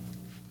 Anna.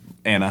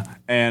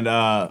 And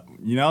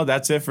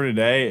that's it for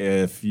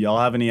today. If y'all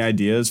have any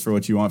ideas for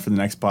what you want for the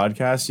next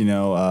podcast,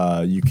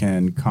 you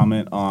can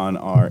comment on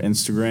our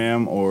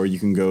Instagram, or you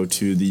can go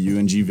to the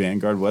UNG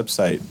Vanguard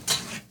website.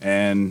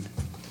 And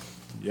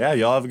yeah,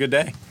 y'all have a good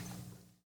day.